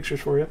got pictures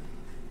for you.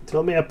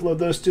 So let me upload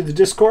those to the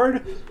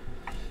Discord.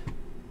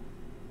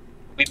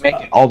 We make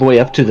it all the way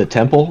up to the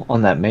temple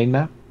on that main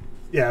map.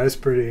 Yeah, it's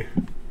pretty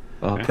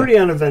Okay. pretty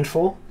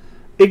uneventful.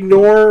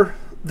 Ignore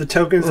the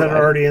tokens that are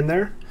already in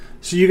there.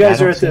 So you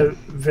guys I are don't at see the it.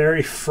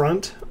 very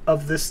front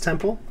of this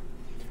temple.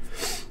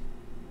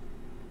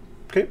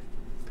 Okay.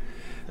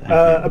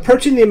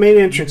 Approaching the main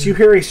entrance, you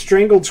hear a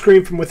strangled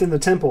scream from within the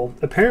temple.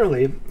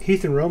 Apparently,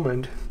 Heath and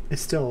Romand is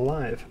still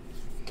alive.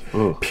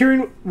 Ooh.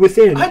 Peering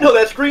within, I know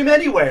that scream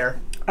anywhere.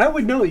 I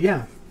would know,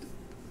 yeah.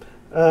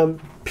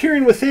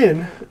 Peering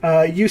within,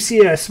 you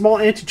see a small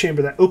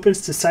antechamber that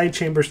opens to side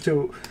chambers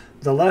to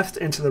the left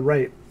and to the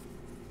right,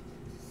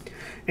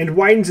 and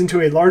widens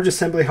into a large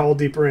assembly hall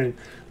deeper in.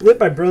 Lit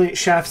by brilliant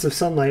shafts of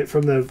sunlight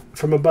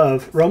from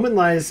above, Roman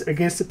lies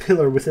against a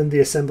pillar within the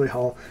assembly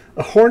hall,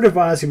 a horned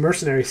Avazi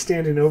mercenary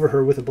standing over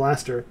her with a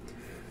blaster.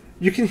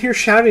 You can hear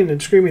shouting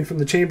and screaming from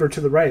the chamber to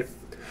the right.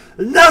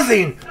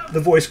 Nothing! The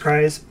voice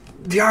cries.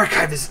 The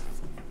archive is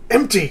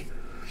empty.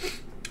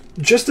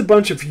 Just a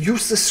bunch of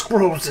useless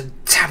scrolls and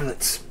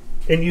tablets.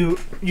 And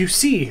you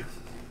see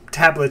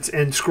tablets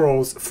and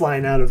scrolls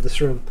flying out of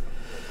this room.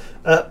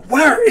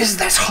 Where is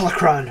this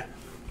holocron?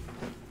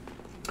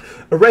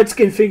 A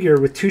red-skinned figure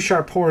with 2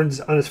 sharp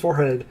horns on his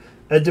forehead,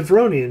 a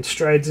Devronian,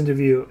 strides into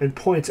view and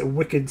points a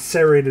wicked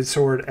serrated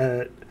sword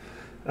at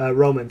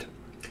Romand.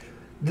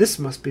 This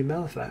must be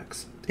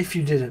Malefax, if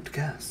you didn't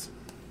guess.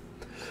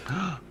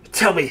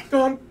 Tell me,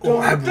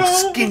 or I will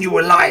skin you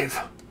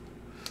alive.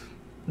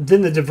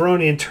 Then the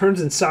Devronian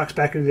turns and stalks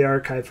back into the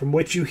archive, from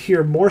which you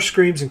hear more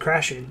screams and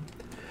crashing.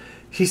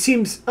 He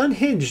seems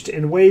unhinged,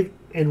 and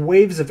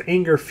waves of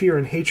anger, fear,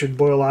 and hatred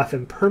boil off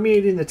him,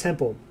 permeating the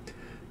temple.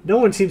 No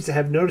one seems to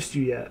have noticed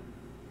you yet.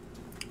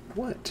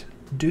 What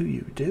do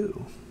you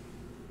do?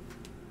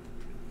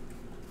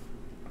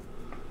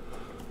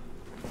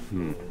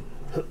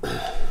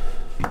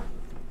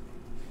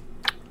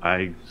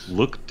 I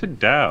look to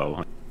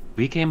Dow.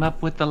 We came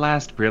up with the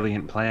last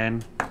brilliant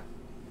plan.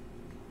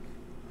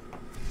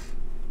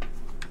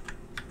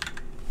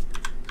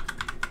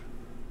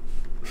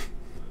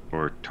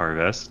 Or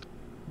Tarvest.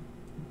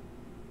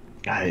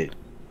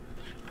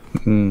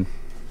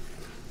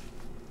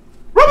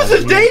 Roman's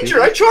in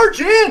danger! I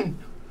charge in!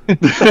 Okay.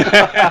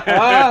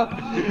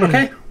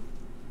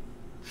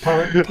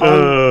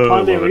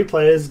 Ponde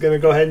Replay is going to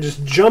go ahead and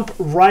just jump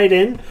right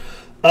in.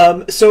 I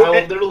will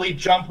literally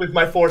jump with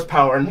my force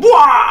power and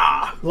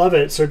wah! Love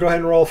it. So go ahead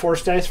and roll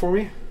force dice for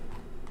me.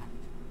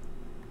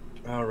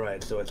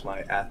 Alright, so it's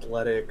my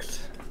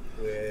athletics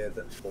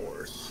with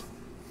force.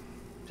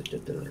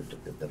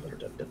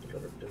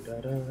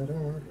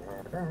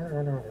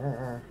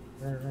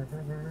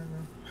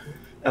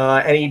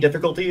 Any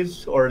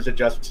difficulties, or is it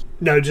just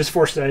No, just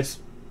force dice.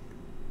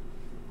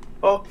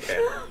 okay?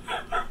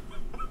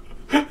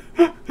 I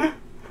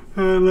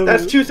love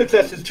That's it. 2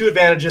 successes, 2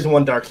 advantages, and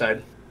 1 dark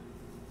side.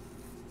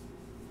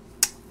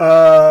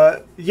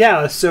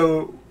 Yeah,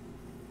 so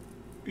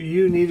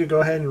you need to go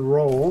ahead and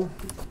roll.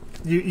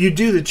 You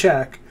do the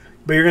check,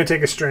 but you're going to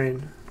take a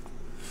strain.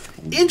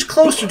 Inch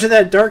closer to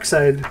that dark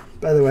side,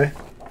 by the way.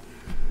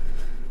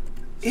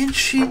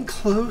 Inching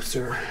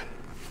closer.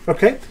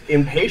 Okay.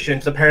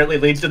 Impatience apparently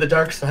leads to the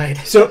dark side.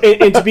 So,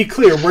 and to be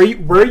clear,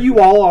 where you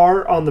all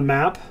are on the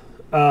map,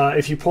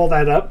 if you pull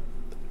that up,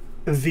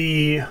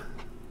 the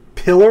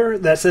pillar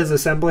that says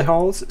assembly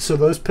halls, so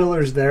those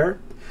pillars there,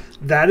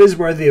 that is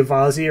where the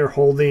Avazi are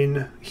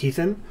holding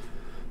Heathen.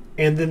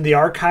 And then the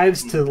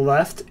archives to the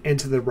left and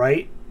to the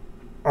right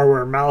are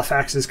where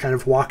Malefax is kind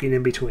of walking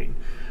in between.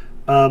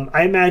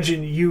 I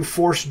imagine you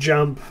force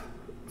jump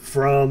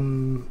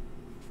from...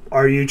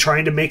 Are you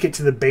trying to make it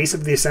to the base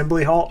of the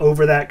assembly hall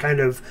over that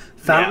kind of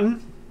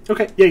fountain? Yeah.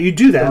 Okay, yeah, you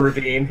do that. The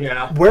ravine,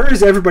 yeah. Where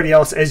is everybody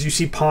else as you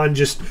see Pawn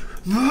just...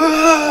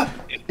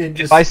 And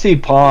just If I see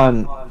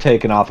Pawn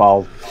taking off,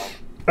 I'll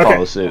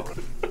follow suit.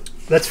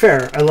 That's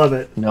fair. I love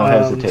it. No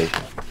hesitation.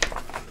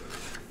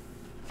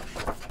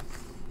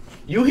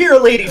 You hear a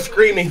lady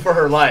screaming for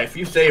her life.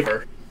 You save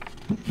her.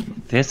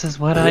 This is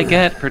what I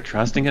get for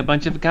trusting a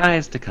bunch of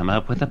guys to come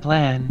up with a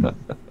plan.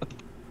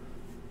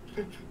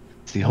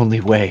 It's the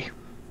only way.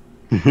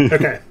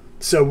 Okay,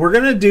 so we're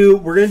gonna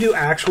do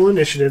actual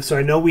initiative. So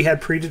I know we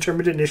had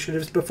predetermined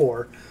initiatives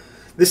before.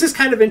 This is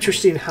kind of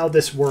interesting how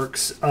this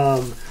works.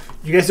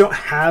 You guys don't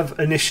have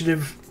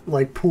initiative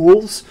like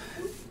pools.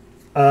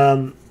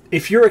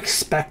 If you're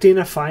expecting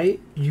a fight,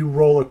 you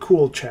roll a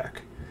cool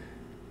check.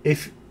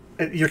 If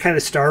you're kind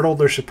of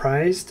startled or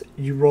surprised,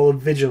 you roll a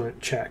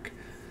vigilant check.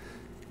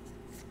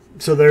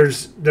 So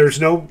there's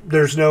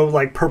no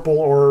like purple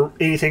or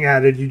anything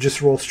added. You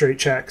just roll straight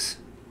checks.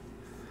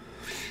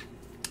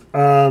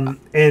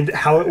 And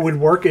how it would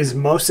work is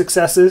most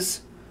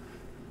successes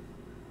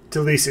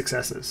to least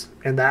successes,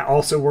 and that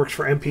also works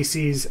for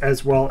NPCs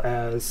as well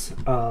as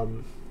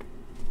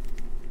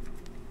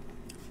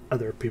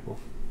other people.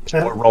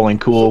 We're rolling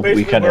cool.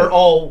 Basically, We kind we're of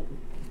all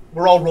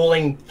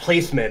rolling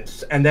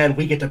placements, and then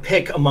we get to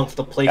pick amongst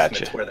the placements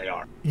Gotcha. where they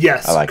are.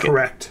 Yes, I like it.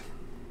 correct.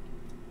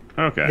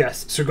 Okay.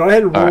 Yes, so go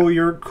ahead and roll All right.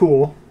 your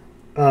cool,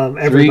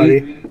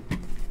 everybody.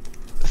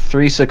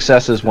 3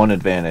 successes, 1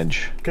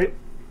 advantage. Okay.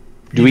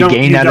 Do You we don't-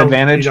 gain you that don't-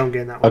 advantage? You don't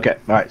gain that one. Okay,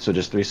 all right. So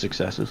just 3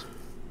 successes.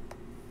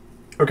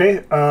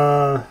 Okay.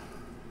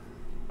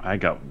 I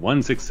got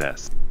 1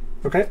 success.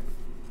 Okay.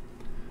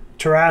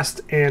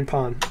 Tarast and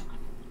Pawn.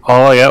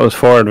 All I got was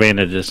 4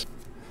 advantages.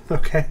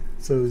 Okay,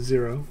 so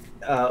 0.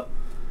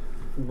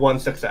 1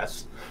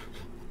 success.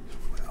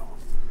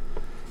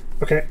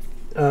 Okay.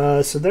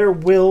 So their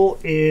will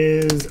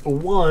is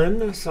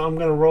 1, so I'm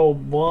gonna roll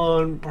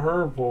 1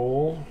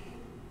 purple.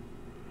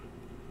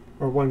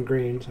 Or 1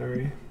 green,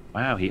 sorry.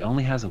 Wow, he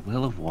only has a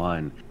will of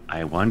 1.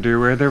 I wonder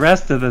where the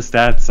rest of the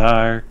stats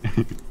are.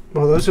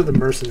 Well, those are the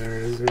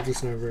mercenaries. They're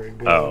just not very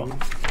good. Oh.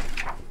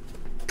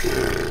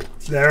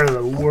 They're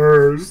the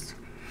worst.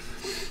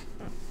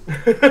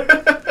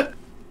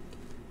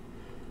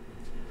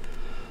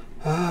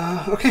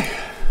 Okay.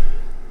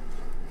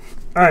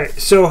 Alright,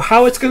 so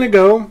how it's going to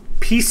go,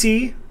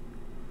 PC,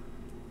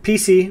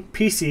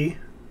 NPC,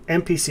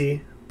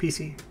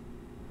 PC.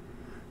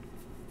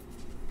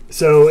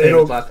 So Same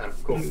it'll as last time.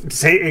 Cool.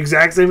 say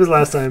exact same as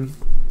last time.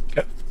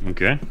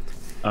 Okay.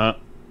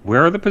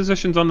 Where are the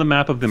positions on the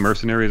map of the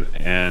mercenaries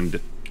and...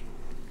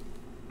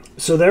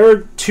 So there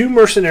are 2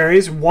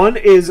 mercenaries. One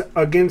is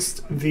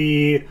against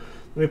the...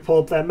 Let me pull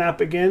up that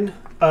map again.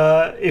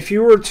 If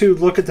you were to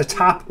look at the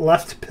top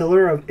left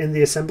pillar in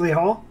the assembly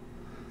hall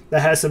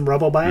that has some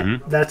rubble by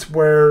it, that's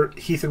where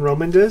Heath and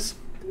Roman is.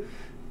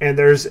 And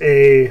there's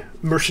a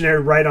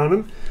mercenary right on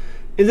him.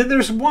 And then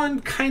there's one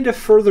kind of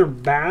further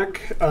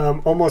back,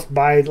 almost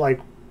by like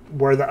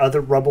where the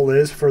other rubble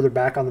is, further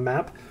back on the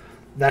map.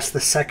 That's the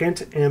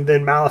second. And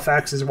then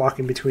Malefax is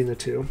walking between the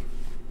 2.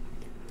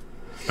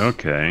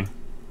 Okay.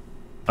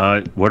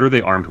 What are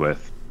they armed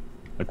with?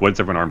 Like, what's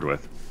everyone armed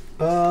with?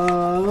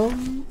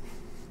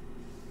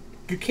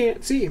 You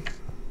can't see.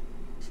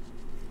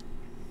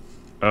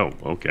 Oh,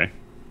 okay.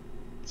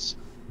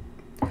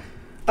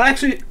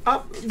 Actually,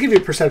 I'll give you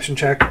a perception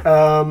check.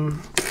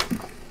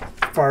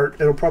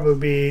 Fart. It'll probably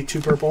be 2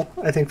 purple,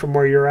 I think, from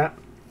where you're at.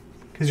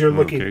 Because you're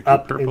looking Okay, 2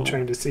 up purple. and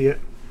trying to see it.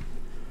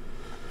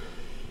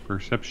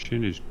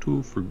 Perception is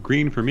 2 for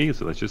green for me,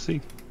 so let's just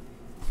see.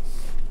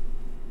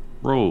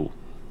 Roll.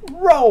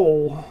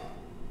 Roll!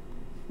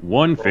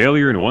 1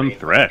 failure and 1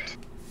 threat.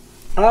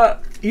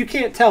 You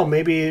can't tell.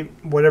 Maybe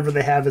whatever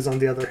they have is on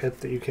the other hip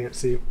that you can't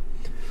see.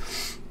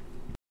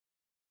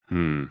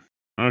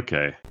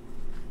 Okay.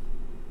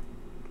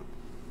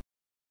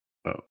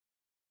 Oh.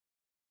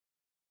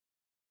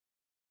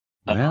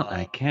 Well,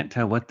 I can't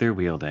tell what they're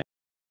wielding.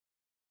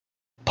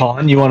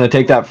 Pawn, you want to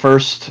take that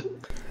first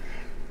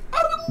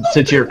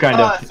Since you're kind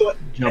of So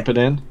jumping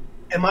in.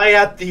 am I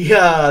at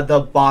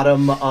the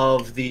bottom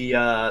of the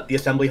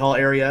assembly hall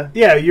area?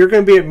 Yeah, you're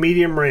going to be at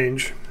medium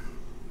range.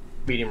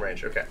 Medium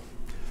range. Okay.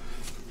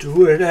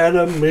 Do it at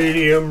a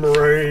medium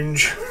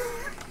range.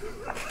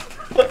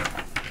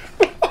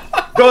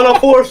 Gonna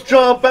force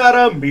jump at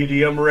a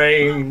medium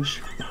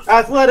range.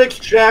 Athletics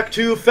check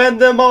to fend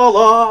them all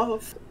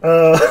off.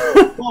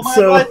 Pull my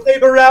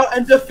lightsaber out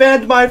and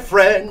defend my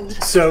friend.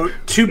 So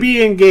to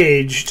be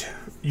engaged,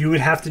 you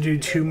would have to do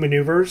 2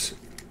 maneuvers.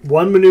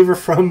 One maneuver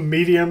from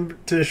medium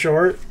to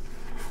short.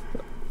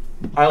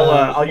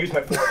 I'll use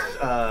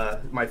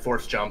my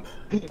force jump.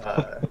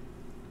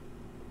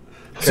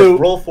 So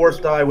Roll force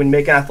die when you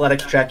make an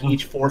athletics check.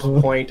 Each force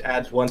point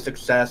adds 1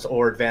 success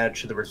or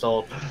advantage to the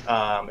result,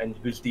 and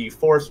use the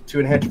force to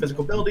enhance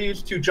physical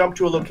abilities to jump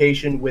to a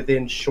location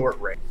within short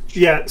range.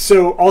 yeah.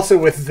 So also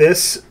with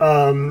this,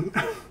 so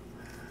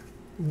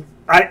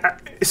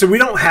we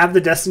don't have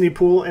the destiny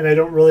pool, and I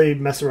don't really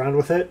mess around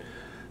with it.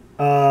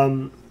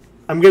 I'm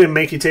gonna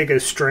make you take a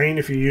strain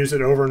if you use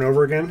it over and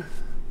over again,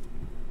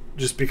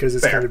 just because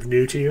it's Fair. kind of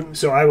new to you.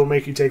 So I will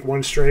make you take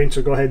 1 strain.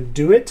 So go ahead and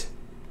do it.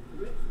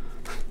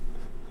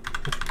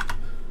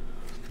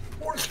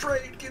 Force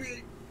straight, give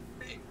me.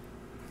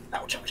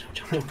 Ouch, ouch,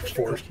 ouch, ouch, ouch.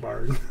 Force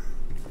bard.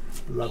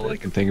 Love All I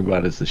it. can think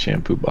about is the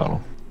shampoo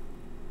bottle.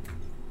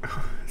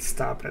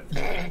 Stop it.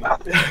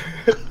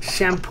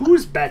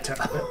 Shampoo's better.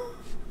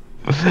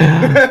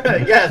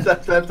 Yes,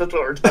 that's what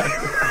we're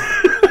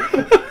talking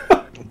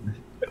about.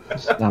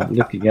 Stop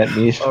looking at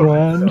me, All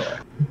right, Swan. so,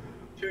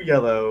 2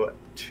 yellow,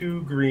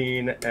 2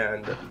 green,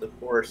 and the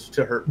force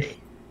to hurt me.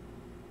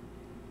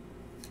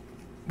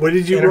 What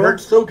did you And it roll?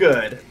 hurts so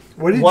good.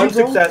 What did 1 you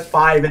roll? success,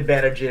 5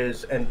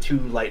 advantages, and 2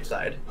 light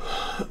side.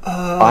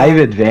 5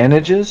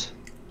 advantages?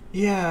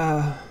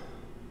 Yeah.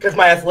 Because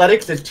my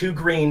athletics is 2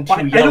 green, 2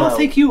 I yellow. don't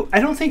think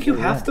you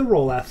have to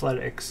roll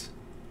athletics.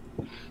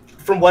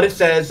 From what it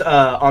says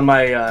on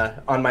my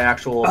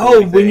actual.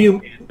 Oh, when thing,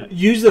 you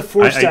use the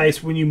force I-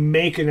 dice when you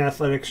make an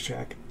athletics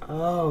check.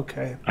 Oh,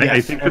 okay. I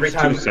Yes, think every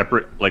there's time- 2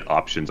 separate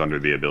options under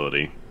the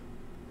ability.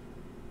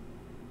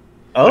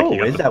 Oh, like you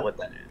got is the- that what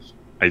that is?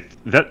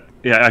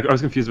 I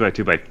was confused by it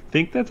too, but I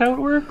think that's how it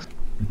works.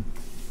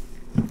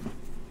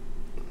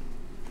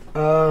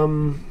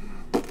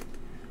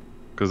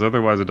 Because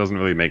otherwise, it doesn't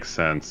really make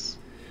sense.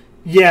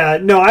 Yeah,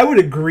 no, I would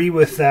agree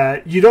with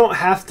that. You don't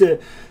have to.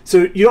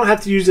 So you don't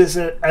have to use this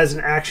as an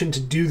action to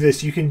do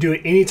this. You can do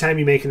it anytime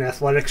you make an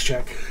athletics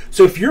check.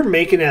 So if you're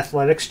making an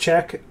athletics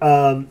check,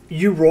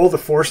 you roll the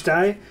force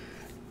die,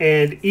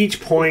 and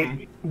each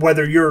point,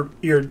 whether your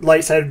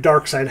light side or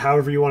dark side,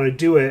 however you want to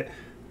do it,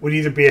 would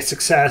either be a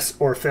success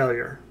or a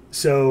failure.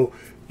 So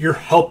you're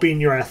helping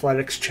your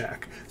athletics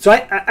check. So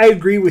I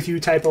agree with you,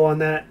 Typo, on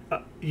that.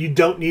 You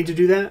don't need to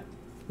do that.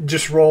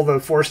 Just roll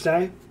the force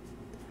die.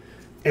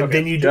 And Okay,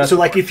 then you do just so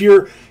like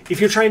force. if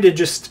you're trying to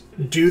just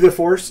do the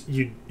force,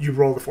 you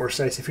roll the force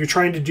dice. If you're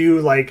trying to do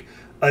like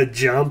a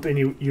jump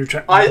and you're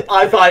trying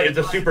I thought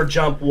the super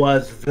jump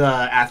was the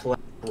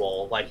athletic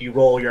roll. Like you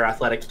roll your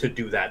athletics to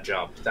do that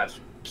jump. That's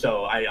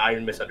so I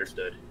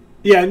misunderstood.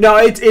 Yeah, no,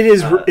 it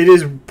is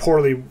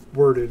poorly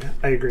worded.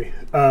 I agree.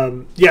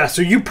 Yeah,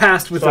 so you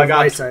passed with So the I got-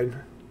 light side.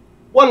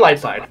 1 light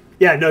side.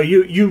 Yeah, no,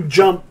 you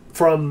jump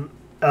from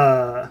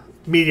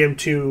medium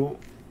to.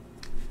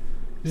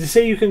 Does it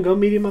say you can go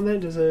medium on that?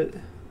 Does it?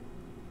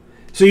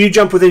 So you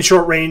jump within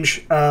short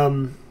range.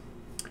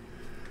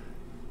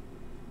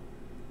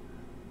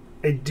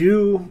 I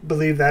do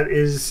believe that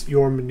is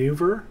your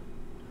maneuver,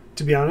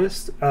 to be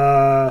honest.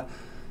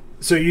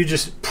 So you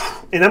just,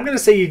 and I'm going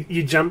to say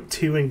you jump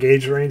to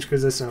engage range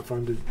because that's not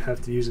fun to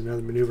have to use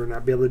another maneuver and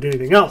not be able to do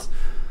anything else.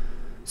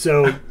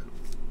 So,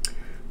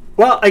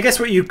 well, I guess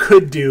what you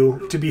could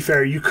do, to be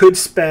fair, you could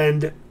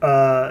spend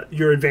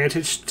your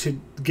advantage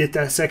to get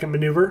that second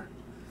maneuver.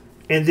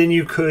 And then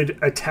you could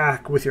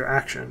attack with your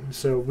action.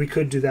 So we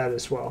could do that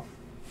as well.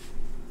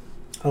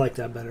 I like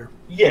that better.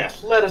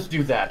 Yes, let us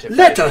do that. if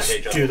Let that us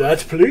is a do that,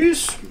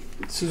 please.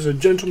 This is a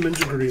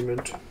gentleman's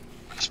agreement.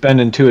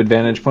 Spending 2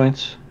 advantage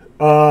points?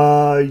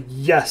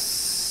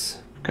 Yes.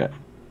 Okay.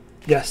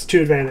 Yes,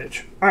 2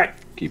 advantage. All right.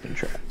 Keeping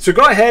track. So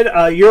go ahead.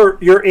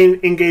 You're in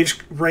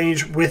engaged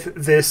range with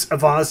this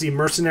Avazi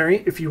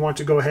mercenary. If you want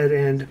to go ahead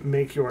and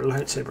make your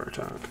lightsaber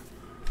attack.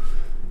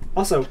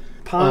 Also,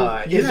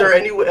 Pon, is there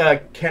any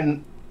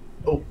can?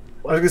 Oh,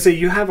 I was gonna say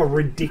you have a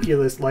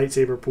ridiculous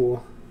lightsaber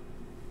pool.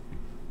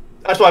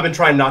 that's why I've been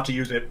trying not to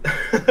use it.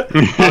 I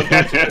was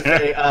actually gonna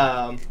say,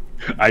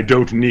 I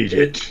don't need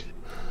it.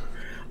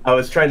 I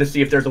was trying to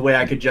see if there's a way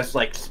I could just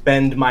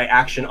spend my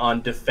action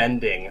on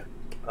defending.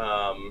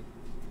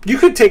 You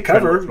could take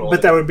cover, Control but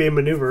it. that would be a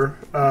maneuver.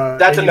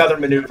 That's and you- another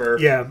maneuver.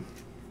 Yeah,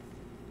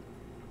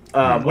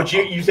 Which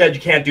you said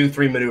you can't do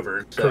 3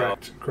 maneuvers. So,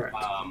 correct.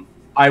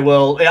 I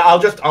will. Yeah, I'll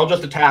just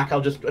attack.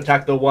 I'll just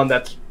attack the one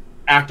that's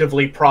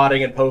actively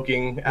prodding and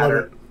poking at Love her.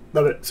 it.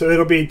 Love it. So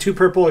it'll be 2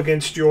 purple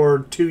against your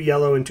 2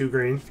 yellow and 2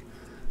 green.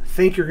 I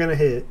think you're gonna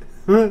hit.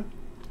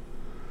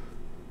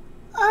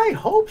 I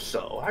hope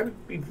so. I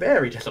would be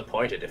very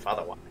disappointed if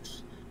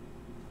otherwise.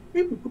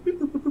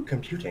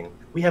 computing.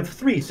 We have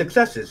 3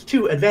 successes,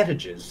 2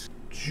 advantages.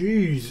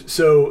 Jeez.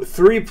 So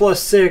 3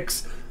 plus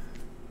 6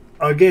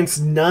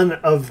 against none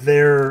of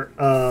their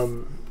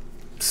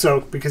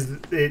soak, because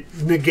it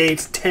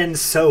negates 10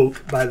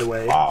 soak, by the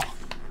way. Wow.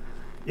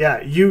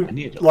 Yeah, you I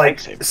need a like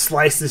lightsaber.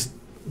 slice this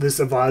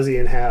Avazi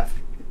in half.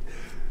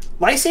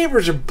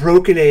 Lightsabers are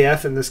broken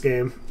AF in this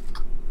game.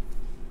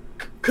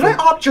 Could I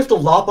opt just to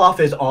lop off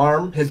his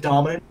arm, his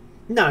dominant?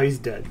 No, he's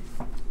dead.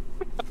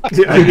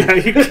 Yeah,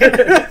 you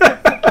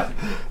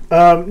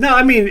can. No,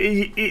 I mean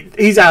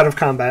he's out of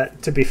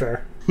combat. To be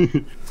fair.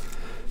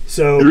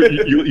 So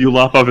You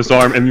lop off his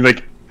arm, and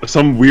like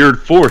some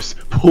weird force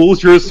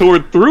pulls your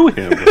sword through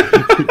him.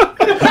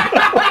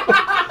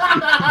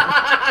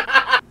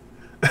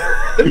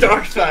 The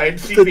dark side.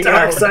 the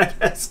dark side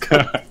has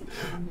come.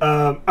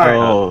 All right.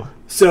 Oh.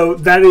 So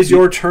that is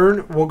your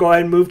turn. We'll go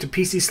ahead and move to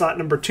PC slot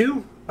number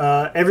 2.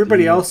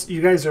 Everybody else,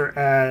 you guys are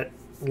at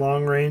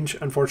long range,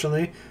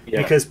 unfortunately,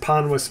 Yeah. because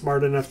Pan was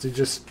smart enough to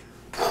just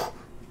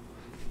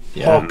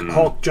Yeah.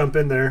 Hulk jump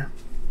in there.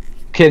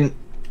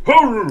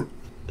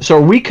 So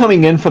are we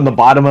coming in from the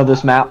bottom of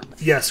this map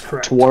Yes,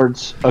 correct.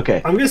 towards?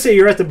 Okay. I'm gonna say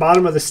you're at the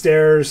bottom of the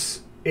stairs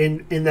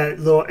in that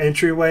little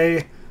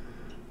entryway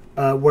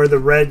where the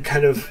red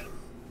kind of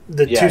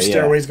the Yeah, two yeah.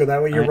 stairways go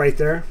that way. You're I- right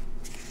there.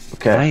 I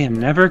Okay. am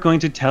never going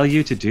to tell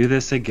you to do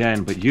this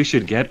again, but you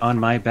should get on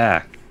my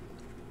back.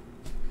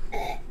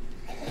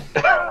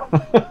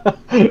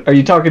 Are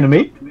you talking to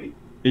me?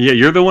 Yeah,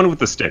 you're the one with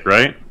the stick,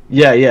 right?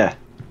 Yeah, yeah.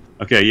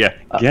 Okay, yeah.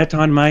 Get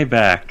on my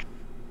back.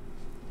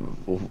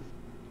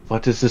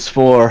 What is this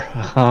for?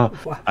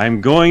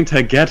 I'm going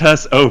to get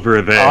us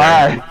over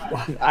there.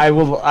 I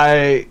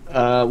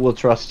will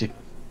trust you.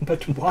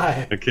 But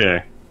why?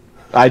 Okay.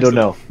 I don't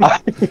know.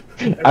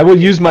 I will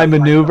use my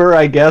maneuver,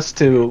 I guess,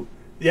 to.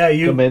 Yeah,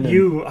 Come in and-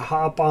 you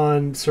hop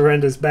on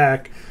Serenda's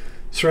back.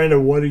 Serenda,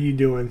 what are you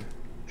doing?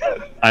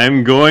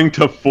 I'm going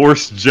to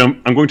force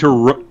jump. I'm going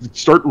to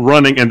start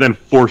running and then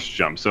force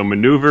jump. So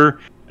maneuver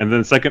and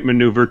then second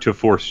maneuver to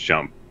force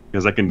jump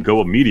because I can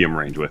go a medium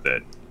range with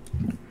it.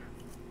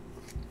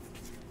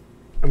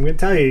 I'm gonna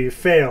tell you, you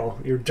fail.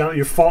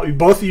 You fall.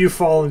 Both of you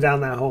falling down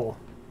that hole.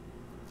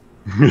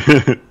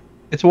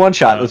 It's one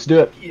shot. Let's do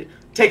it.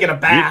 Taking a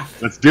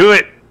bath. Let's do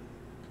it.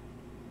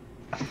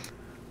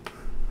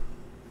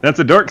 That's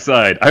a dark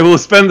side. I will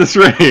spend this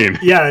rain.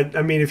 Yeah,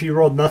 I mean, if you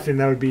rolled nothing,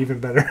 that would be even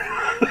better.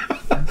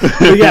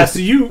 But yeah, so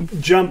you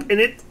jump, and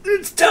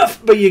it's tough,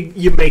 but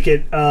you make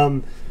it.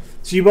 So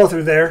you both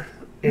are there,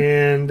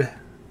 and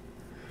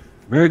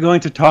We're going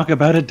to talk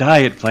about a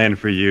diet plan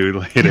for you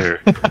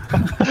later.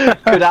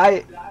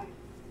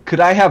 Could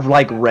I have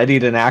like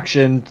readied an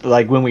action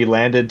like when we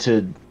landed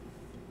to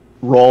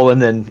roll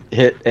and then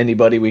hit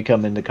anybody we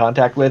come into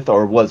contact with,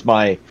 or was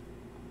my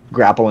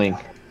grappling?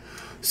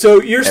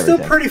 so you're still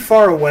Everything. pretty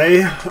far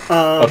away.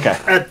 Okay.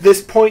 At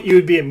this point, you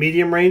would be at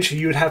medium range, so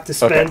you would have to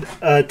spend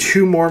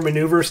 2 more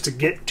maneuvers to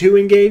get to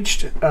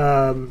engaged.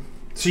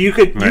 So you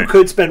Right.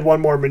 could spend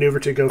 1 more maneuver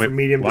to go from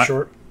medium to what?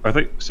 short. I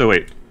think so.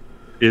 Wait,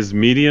 is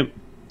medium?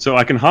 So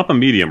I can hop a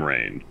medium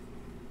range.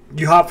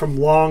 You hop from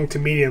long to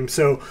medium.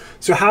 So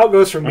how it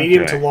goes from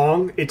medium Okay. to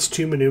long, it's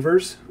 2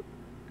 maneuvers,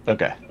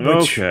 Okay.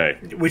 Okay.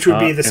 which would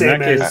be the in same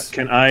that case, as.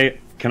 can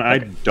I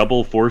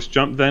double force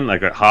jump then,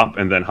 like a hop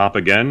and then hop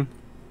again?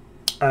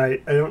 I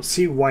don't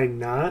see why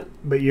not,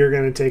 but you're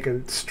going to take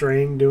a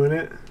strain doing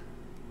it.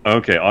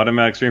 Okay,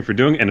 automatic strain for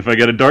doing, and if I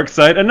get a dark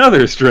side,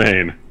 another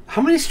strain.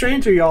 How many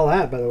strains are y'all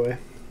at, by the way?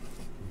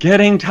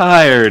 Getting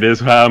tired is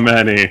how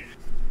many.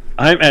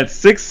 I'm at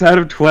 6 out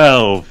of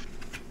 12,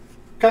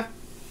 Okay.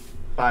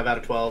 5 out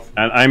of 12.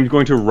 and I'm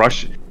going to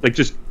rush, like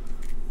just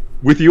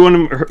with you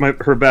on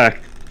her back.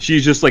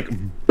 She just like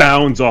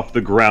bounds off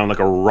the ground like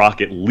a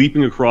rocket,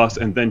 leaping across,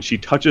 and then she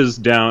touches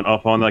down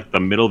up on like the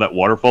middle of that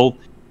waterfall,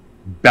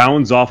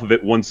 bounds off of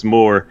it once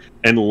more,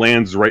 and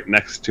lands right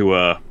next to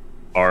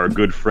our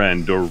good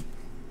friend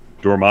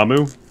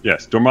Dormammu.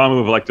 Yes,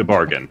 Dormammu would like to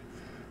bargain.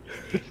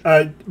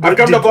 I've But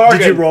come to did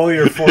bargain. you roll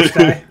your force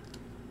die?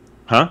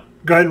 Huh?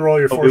 Go ahead and roll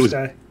your Oh, it force was-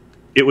 die.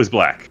 It was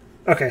black.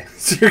 Okay,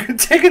 so you're going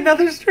to take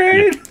another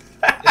strain?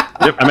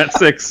 Yep, I'm at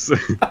 6.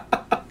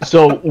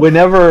 So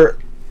whenever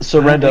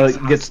Sorrento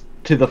gets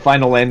to the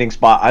final landing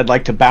spot, I'd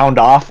like to bound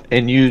off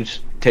and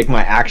take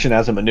my action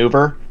as a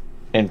maneuver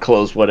and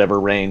close whatever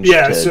range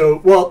Yeah, to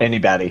so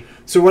anybody.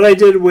 So what I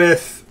did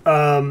with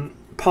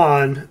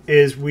Pawn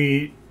is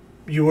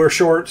you were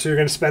short, so you're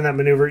going to spend that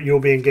maneuver. You'll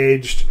be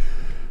engaged.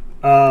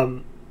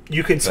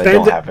 You can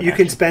don't have an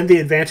action. spend the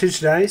advantage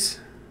dice,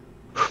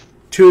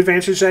 2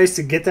 advantage dice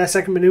to get that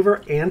second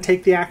maneuver and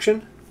take the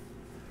action.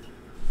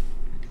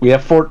 We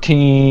have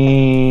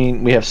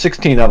 14. We have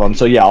 16 of them.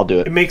 So yeah, I'll do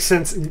It it. makes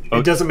sense. Oh.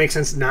 It doesn't make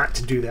sense not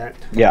to do that.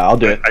 Yeah, I'll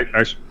do it.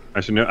 I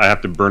should know. I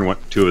have to burn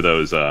 2 of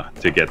those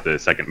to get the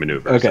second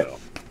maneuver. Okay. So.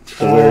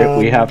 So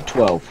we have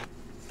 12.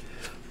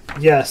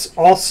 Yes.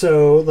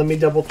 Also, let me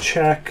double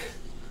check.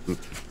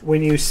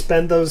 When you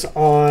spend those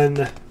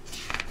on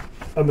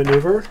a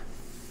maneuver,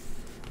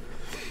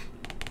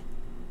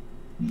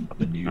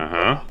 Uh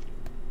huh.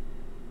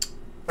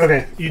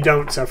 okay, you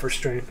don't suffer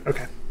strain.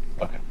 Okay.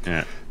 Okay.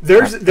 Yeah.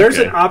 There's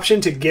Okay. an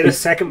option to get a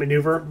second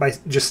maneuver by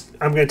just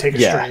I'm going to take a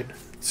Yeah. strain.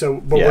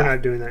 So, but Yeah. we're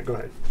not doing that. Go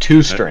ahead.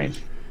 2 strain.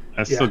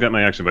 I still Yeah. got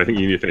my action, but I think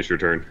you need to finish your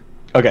turn.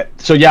 Okay,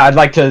 so yeah, I'd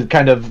like to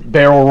kind of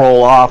barrel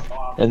roll off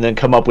and then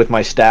come up with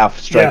my staff,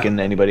 striking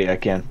anybody I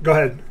can. Go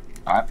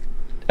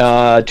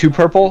ahead. 2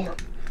 purple.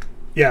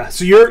 Yeah.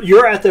 So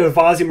you're at the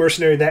Vazi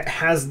mercenary that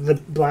has the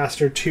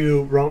blaster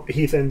to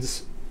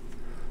Heathen's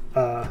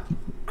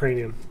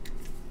cranium.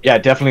 Yeah,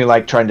 definitely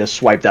like trying to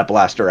swipe that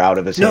blaster out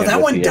of his No, hand. that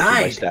with one the edge of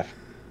my died. staff.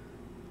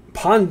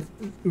 Pond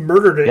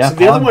murdered it. Yeah, so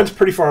the other Pond- one's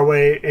pretty far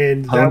away,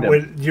 and Pwned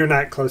him. you're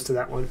not close to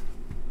that one.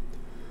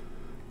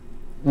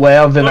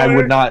 Well, then I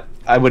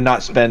would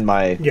not spend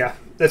my. Yeah,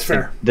 that's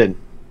fair. Then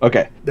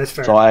okay, That's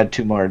fair. so I'll add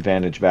 2 more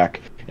advantage back,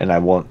 and I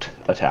won't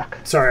attack.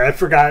 Sorry, I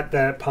forgot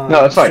that Pond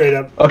No, that's fine. straight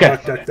up Okay.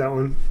 ducked that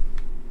one.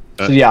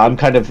 So yeah, I'm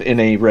kind of in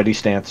a ready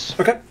stance.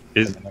 Okay,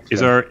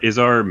 Is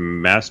our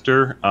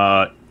master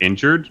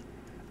injured?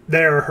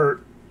 they're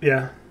hurt.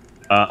 Yeah.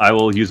 I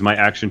will use my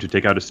action to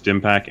take out a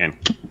stim pack and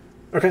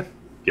Okay.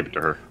 give it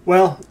to her.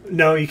 Well,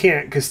 no, you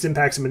can't because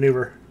Stimpak's a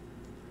maneuver.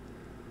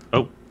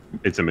 Oh,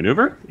 it's a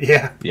maneuver?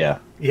 Yeah. Yeah,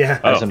 Yeah.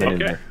 Oh, as a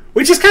maneuver. okay.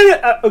 Which is kind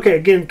of okay.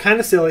 Again, kind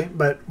of silly,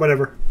 but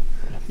whatever.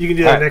 You can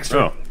do that Alright. next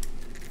turn. Oh.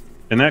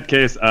 In that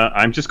case,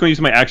 I'm just going to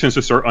use my actions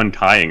to start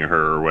untying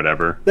her or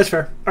whatever. That's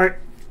fair. All right.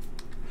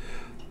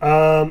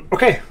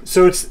 Okay,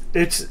 so it's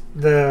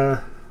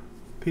the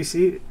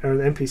PC or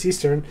the NPC's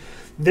turn.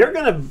 They're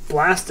gonna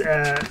blast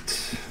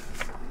at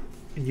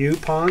you,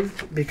 Pawn,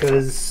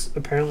 because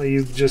apparently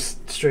you've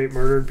just straight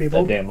murdered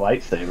people. That damn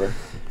lightsaber.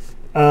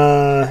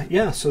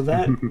 Yeah. So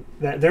that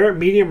they're at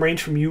medium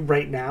range from you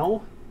right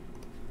now.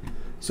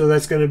 So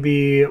that's gonna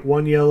be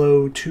 1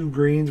 yellow, 2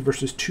 greens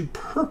versus 2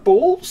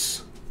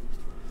 purples.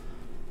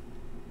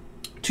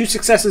 2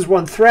 successes,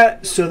 1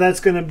 threat. So that's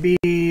gonna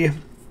be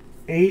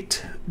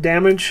 8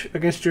 damage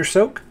against your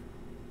soak.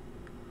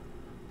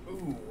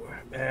 Ooh,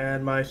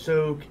 and my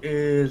soak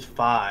is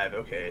 5.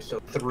 Okay, so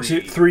 3. So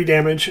 3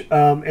 damage,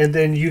 and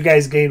then you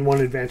guys gain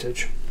 1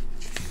 advantage.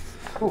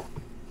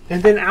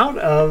 And then out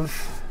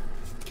of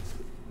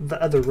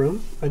the other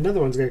room,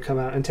 another one's going to come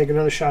out and take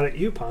another shot at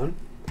you, Pawn.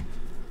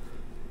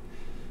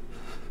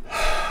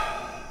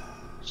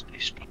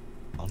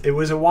 It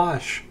was a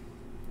wash.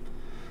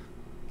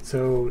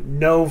 So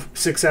no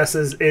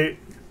successes. It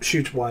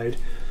shoots wide.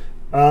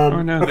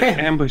 Oh no, okay.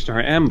 they ambushed our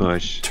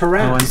ambush.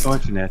 Tarast. Oh,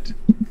 unfortunate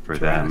for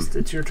them. Tarast,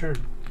 it's your turn.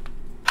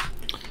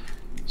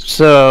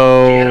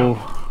 So,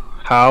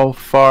 how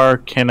far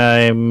can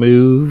I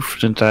move?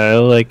 Since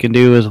all I can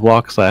do is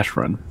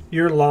walk/run.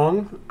 You're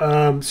long,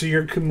 so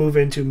you can move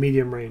into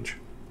medium range.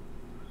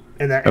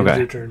 And that ends Okay.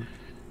 your turn.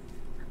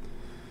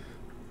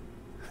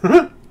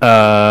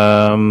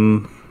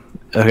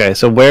 Okay,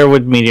 so where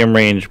would medium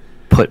range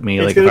put me,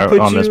 It's like, gonna if I, put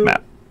on this you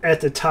map?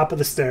 at the top of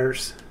the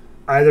stairs.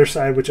 Either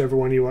side, whichever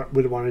one you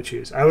would want to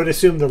choose. I would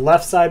assume the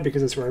left side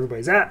because that's where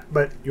everybody's at,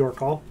 but your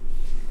call.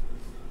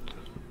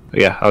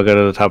 Yeah, I'll go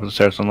to the top of the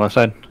stairs on the left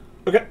side.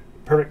 Okay,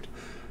 perfect.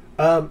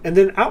 And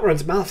then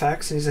outruns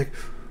Malefax, and he's like,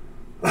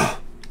 "Oh,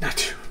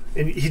 not you!"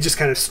 And he just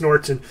kind of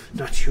snorts and,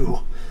 "Not you."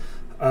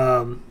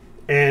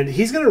 And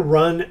he's gonna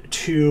run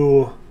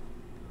to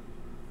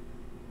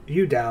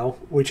you, Dow,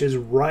 which is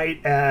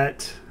right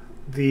at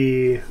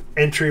the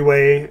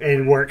entryway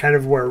and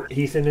where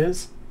Heathen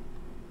is.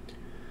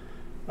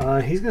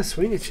 He's gonna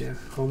swing at you,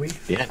 homie.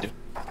 Yeah, dude.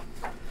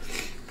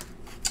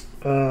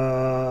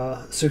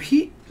 So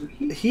he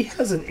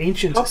has an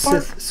ancient How far-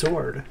 Sith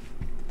sword.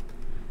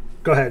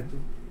 Go ahead.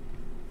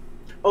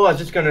 Oh, I was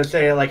just gonna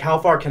say, like, how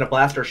far can a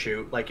blaster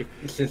shoot? Like,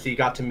 since he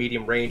got to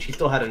medium range, he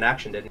still had an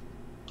action, didn't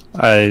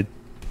he?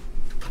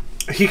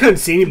 He couldn't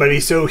see anybody,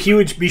 so he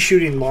would be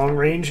shooting long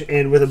range,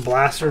 and with a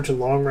blaster to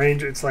long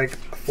range, it's like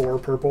 4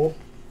 purple.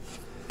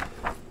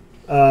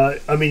 I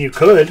mean, you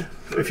could,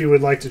 if you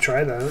would like to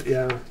try that,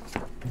 yeah.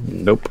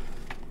 Nope.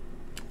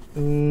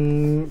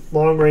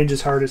 Long range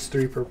is hard, it's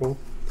 3 purple.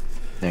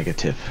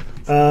 Negative.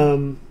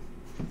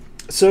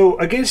 So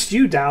against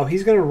you, Dow,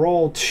 he's going to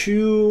roll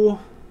 2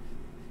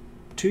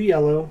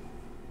 yellow,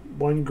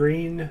 1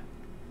 green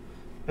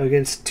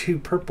against 2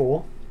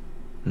 purple.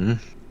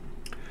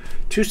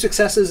 2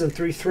 successes and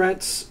 3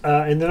 threats,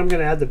 and then I'm going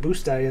to add the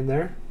boost die in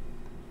there.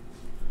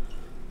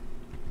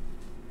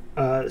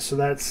 So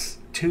that's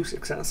 2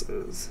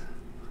 successes.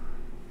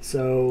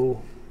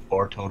 So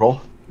 4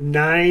 total.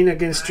 9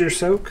 against your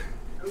soak.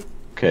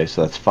 Okay,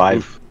 so that's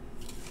 5.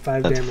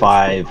 5 That's damage.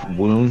 5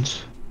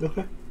 wounds.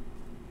 Okay.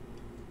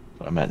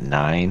 I'm at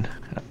 9.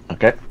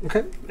 Okay.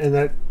 Okay. And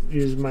that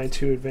uses my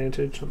 2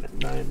 advantage. I'm at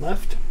 9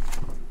 left.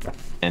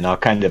 And I'll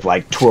kind of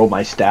like twirl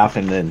my staff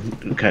and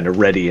then kind of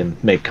ready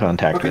and make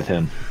contact Okay. with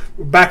him.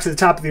 We're back to the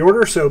top of the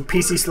order. So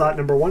PC slot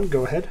number 1,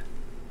 go ahead.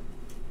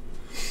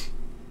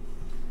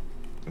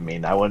 I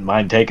mean, I wouldn't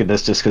mind taking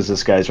this just because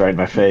this guy's right in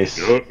my face.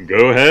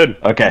 Go ahead.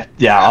 Okay,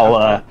 yeah,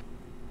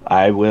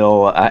 I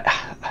will.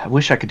 I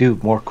wish I could do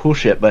more cool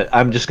shit, but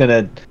I'm just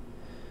gonna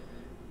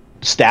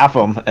staff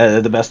him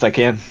the best I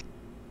can.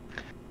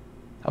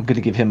 I'm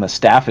gonna give him a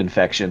staph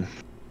infection.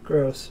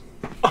 Gross.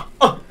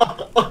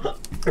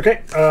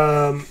 Okay.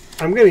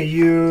 I'm going to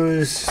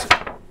use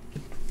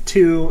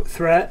 2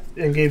 threat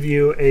and give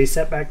you a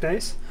setback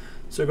dice.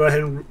 So go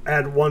ahead and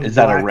add 1 Is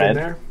that a black red? in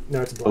there.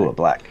 No, it's a black. Oh, a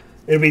black.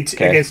 It'll be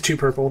Okay. against 2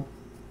 purple.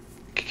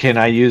 Can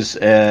I use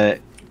 2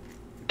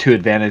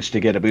 advantage to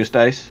get a boost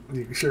dice?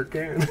 You sure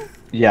can.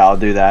 Yeah, I'll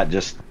do that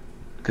just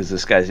because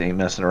this guy's ain't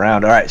messing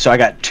around. All right, so I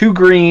got 2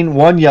 green,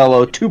 1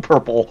 yellow, 2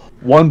 purple,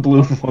 1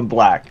 blue, 1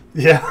 black.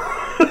 Yeah.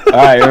 All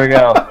right, here we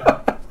go.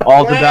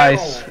 All the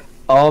dice.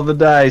 All the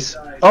dice.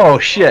 Oh,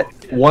 shit.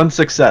 1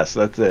 success.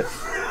 That's it.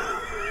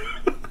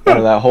 Out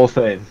of that whole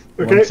thing.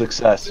 Okay. 1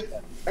 success.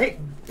 Hey,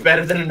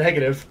 better than a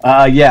negative.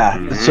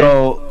 Yeah.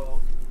 So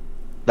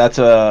that's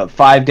a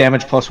 5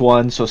 damage plus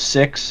 1, so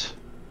 6.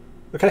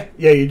 Okay.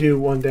 Yeah, you do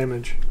 1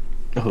 damage.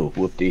 Oh,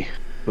 whoop-dee.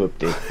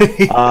 Whoop-dee.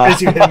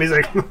 As you hit him, he's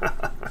like...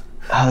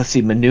 Let's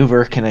see,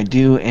 maneuver. Can I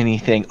do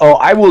anything? Oh,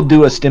 I will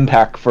do a stim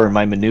pack for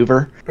my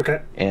maneuver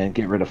Okay. and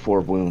get rid of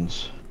 4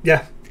 wounds.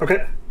 Yeah.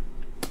 Okay.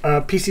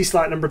 PC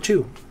slot number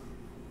 2.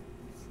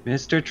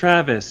 Mr.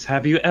 Travis,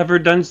 have you ever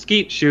done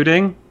skeet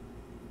shooting?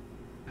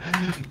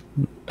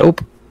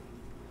 Nope.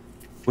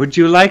 Would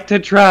you like to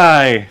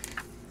try?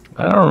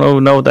 I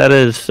don't know what that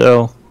is,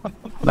 so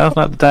now's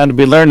not the time to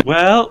be learning.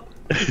 Well,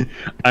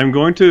 I'm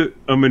going to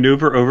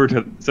maneuver over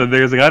to... So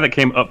there's a guy that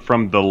came up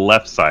from the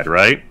left side,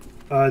 right?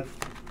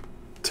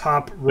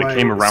 Top That right.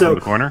 came around from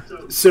the corner?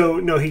 So,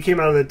 no, he came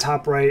out of the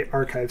top right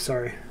archive,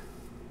 sorry.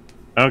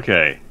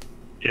 Okay.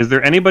 Is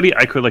there anybody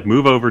I could, like,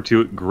 move over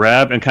to,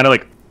 grab, and kind of,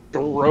 like,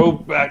 throw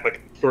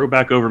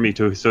back over me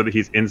to so that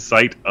he's in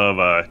sight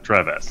of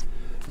Travis?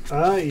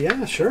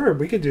 Yeah, sure,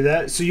 we could do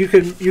that. So you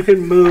can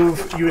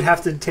move. You would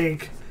have to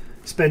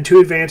spend 2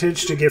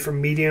 advantage to get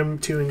from medium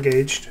to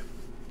engaged,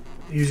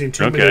 using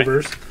 2 Okay.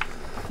 maneuvers.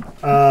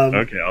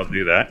 Okay, I'll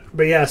do that.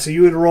 But yeah, so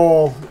you would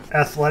roll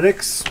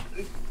athletics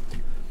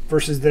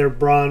versus their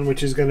brawn,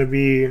 which is going to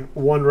be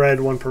 1 red,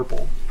 1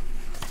 purple.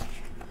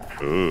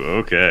 Ooh,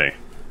 okay.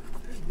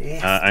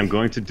 I'm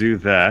going to do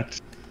that,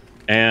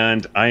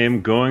 and I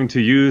am going to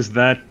use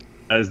that.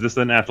 Is this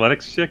an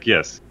athletics check?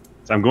 Yes.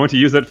 So I'm going to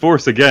use that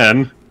force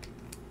again.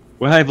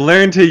 Well, I've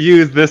learned to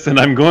use this, and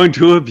I'm going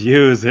to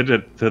abuse it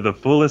to the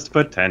fullest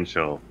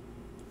potential.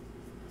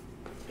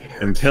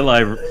 Until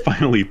I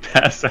finally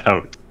pass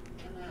out.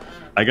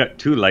 I got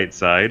 2 light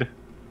side.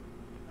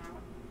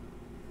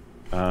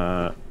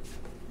 So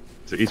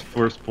each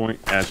force point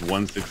adds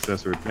 1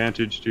 success or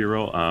advantage to your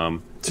roll.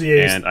 So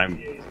yeah, And I'm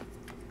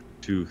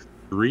 2,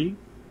 3.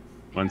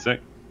 1 sec.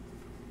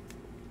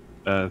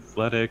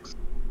 Athletics.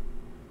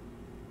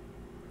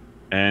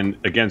 And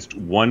against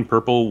 1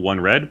 purple, 1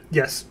 red.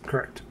 yes,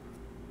 correct.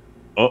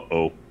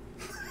 Uh-oh.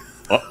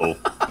 Uh-oh.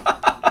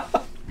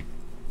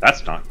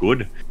 That's not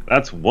good.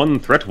 That's 1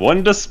 threat,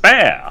 1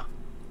 despair.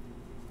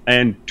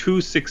 And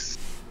 2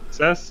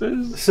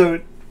 successes?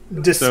 So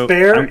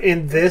despair I'm-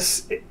 in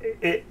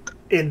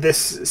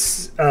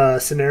this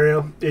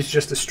scenario is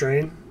just a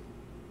strain.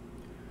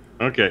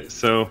 Okay,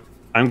 so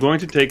I'm going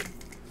to take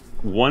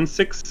 1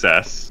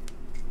 success.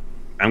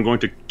 I'm going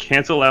to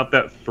cancel out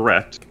that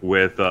threat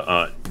with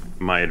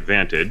my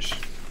advantage.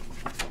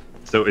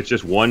 So it's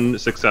just 1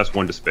 success,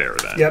 1 despair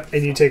then. Yep,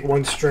 and you take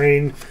 1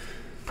 strain.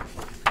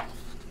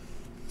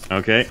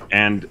 Okay,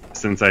 and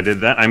since I did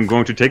that, I'm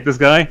going to take this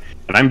guy,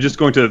 and I'm just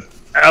going to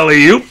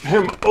alley-oop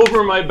him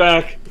over my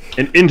back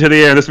and into the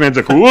air. This man's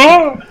like,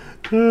 whoa!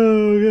 Oh god,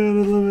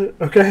 I love it.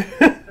 Okay.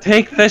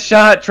 Take the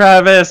shot,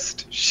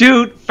 Travis!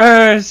 Shoot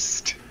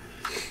first!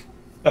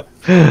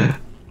 I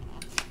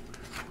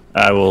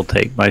will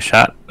take my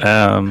shot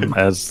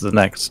as the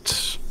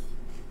next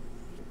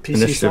PC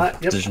initiative slot.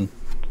 Yep. position.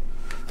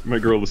 My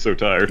girl is so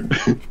tired.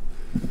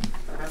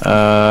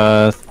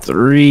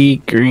 3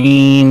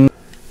 green.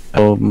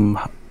 How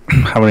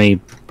many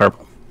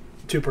purple?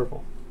 2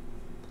 purple.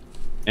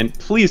 And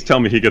please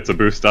tell me he gets a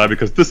boost die,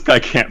 because this guy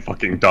can't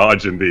fucking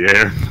dodge in the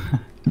air.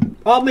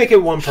 I'll make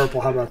it 1 purple.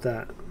 How about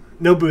that?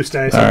 No boost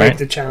dice. I'll All make right.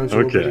 the challenge a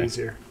little bit Okay.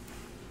 easier.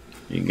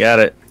 You got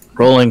it.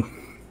 Rolling.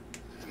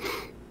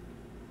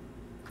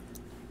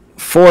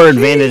 4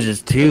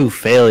 advantages, 2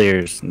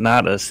 failures,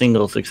 not a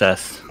single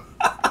success.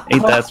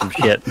 Ain't that some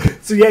shit?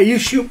 So yeah, you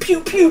shoot pew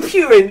pew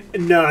pew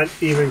and not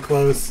even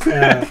close.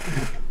 And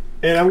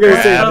I'm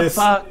gonna say this,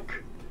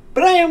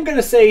 but I am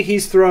gonna say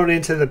he's thrown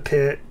into the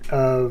pit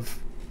of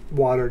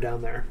water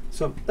down there.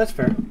 So that's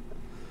fair.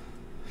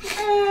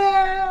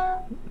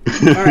 All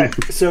right.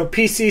 So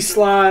PC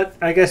slot.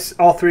 I guess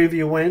all 3 of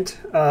you went.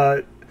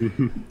 I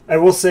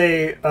will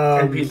say.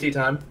 NPC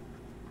time.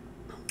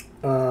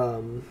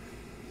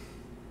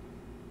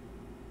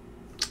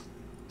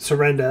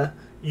 Surrender,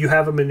 you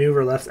have a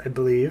maneuver left, I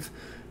believe,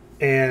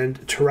 and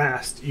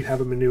Tarast, you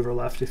have a maneuver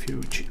left if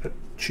you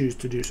choose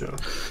to do so.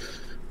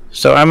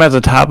 So I'm at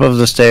the top of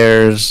the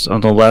stairs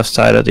on the left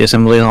side of the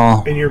assembly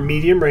hall. And you're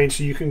medium range,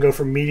 so you can go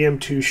from medium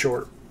to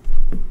short.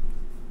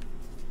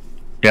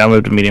 Yeah, I'll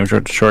move to medium,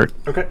 short to short.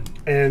 Okay.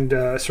 And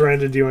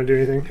Surrender, do you want to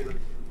do anything?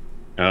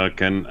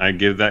 Can I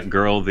give that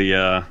girl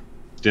the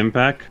stim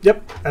pack?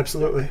 Yep,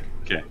 absolutely.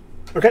 Okay.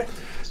 Okay.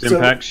 Stim So-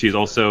 pack, she's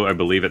also, I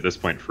believe, at this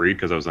point freed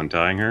because I was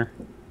untying her.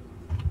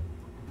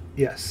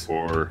 Yes.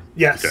 Or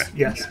Yes. Okay.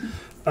 Yes.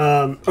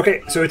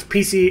 Okay, so it's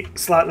PC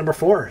slot number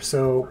 4.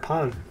 So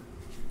Pawn.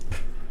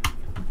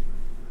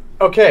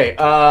 Okay,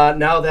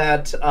 now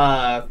that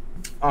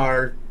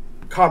our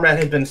comrade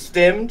has been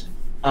stimmed,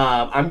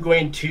 I'm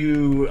going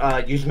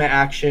to use my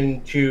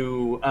action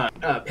to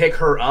pick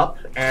her up,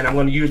 and I'm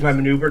going to use my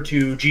maneuver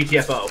to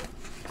GTFO.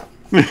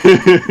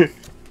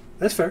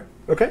 That's fair.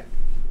 Okay.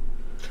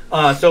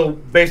 So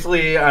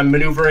basically, I'm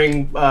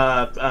maneuvering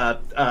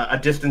a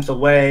distance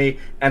away,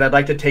 and I'd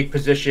like to take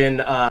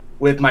position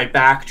with my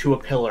back to a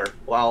pillar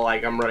while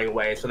I'm running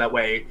away, so that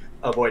way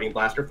avoiding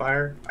blaster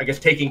fire. I guess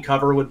taking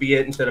cover would be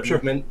it instead of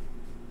movement.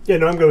 Yeah,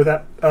 no, I'm good with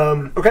that.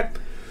 Okay.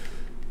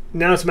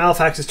 Now it's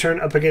Malefax's turn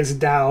up against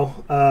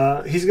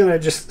Dow. He's going to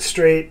just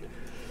straight...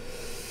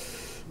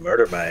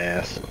 Murder my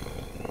ass.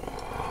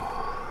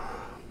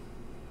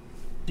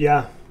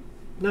 Yeah.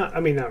 Not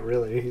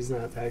really. He's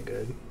not that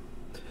good.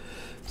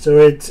 So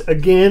it's,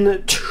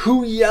 again,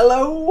 2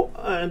 yellow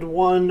and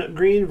 1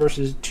 green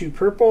versus 2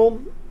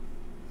 purple.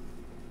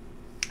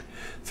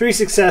 3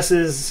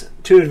 successes,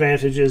 2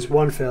 advantages,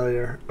 1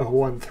 failure,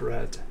 1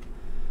 threat.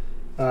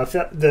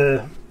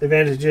 The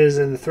advantages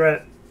and the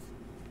threat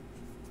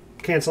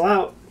cancel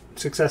out.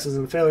 Successes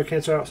and the failure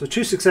cancel out. So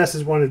 2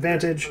 successes, 1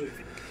 advantage.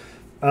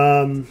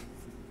 So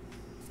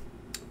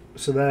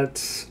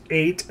that's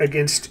 8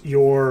 against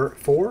your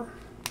 4.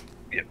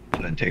 Yep.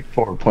 And then take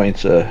 4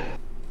 points of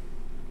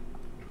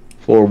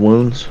 4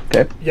 wounds.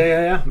 Okay.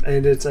 Yeah.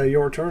 And it's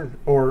your turn.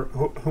 Or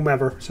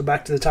whomever. So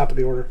back to the top of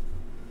the order.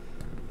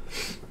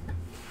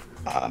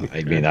 I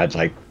mean, I'd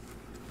like,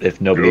 if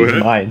nobody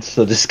ahead. minds,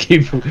 so just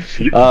keep.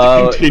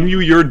 Continue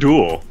your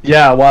duel.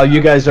 Yeah, while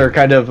you guys are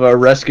kind of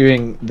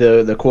rescuing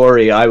the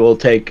quarry, I will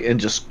take and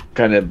just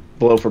kind of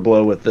blow for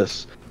blow with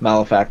this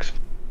Malefax.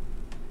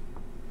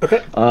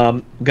 Okay.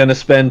 Gonna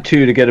spend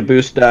 2 to get a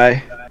boost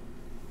die.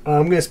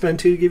 I'm going to spend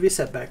 2 to give you a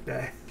setback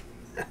die.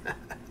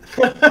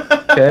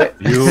 Okay.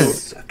 You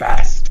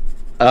Fast.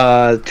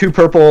 2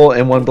 purple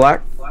and 1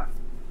 black.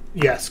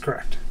 Yes,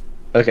 correct.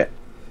 Okay.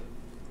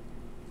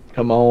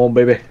 Come on,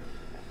 baby.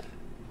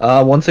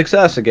 1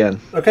 success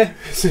again. Okay.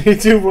 So you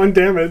do 1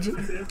 damage.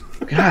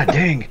 God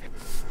dang.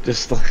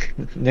 Just like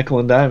nickel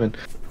and diamond.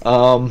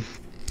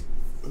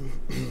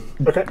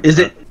 Okay. Is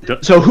it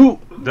so? Who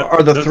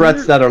are the doesn't threats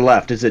your- that are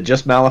left? Is it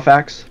just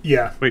Malefax?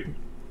 Yeah. Wait,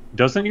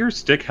 doesn't your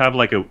stick have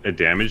like a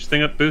damage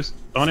thing up boost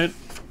on it?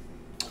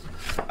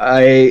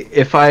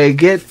 If I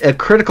get a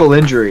critical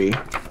injury,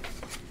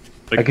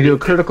 Like, I can do a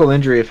critical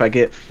injury if I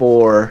get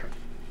 4.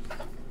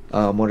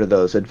 What are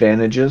those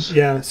advantages?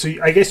 Yeah. So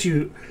I guess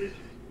you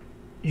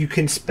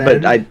can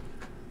spend But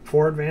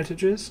 4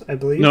 advantages, I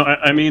believe. No,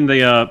 I mean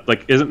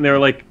like isn't there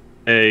like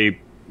a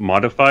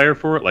modifier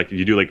for it? Like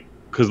you do like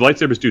because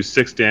lightsabers do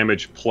 6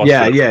 damage plus.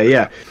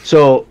 yeah.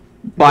 So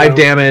 5 No.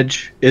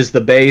 damage is the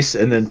base,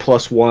 and then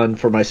plus 1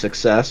 for my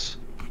success.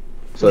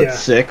 So Yeah. it's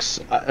 6,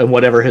 and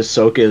whatever his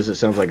soak is, it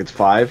sounds like it's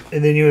 5.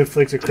 And then you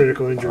inflict a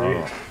critical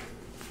injury.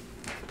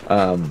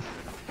 Um,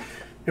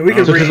 And we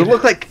can so does read. it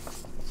look like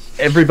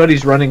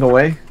everybody's running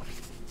away?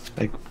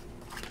 Like,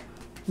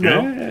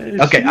 No.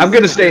 okay, I'm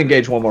gonna stay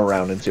engaged 1 more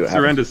round and see what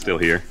happens. Serenda's still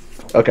here.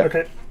 Okay.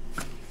 Okay.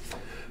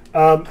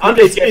 I'm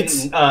just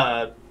getting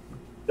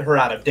her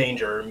out of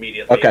danger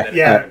immediately. Okay. and then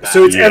Yeah. coming back.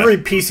 So it's Yeah. every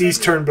PC's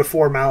turn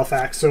before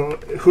Malefax. So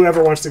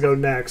whoever wants to go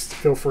next,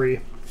 feel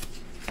free.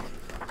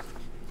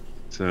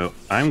 So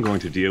I'm going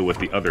to deal with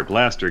the other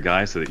blaster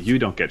guy so that you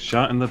don't get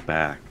shot in the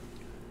back.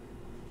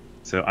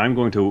 So I'm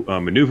going to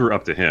maneuver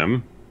up to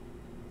him,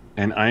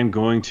 and I'm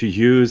going to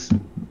use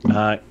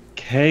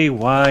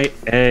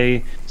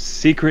KYA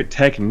secret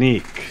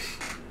technique,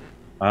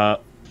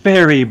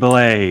 Fairy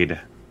Blade,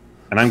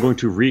 and I'm going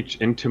to reach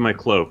into my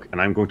cloak and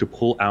I'm going to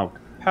pull out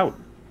pouch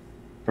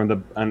from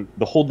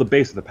the hold the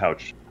base of the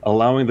pouch,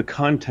 allowing the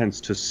contents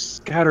to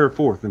scatter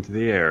forth into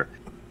the air,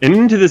 and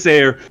into this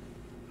air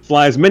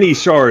flies many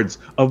shards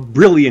of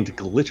brilliant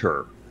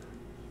glitter.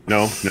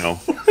 No,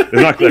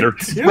 they're not glitter.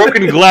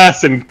 Broken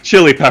glass and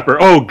chili pepper.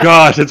 Oh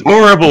gosh, it's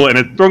horrible, and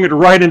it's throwing it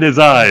right into his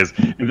eyes.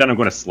 And then I'm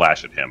going to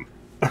slash at him.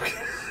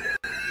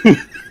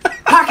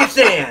 Pocket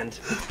sand.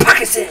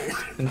 Pocket sand.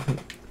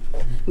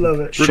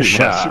 Love it. Pretty much.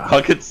 Sha-sha.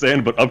 Pocket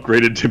sand, but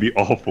upgraded to be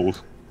awful.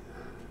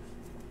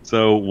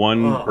 So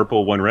 1 Oh.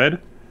 purple, 1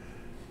 red.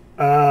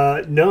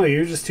 No,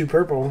 you're just 2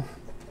 purple.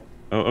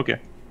 Oh, okay.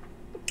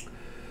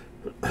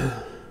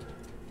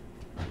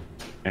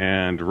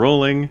 And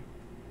rolling.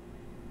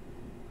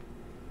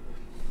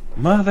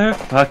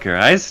 Motherfucker,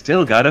 I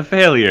still got a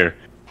failure.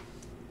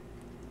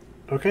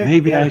 Okay.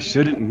 Maybe yeah. I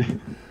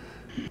shouldn't.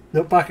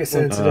 No pocket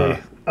sand today.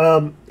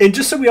 And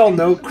just so we all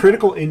know,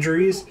 critical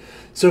injuries.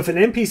 So if an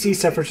NPC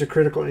suffers a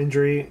critical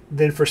injury,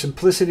 then for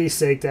simplicity's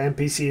sake, the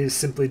NPC is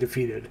simply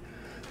defeated.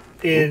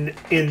 In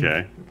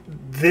Okay.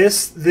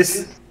 this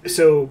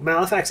so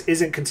Malefax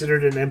isn't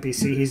considered an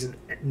NPC. He's an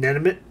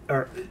inanimate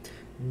or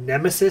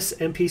nemesis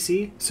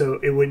NPC, so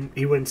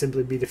he wouldn't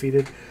simply be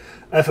defeated.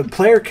 If a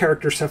player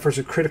character suffers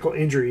a critical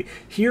injury,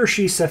 he or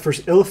she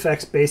suffers ill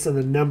effects based on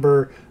the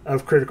number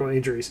of critical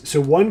injuries.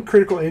 So 1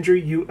 critical injury,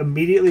 you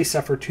immediately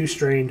suffer 2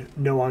 strain,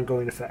 no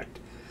ongoing effect.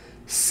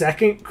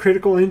 Second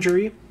critical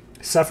injury,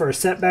 suffer a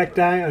setback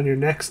die on your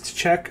next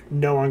check,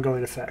 no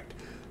ongoing effect.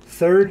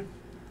 Third,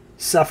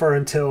 suffer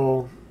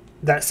until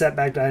that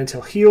setback die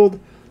until healed.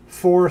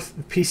 Fourth,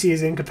 the PC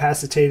is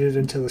incapacitated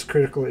until his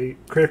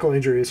critical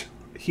injury is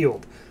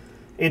healed.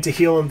 And to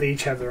heal them, they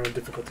each have their own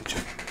difficulty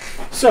check.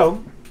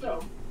 So,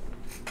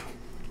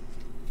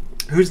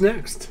 who's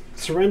next?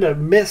 Serenda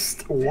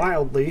missed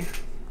wildly.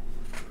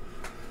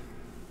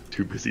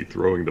 Too busy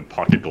throwing the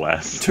pocket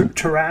glass.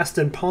 Tarast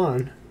and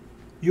Pawn,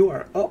 you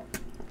are up.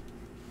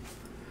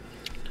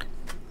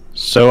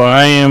 So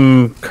I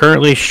am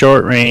currently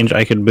short range.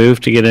 I could move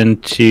to get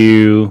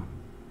into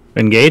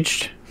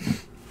engaged.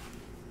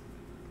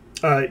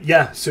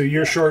 Yeah, so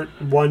you're short.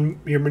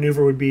 Your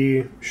maneuver would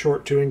be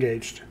short to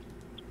engaged.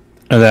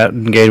 Is that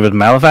engaged with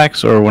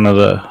Malefax or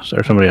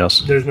or somebody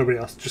else? There's nobody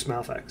else, just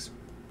Malefax.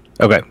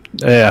 Okay.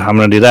 Yeah, I'm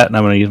going to do that, and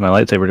I'm going to use my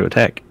lightsaber to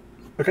attack.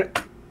 Okay.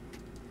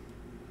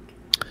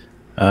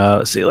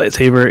 Let's see.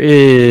 Lightsaber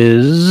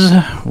is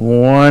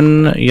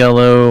 1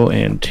 yellow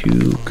and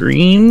 2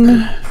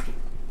 green.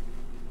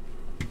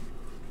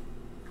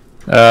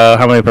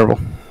 How many purple?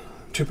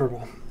 2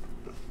 purple.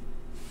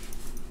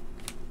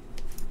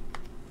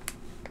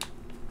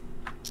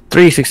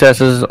 3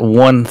 successes,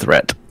 1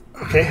 threat.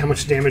 Okay, how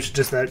much damage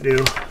does that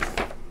do?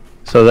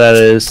 So that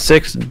is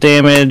 6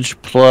 damage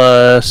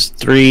plus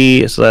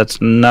 3, so that's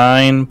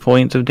 9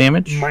 points of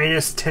damage.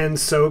 Minus 10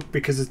 soak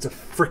because it's a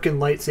freaking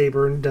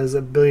lightsaber and does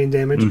 1 billion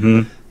damage.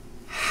 Mm-hmm.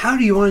 How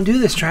do you want to do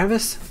this,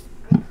 Travis?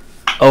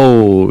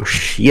 Oh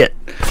shit!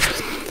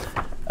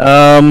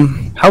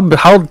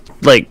 How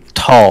like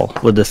tall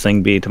would this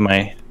thing be to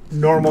my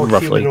Normal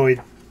roughly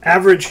humanoid,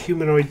 average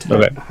humanoid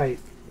type height.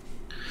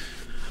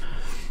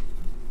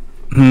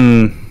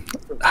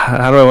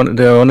 How do I want to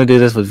do? I want to do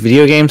this with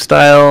video game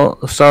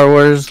style Star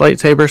Wars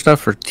lightsaber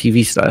stuff or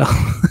TV style.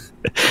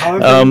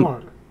 However you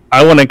want.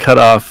 I want to cut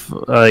off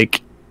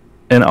like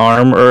an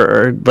arm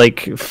or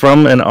like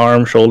from an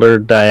arm shoulder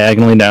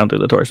diagonally down through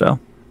the torso.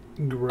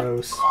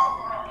 Gross.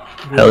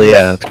 Hell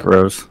yeah, it's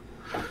gross.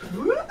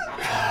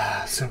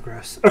 So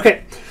gross.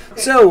 Okay,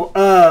 so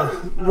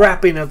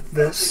wrapping up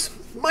this,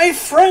 my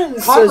friend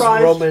Hot says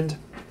rise. Roman,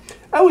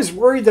 I was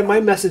worried that my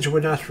message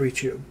would not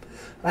reach you.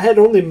 I had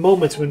only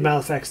moments when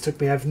Malefax took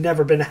me. I've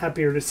never been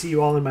happier to see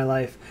you all in my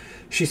life.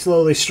 She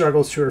slowly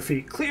struggles to her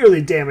feet,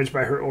 clearly damaged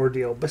by her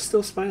ordeal, but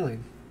still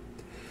smiling.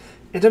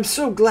 And I'm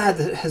so glad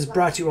that it has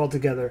brought you all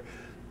together.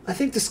 I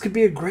think this could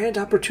be a grand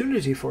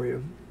opportunity for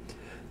you.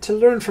 To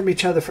learn from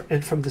each other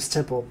and from this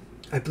temple.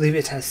 I believe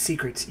it has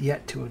secrets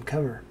yet to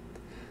uncover.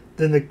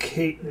 Then the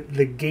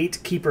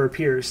gatekeeper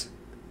appears.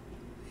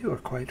 You are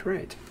quite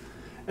right.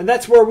 And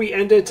that's where we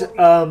end it.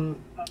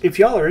 If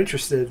y'all are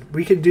interested,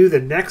 we can do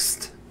the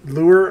next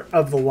Lure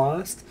of the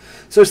Lost.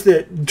 So it's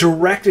the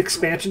direct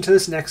expansion to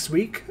this next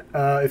week.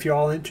 If you're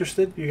all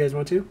interested, you guys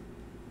want to?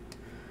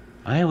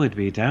 I would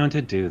be down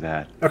to do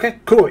that. Okay,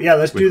 cool. Yeah,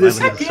 let's do this.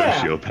 With my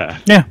little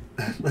sociopath. Yeah.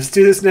 Let's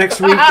do this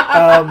next week.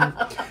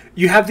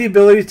 You have the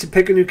ability to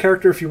pick a new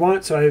character if you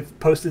want, so I've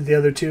posted the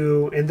other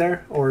 2 in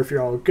there, or if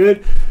you're all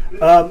good.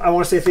 I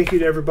want to say thank you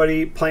to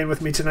everybody playing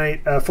with me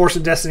tonight. Force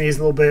and Destiny is a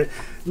little bit...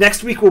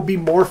 Next week will be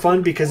more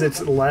fun because it's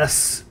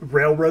less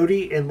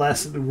railroady and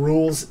less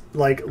rules,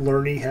 like,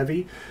 learning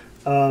heavy.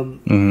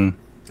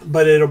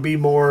 But it'll be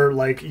more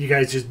like you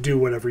guys just do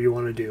whatever you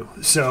want to do.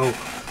 So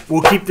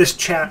we'll keep this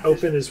chat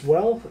open as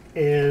well.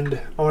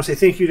 And I want to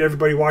say thank you to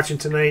everybody watching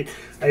tonight.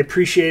 I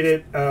appreciate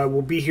it.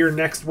 We'll be here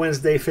next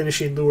Wednesday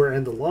finishing Lure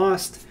and the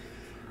Lost.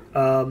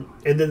 And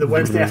then the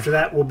Wednesday after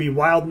that will be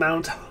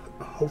Wildmount.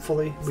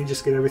 Hopefully we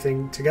just get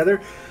everything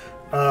together.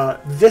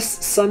 This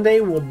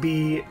Sunday will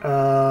be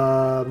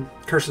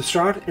Curse of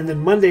Strahd. And then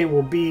Monday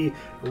will be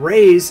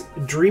Ray's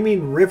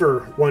Dreaming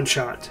River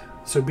one-shot.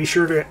 So be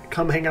sure to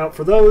come hang out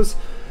for those.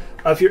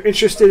 If you're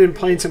interested in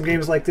playing some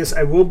games like this,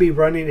 I will be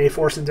running a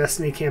Force and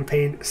Destiny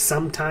campaign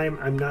sometime.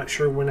 I'm not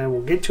sure when I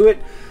will get to it.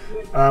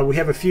 We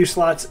have a few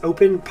slots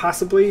open,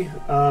 possibly,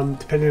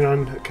 depending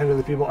on kind of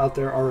the people out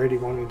there already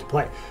wanting to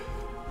play.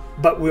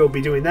 But we'll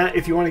be doing that.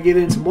 If you want to get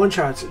in some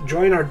one-shots,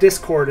 join our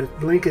Discord.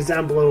 The link is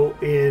down below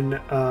in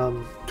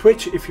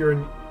Twitch if you're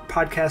in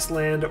podcast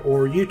land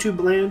or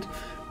YouTube land.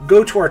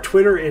 Go to our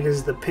Twitter. It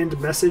is the pinned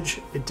message,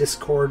 a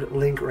Discord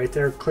link right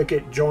there. Click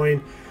it,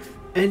 join.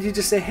 And you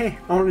just say, hey,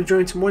 I want to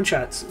join some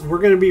one-shots. We're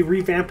going to be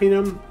revamping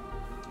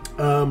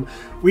them.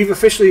 We've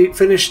officially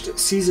finished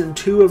Season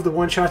 2 of the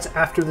one-shots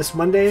after this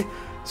Monday.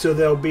 So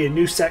there'll be a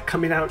new set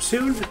coming out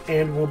soon.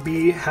 And we'll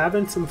be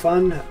having some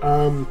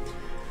fun.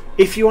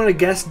 If you want to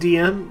guest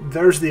DM,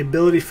 there's the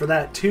ability for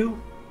that too.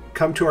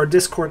 Come to our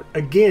Discord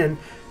again.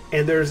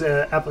 And there's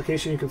an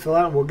application you can fill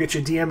out. And we'll get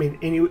you DMing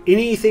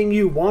anything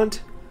you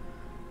want.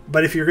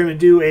 But if you're going to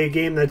do a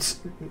game that's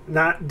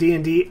not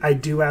D&D, I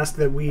do ask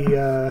that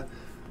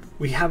we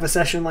we have a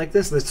session like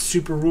this that's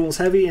super rules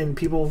heavy, and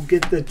people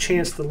get the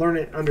chance to learn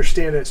it,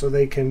 understand it, so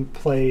they can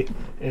play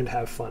and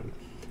have fun.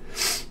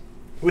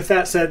 With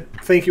that said,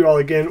 thank you all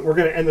again. We're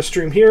going to end the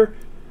stream here.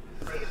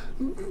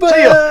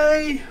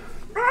 Bye!